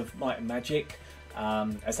Heroes of Might and Magic,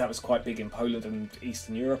 as that was quite big in Poland and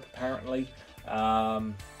Eastern Europe apparently.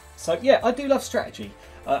 So yeah, I do love strategy.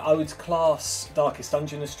 I would class Darkest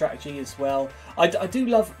Dungeon as strategy as well. I do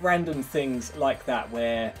love random things like that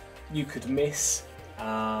where you could miss,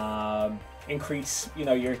 increase, you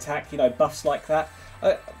know, your attack, you know, buffs like that.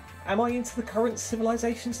 Am I into the current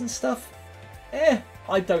civilizations and stuff?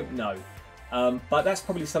 I don't know. But that's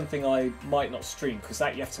probably something I might not stream, because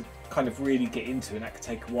that you have to kind of really get into and that could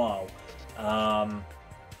take a while.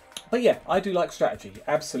 But yeah, I do like strategy,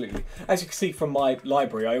 absolutely. As you can see from my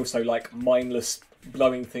library, I also like mindless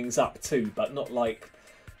blowing things up too, but not like...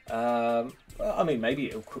 I mean, maybe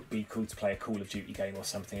it would be cool to play a Call of Duty game or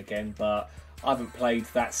something again, but I haven't played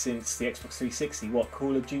that since the Xbox 360. What,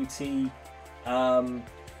 Call of Duty...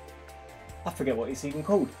 I forget what it's even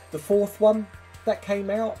called. The fourth one that came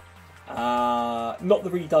out? Not the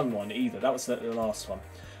redone one either, that was the last one.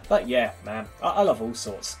 But yeah, man, I love all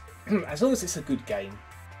sorts. As long as it's a good game,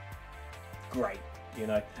 great, you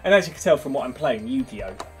know. And as you can tell from what I'm playing,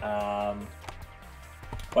 Yu-Gi-Oh!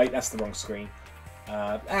 Wait, that's the wrong screen.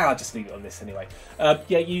 I'll just leave it on this anyway.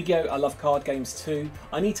 Yeah, Yu-Gi-Oh! I love card games too.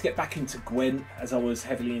 I need to get back into Gwent, as I was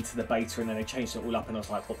heavily into the beta and then they changed it all up and I was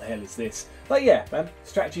like, what the hell is this? But yeah, man,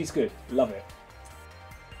 strategy's good. Love it.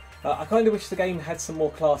 I kind of wish the game had some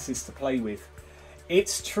more classes to play with.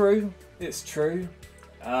 It's true. It's true.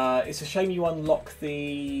 It's a shame you unlock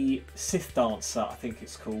the Sith Dancer, I think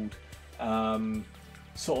it's called,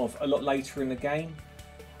 sort of a lot later in the game.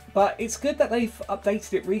 But it's good that they've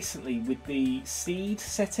updated it recently with the seed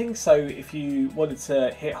setting. So if you wanted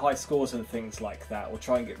to hit high scores and things like that, or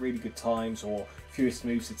try and get really good times or fewest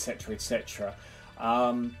moves, etc., etc.,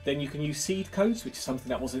 then you can use seed codes, which is something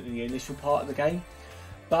that wasn't in the initial part of the game.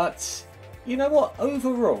 But you know what?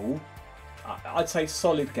 Overall, I'd say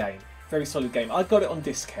solid game. Very solid game. I got it on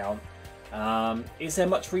discount. Is there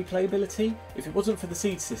much replayability? If it wasn't for the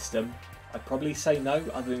seed system, I'd probably say no,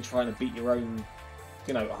 other than trying to beat your own,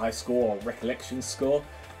 you know, high score or recollection score.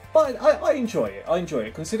 But I enjoy it. I enjoy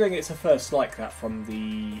it, considering it's a first like that from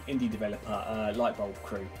the indie developer Lightbulb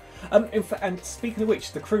crew. And speaking of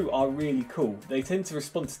which, the crew are really cool. They tend to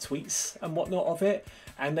respond to tweets and whatnot of it,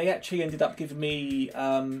 and they actually ended up giving me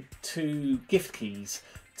 2 gift keys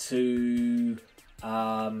to,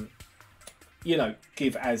 you know,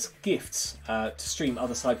 give as gifts to stream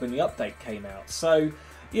Other Side when the update came out. So,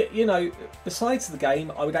 you know, besides the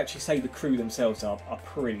game, I would actually say the crew themselves are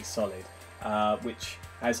pretty solid, which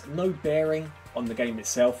has no bearing on the game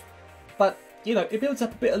itself, but, you know, it builds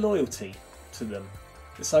up a bit of loyalty to them.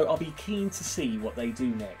 So I'll be keen to see what they do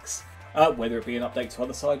next, whether it be an update to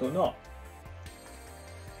Other Side or not.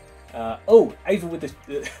 Oh, Ava with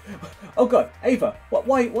the... oh god, Ava,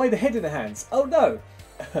 why the head in the hands? Oh no!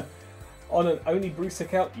 On an only Bruce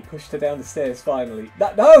account, you pushed her down the stairs finally.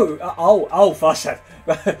 No! Oh, Fasha!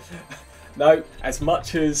 No, as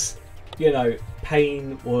much as, you know,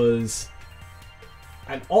 pain was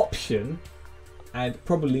an option and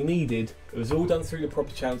probably needed, it was all done through the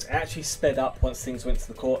proper channels. It actually sped up once things went to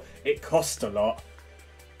the court. It cost a lot.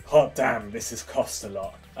 Oh damn, this has cost a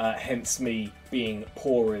lot. Hence me being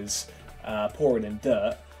poor in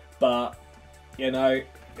dirt. But, you know,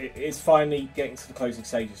 it's finally getting to the closing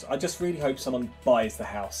stages. I just really hope someone buys the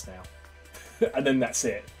house now. And then that's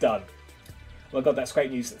it. Done. Oh my god, that's great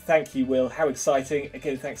news. Thank you, Will. How exciting.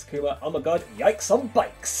 Again, thanks, Kuma. Oh my god, yikes on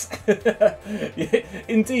bikes. Yeah,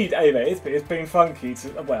 indeed, Ava, it's been funky.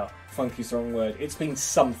 Well, funky's the wrong word. It's been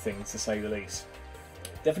something, to say the least.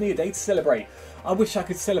 Definitely a day to celebrate. I wish I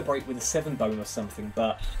could celebrate with a 7 bone or something,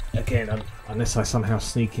 but again, unless I somehow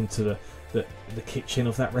sneak into the kitchen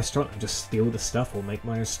of that restaurant and just steal the stuff or make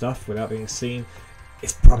my own stuff without being seen,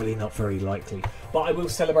 it's probably not very likely. But I will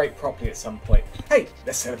celebrate properly at some point. Hey,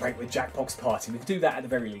 let's celebrate with Jackbox Party. We can do that at the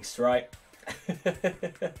very least, right?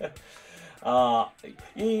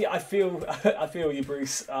 Yeah, I feel you,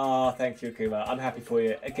 Bruce. Thank you, Akuma. I'm happy for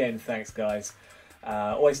you. Again, thanks, guys.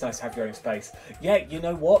 Always nice to have your own space. Yeah, you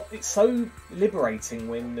know what? It's so liberating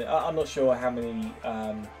when... I'm not sure how many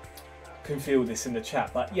can feel this in the chat,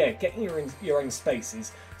 but yeah, getting your own space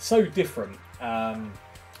is so different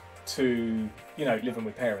to, you know, living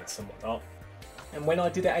with parents and whatnot. And when I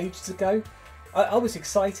did it ages ago, I was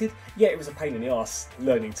excited. Yeah, it was a pain in the arse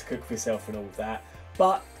learning to cook for yourself and all of that,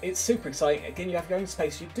 but it's super exciting. Again, you have your own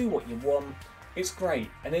space, you do what you want, it's great.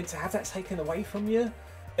 And then to have that taken away from you,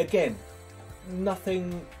 again,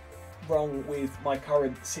 nothing wrong with my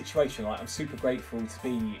current situation. Like, I'm super grateful to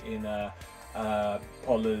be in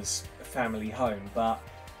Paula's family home, but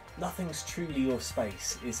nothing's truly your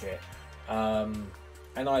space, is it?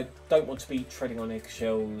 And I don't want to be treading on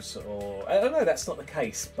eggshells, or I don't know, that's not the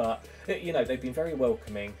case, but you know, they've been very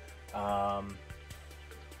welcoming,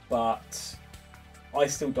 but I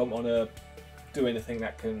still don't want to do anything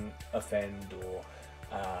that can offend, or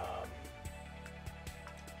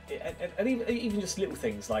and even just little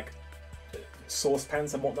things like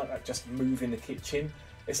saucepans and whatnot that just move in the kitchen.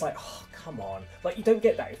 It's like, oh, come on. Like, you don't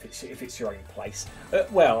get that if it's your own place.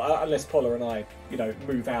 Well, unless Paula and I, you know,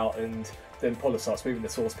 move out and then Paula starts moving the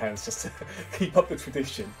saucepans just to keep up the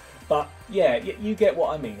tradition. But yeah, you get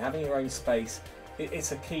what I mean. Having your own space,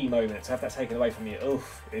 it's a key moment. To have that taken away from you,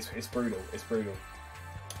 oof, it's brutal. It's brutal.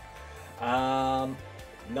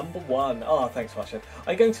 Number 1. Oh, thanks, Fasha.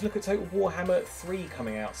 Are you going to look at Total Warhammer 3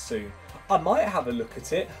 coming out soon? I might have a look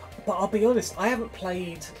at it, but I'll be honest, I haven't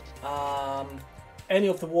played any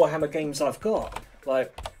of the Warhammer games I've got.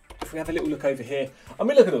 Like, if we have a little look over here, I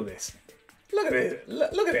mean, look at all this. Look at it.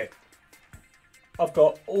 Look at it. I've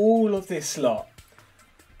got all of this lot,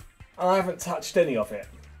 and I haven't touched any of it.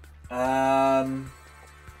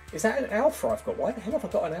 Is that an alpha I've got? Why the hell have I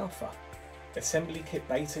got an alpha? Assembly kit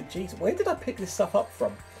beta. Jeez, where did I pick this stuff up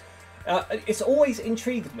from? It's always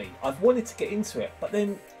intrigued me. I've wanted to get into it, but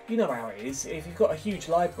then you know how it is. If you've got a huge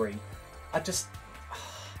library, I just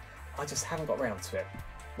haven't got around to it,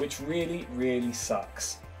 which really, really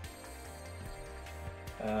sucks.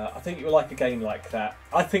 I think you would like a game like that.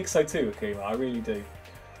 I think so too, Akuma. I really do.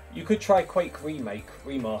 You could try Quake Remake,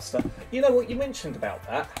 Remaster. You know what, you mentioned about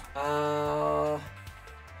that.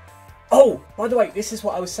 Oh, by the way, this is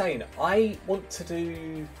what I was saying. I want to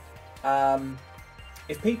do...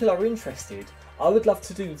 if people are interested, I would love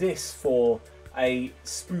to do this for a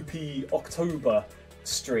spoopy October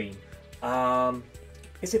stream.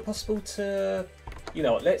 Is it possible to, you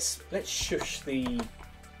know what, let's shush the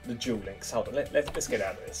Duel Links. Hold on, let's get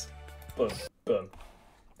out of this. Boom, boom.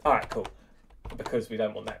 Alright, cool. Because we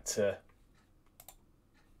don't want that to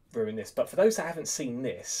ruin this. But for those that haven't seen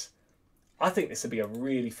this, I think this would be a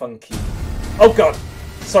really funky... Oh god!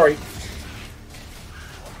 Sorry.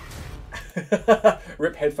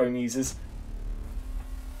 Rip headphone users.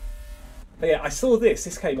 But yeah, I saw this.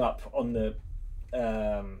 This came up on the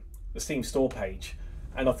Steam store page.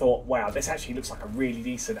 And I thought, wow, this actually looks like a really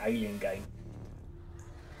decent Alien game.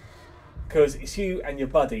 Because it's you and your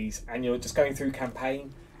buddies, and you're just going through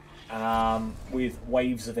campaign with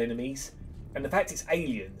waves of enemies. And the fact it's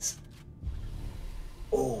aliens,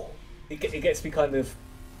 oh, it gets me kind of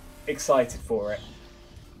excited for it.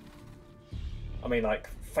 I mean, like,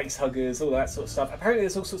 face huggers, all that sort of stuff. Apparently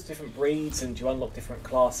there's all sorts of different breeds, and you unlock different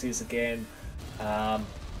classes again. And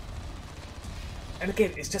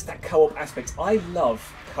again, it's just that co-op aspect. I love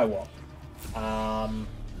co-op.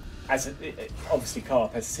 Obviously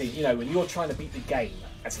co-op as a team. You know, when you're trying to beat the game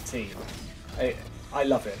as a team. I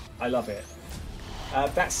love it. I love it.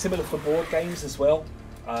 That's similar for board games as well.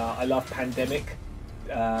 I love Pandemic,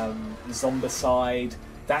 Zombicide,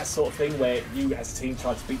 that sort of thing where you as a team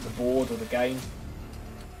try to beat the board or the game.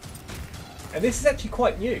 And this is actually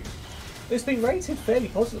quite new. It's been rated fairly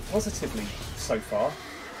positively so far.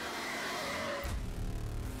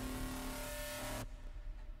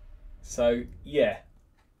 So yeah,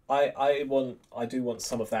 I do want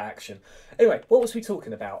some of that action. Anyway, what was we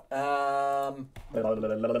talking about?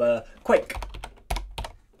 Quake.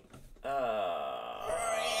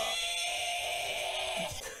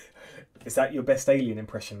 Is that your best Alien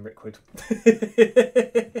impression, Rickwood?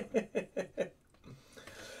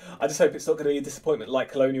 I just hope it's not going to be a disappointment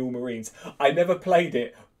like Colonial Marines. I never played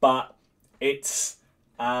it, but it's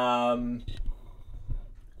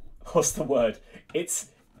what's the word?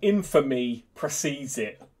 Its infamy precedes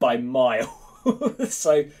it by mile.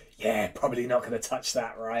 So yeah, probably not going to touch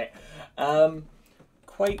that, right?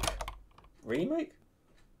 Quake remake?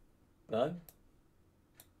 No.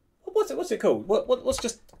 What's it called? What's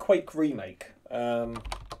just Quake remake?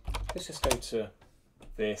 Let's just go to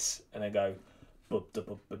this and then go. I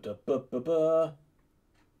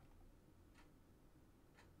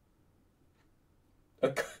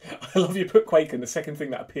love you put Quake and the second thing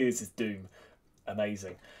that appears is Doom.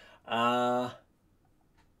 Amazing. Yeah,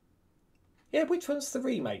 which one's the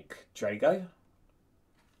remake, Drago?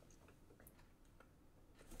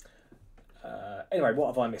 Anyway, what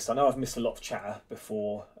have I missed? I know I've missed a lot of chatter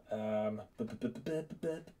before. I'm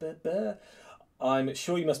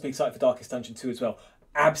sure you must be excited for Darkest Dungeon 2 as well.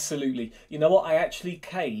 Absolutely. You know what? I actually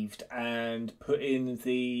caved and put in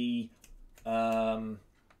the... God,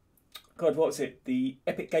 what was it? The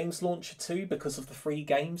Epic Games Launcher 2 because of the free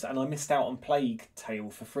games, and I missed out on Plague Tale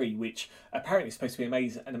for free, which apparently is supposed to be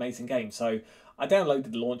an amazing game. So I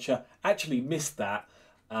downloaded the launcher, actually missed that,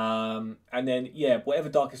 and then, yeah, whatever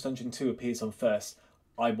Darkest Dungeon 2 appears on first,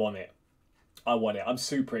 I want it. I want it. I'm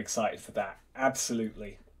super excited for that.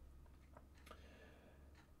 Absolutely.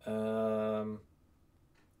 I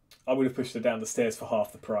would have pushed her down the stairs for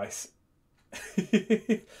half the price.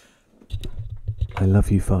 I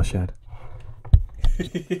love you, Farshad.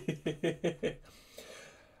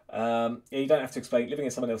 Yeah, you don't have to explain. Living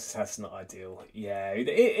in someone else's house is not ideal. Yeah,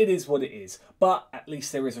 it is what it is. But at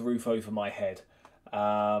least there is a roof over my head.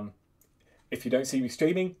 If you don't see me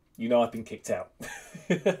streaming, you know I've been kicked out.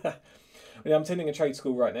 I'm attending a trade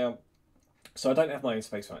school right now, so I don't have my own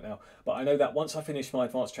space right now. But I know that once I finish my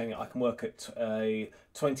advanced training, I can work at a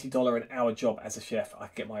 $20 an hour job as a chef. I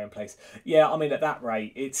can get my own place. Yeah, I mean, at that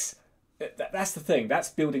rate, that's the thing. That's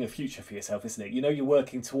building a future for yourself, isn't it? You know you're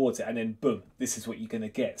working towards it, and then boom, this is what you're going to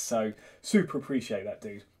get. So super appreciate that,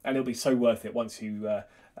 dude. And it'll be so worth it once you get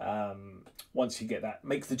that.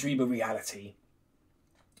 Make the dream a reality.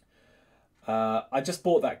 I just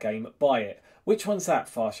bought that game. Buy it. Which one's that,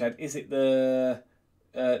 Farshad? Is it the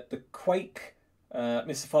Quake?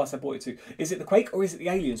 Mr. Fast, I bought it too. Is it the Quake or is it the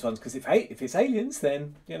Aliens ones? Because if it's Aliens,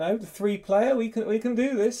 then you know the 3-player we can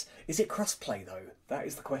do this. Is it cross-play though? That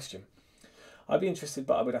is the question. I'd be interested,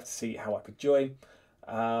 but I would have to see how I could join.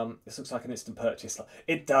 This looks like an instant purchase.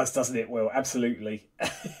 It does, doesn't it, Will? Absolutely.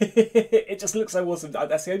 It just looks so awesome.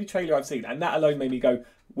 That's the only trailer I've seen, and that alone made me go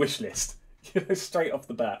wish list. You know, straight off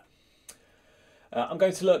the bat. I'm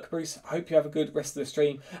going to look, Bruce. I hope you have a good rest of the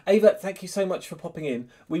stream. Ava, thank you so much for popping in.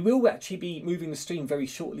 We will actually be moving the stream very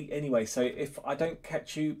shortly anyway, so if I don't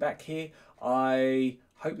catch you back here, I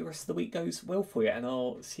hope the rest of the week goes well for you, and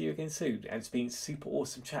I'll see you again soon. And it's been super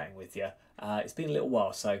awesome chatting with you. It's been a little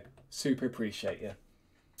while, so super appreciate you.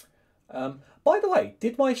 By the way,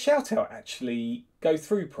 did my shout out actually go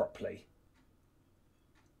through properly?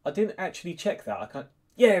 I didn't actually check that. I can't.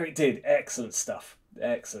 Yeah, it did. Excellent stuff.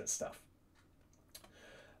 Excellent stuff.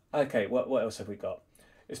 Okay, what else have we got?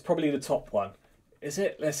 It's probably the top one. Is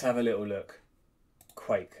it? Let's have a little look.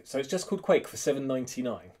 Quake. So it's just called Quake for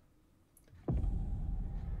 $7.99.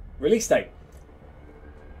 Release date.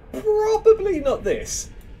 Probably not this.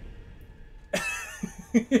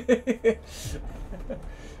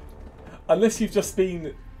 Unless you've just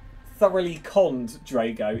been thoroughly conned,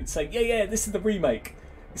 Drago. It's like, yeah, this is the remake.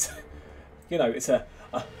 It's, you know, it's a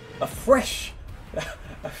fresh,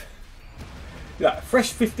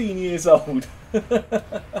 fresh 15 years old.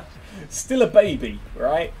 Still a baby,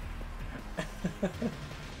 right?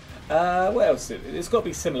 What else? There's got to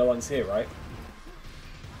be similar ones here, right?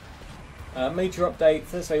 Major update,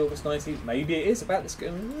 Thursday, August 19th. Maybe it is about this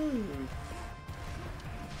game.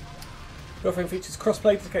 Girlfriend features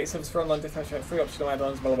crossplay, dedicated service for online deathmatch, free optional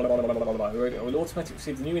add-ons, blah blah blah blah blah blah blah. Will automatically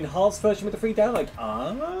receive the new enhanced version with a free download.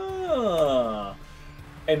 Ah,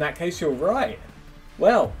 in that case, you're right.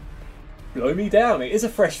 Well, blow me down. It is a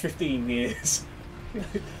fresh 15 years.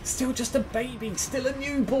 Still just a baby, still a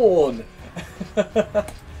newborn. Tell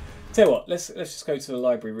you what, let's just go to the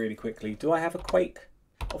library really quickly. Do I have a Quake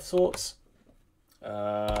of sorts?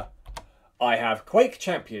 I have Quake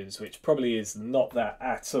Champions, which probably is not that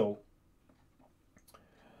at all.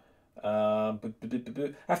 Have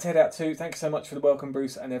to head out too. Thanks so much for the welcome,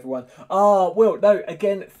 Bruce, and everyone. Will, no,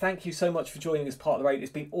 again, thank you so much for joining as part of the raid.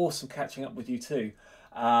 It's been awesome catching up with you too.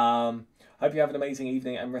 Hope you have an amazing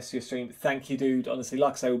evening and rest of your stream. Thank you, dude. Honestly,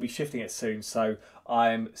 like I say, we'll be shifting it soon, so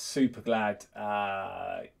I'm super glad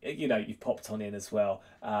you know, you've popped on in as well,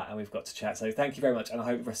 and we've got to chat. So thank you very much, and I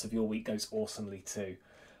hope the rest of your week goes awesomely too.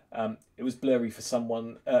 It was blurry for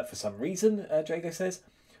someone for some reason, Drago says.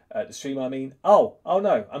 The stream, I mean. Oh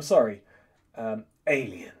no, I'm sorry.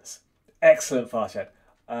 Aliens. Excellent, Farshad.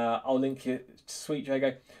 I'll link you, sweet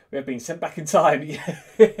Drago. We have been sent back in time. Yeah,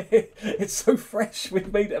 it's so fresh.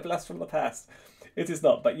 We've made it a blast from the past. It is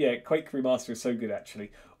not, but yeah, Quake Remaster is so good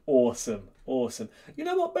actually. Awesome, awesome. You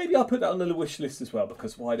know what? Maybe I'll put that on the wish list as well,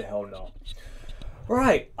 because why the hell not?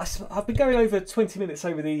 Right, I've been going over 20 minutes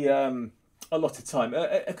over the allotted time.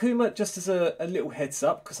 Akuma, just as a little heads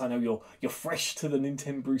up, because I know you're fresh to the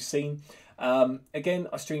Nintendo scene. Again,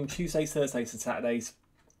 I stream Tuesdays, Thursdays, and Saturdays.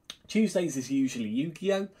 Tuesdays is usually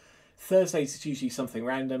Yu-Gi-Oh! Thursdays is usually something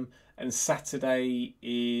random, and Saturday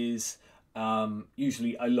is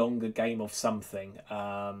usually a longer game of something.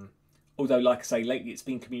 Although, like I say, lately it's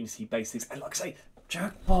been community-based things. And like I say,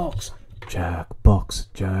 Jackbox. Jackbox,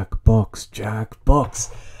 Jackbox,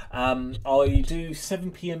 Jackbox. I do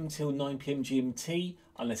 7 PM till 9 PM GMT,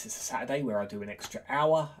 unless it's a Saturday where I do an extra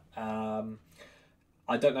hour.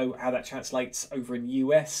 I don't know how that translates over in the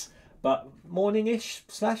US, but morning-ish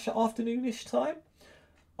 / afternoon-ish time.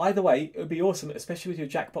 Either way, it would be awesome, especially with your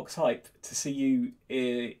Jackbox hype, to see you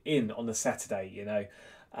in on the Saturday, you know.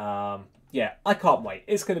 Yeah, I can't wait.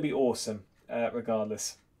 It's going to be awesome,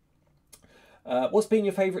 regardless. What's been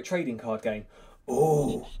your favourite trading card game?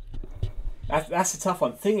 Oh, that's a tough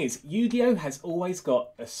one. Thing is, Yu-Gi-Oh! Has always got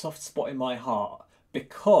a soft spot in my heart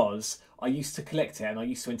because I used to collect it and I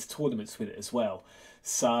used to enter tournaments with it as well.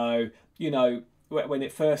 So, you know, when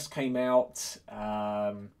it first came out,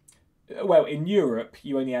 well, in Europe,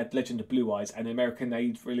 you only had Legend of Blue Eyes, and in America,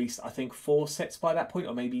 they'd released, I think, 4 sets by that point,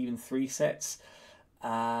 or maybe even 3 sets.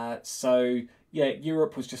 So, yeah,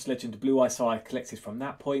 Europe was just Legend of Blue Eyes, so I collected from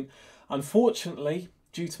that point. Unfortunately,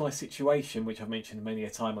 due to my situation, which I've mentioned many a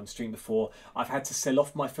time on stream before, I've had to sell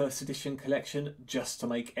off my first edition collection just to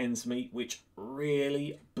make ends meet, which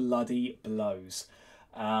really bloody blows.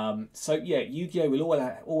 So yeah, Yu-Gi-Oh! Will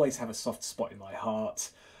always have a soft spot in my heart.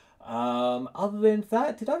 Other than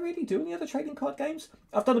that, did I really do any other trading card games?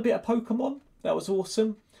 I've done a bit of Pokemon. That was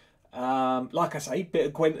awesome. Like I say, bit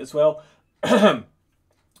of Gwent as well.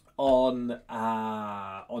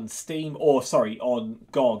 On Steam, or sorry, on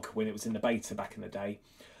GOG when it was in the beta back in the day.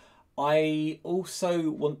 I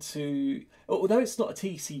also want to, although it's not a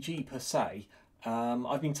TCG per se,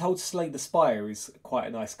 I've been told Slay the Spire is quite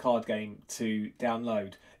a nice card game to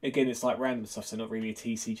download. Again, it's like random stuff, so not really a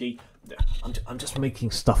TCG. I'm just making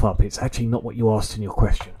stuff up. It's actually not what you asked in your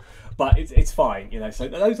question, but it's fine, you know. So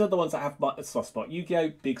those are the ones that have a soft spot.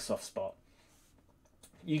 Yu-Gi-Oh! Big soft spot.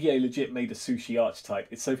 Yu-Gi-Oh! Legit made a sushi archetype.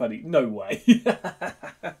 It's so funny. No way.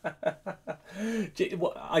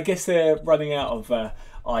 I guess they're running out of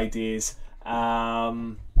ideas.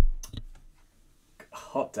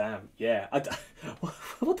 hot damn, yeah.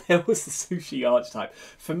 What the hell was the sushi archetype?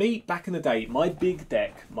 For me, back in the day, my big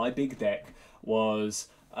deck was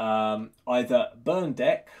either burn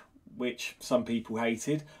deck, which some people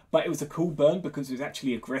hated, but it was a cool burn because it was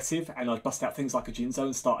actually aggressive, and I'd bust out things like a Jinzo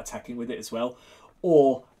and start attacking with it as well,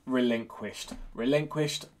 or relinquished.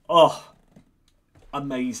 Relinquished, oh,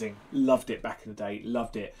 amazing. Loved it back in the day,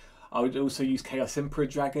 loved it. I would also use Chaos Emperor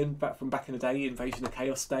Dragon from back in the day, Invasion of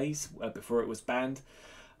Chaos days, before it was banned.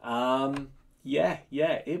 Yeah,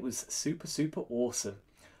 it was super, super awesome.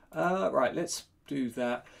 Right, let's do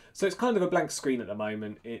that. So it's kind of a blank screen at the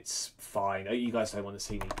moment. It's fine. You guys don't want to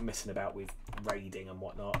see me messing about with raiding and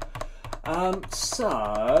whatnot.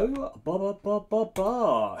 So,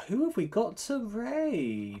 who have we got to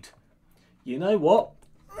raid? You know what?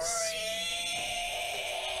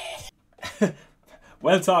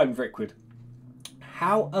 Well timed, Rickwood.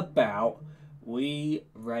 How about we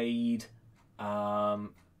raid Sholzy?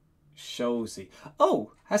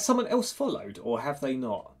 Oh, has someone else followed, or have they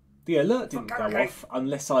not? The alert didn't go off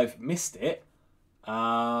unless I've missed it.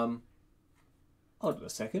 Hold on a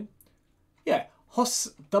second. Yeah,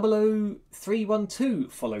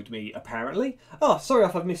 Hoss00312 followed me, apparently. Oh, sorry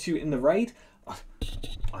if I've missed you in the raid.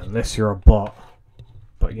 Unless you're a bot.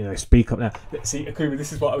 But, you know, speak up now. See, Akuma,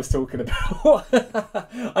 this is what I was talking about.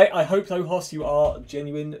 I hope, though, Hoss, you are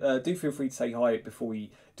genuine. Do feel free to say hi before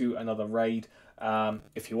we do another raid.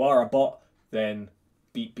 If you are a bot, then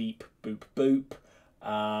beep, beep, boop, boop.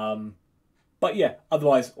 But, yeah,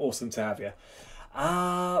 otherwise, awesome to have you.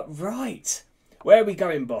 Right. Where are we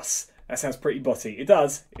going, boss? That sounds pretty botty. It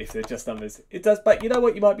does, if they're just numbers. It does, but you know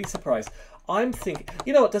what? You might be surprised. I'm thinking,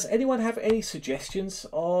 you know what? Does anyone have any suggestions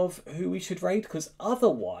of who we should raid? Because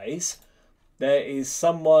otherwise, there is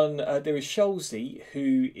someone, there is Sholzy,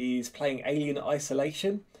 who is playing Alien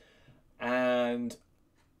Isolation. And,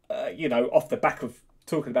 you know, off the back of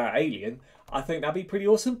talking about Alien, I think that'd be pretty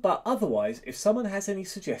awesome. But otherwise, if someone has any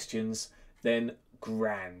suggestions, then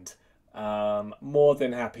grand. More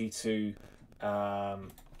than happy to,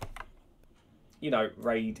 you know,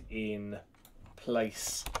 raid in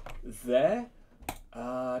place there.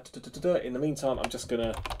 In the meantime, I'm just going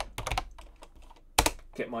to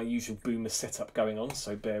get my usual boomer setup going on,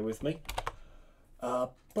 so bear with me.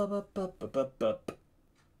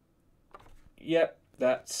 Yep,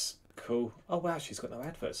 that's cool. Oh, wow, she's got no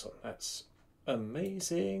adverts on. That's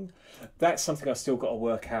amazing. That's something I've still got to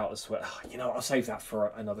work out as well. You know, I'll save that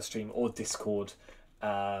for another stream or Discord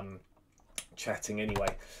chatting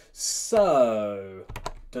anyway. So...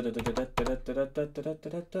 Oh, God,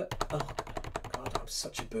 I'm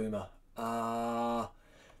such a boomer.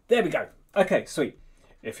 There we go. Okay, sweet.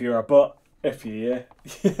 If you're a bot, F you,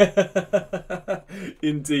 yeah.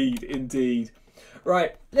 Indeed, indeed.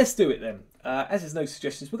 Right, let's do it then. As there's no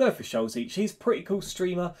suggestions, we'll go for Sholzy. She's a pretty cool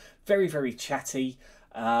streamer, very, very chatty.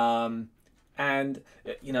 And,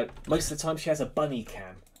 you know, most of the time she has a bunny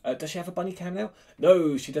cam. Does she have a bunny cam now?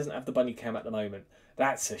 No, she doesn't have the bunny cam at the moment.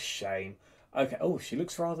 That's a shame. Okay, oh, she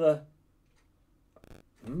looks rather...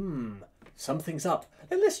 something's up.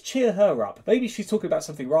 Then let's cheer her up. Maybe she's talking about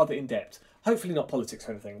something rather in-depth. Hopefully not politics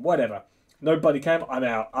or anything. Whatever. No bunny cam, I'm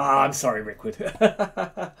out. I'm sorry, Rickwood.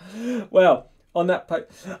 Well, on that...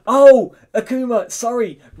 Oh, Akuma,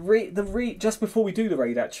 sorry. Just before we do the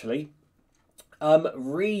raid, actually...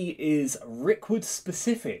 Re is Rickwood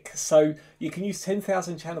specific, so you can use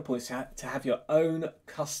 10,000 channel points to have your own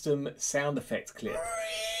custom sound effect clip.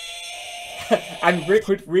 And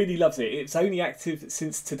Rickwood really loves it. It's only active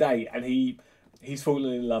since today, and he's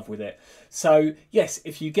fallen in love with it. So yes,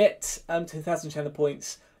 if you get 10,000 channel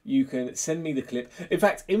points, you can send me the clip. In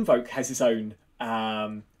fact, Invoke has his own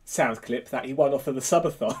sound clip that he won off of the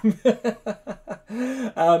subathon.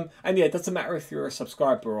 And yeah, it doesn't matter if you're a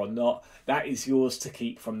subscriber or not. That is yours to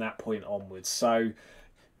keep from that point onwards. So,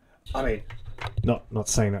 I mean, not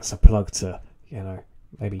saying that's a plug to, you know,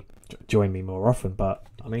 maybe join me more often, but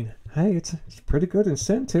I mean, hey, it's a pretty good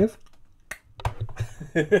incentive.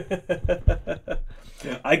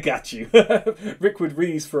 I got you. Rickwood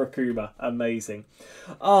reads for Akuma. Amazing.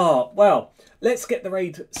 Well, let's get the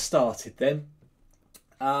raid started then.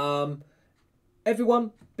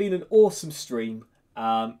 Everyone, been an awesome stream.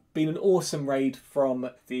 Been an awesome raid from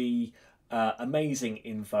the amazing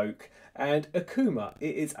Invoke. And Akuma,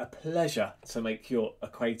 it is a pleasure to make your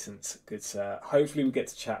acquaintance, good sir. Hopefully we get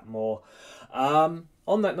to chat more. On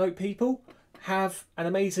that note, people, have an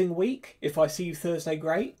amazing week. If I see you Thursday,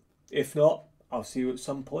 great. If not, I'll see you at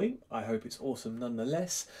some point. I hope it's awesome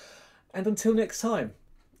nonetheless. And until next time,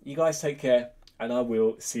 you guys take care, and I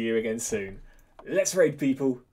will see you again soon. Let's raid, people.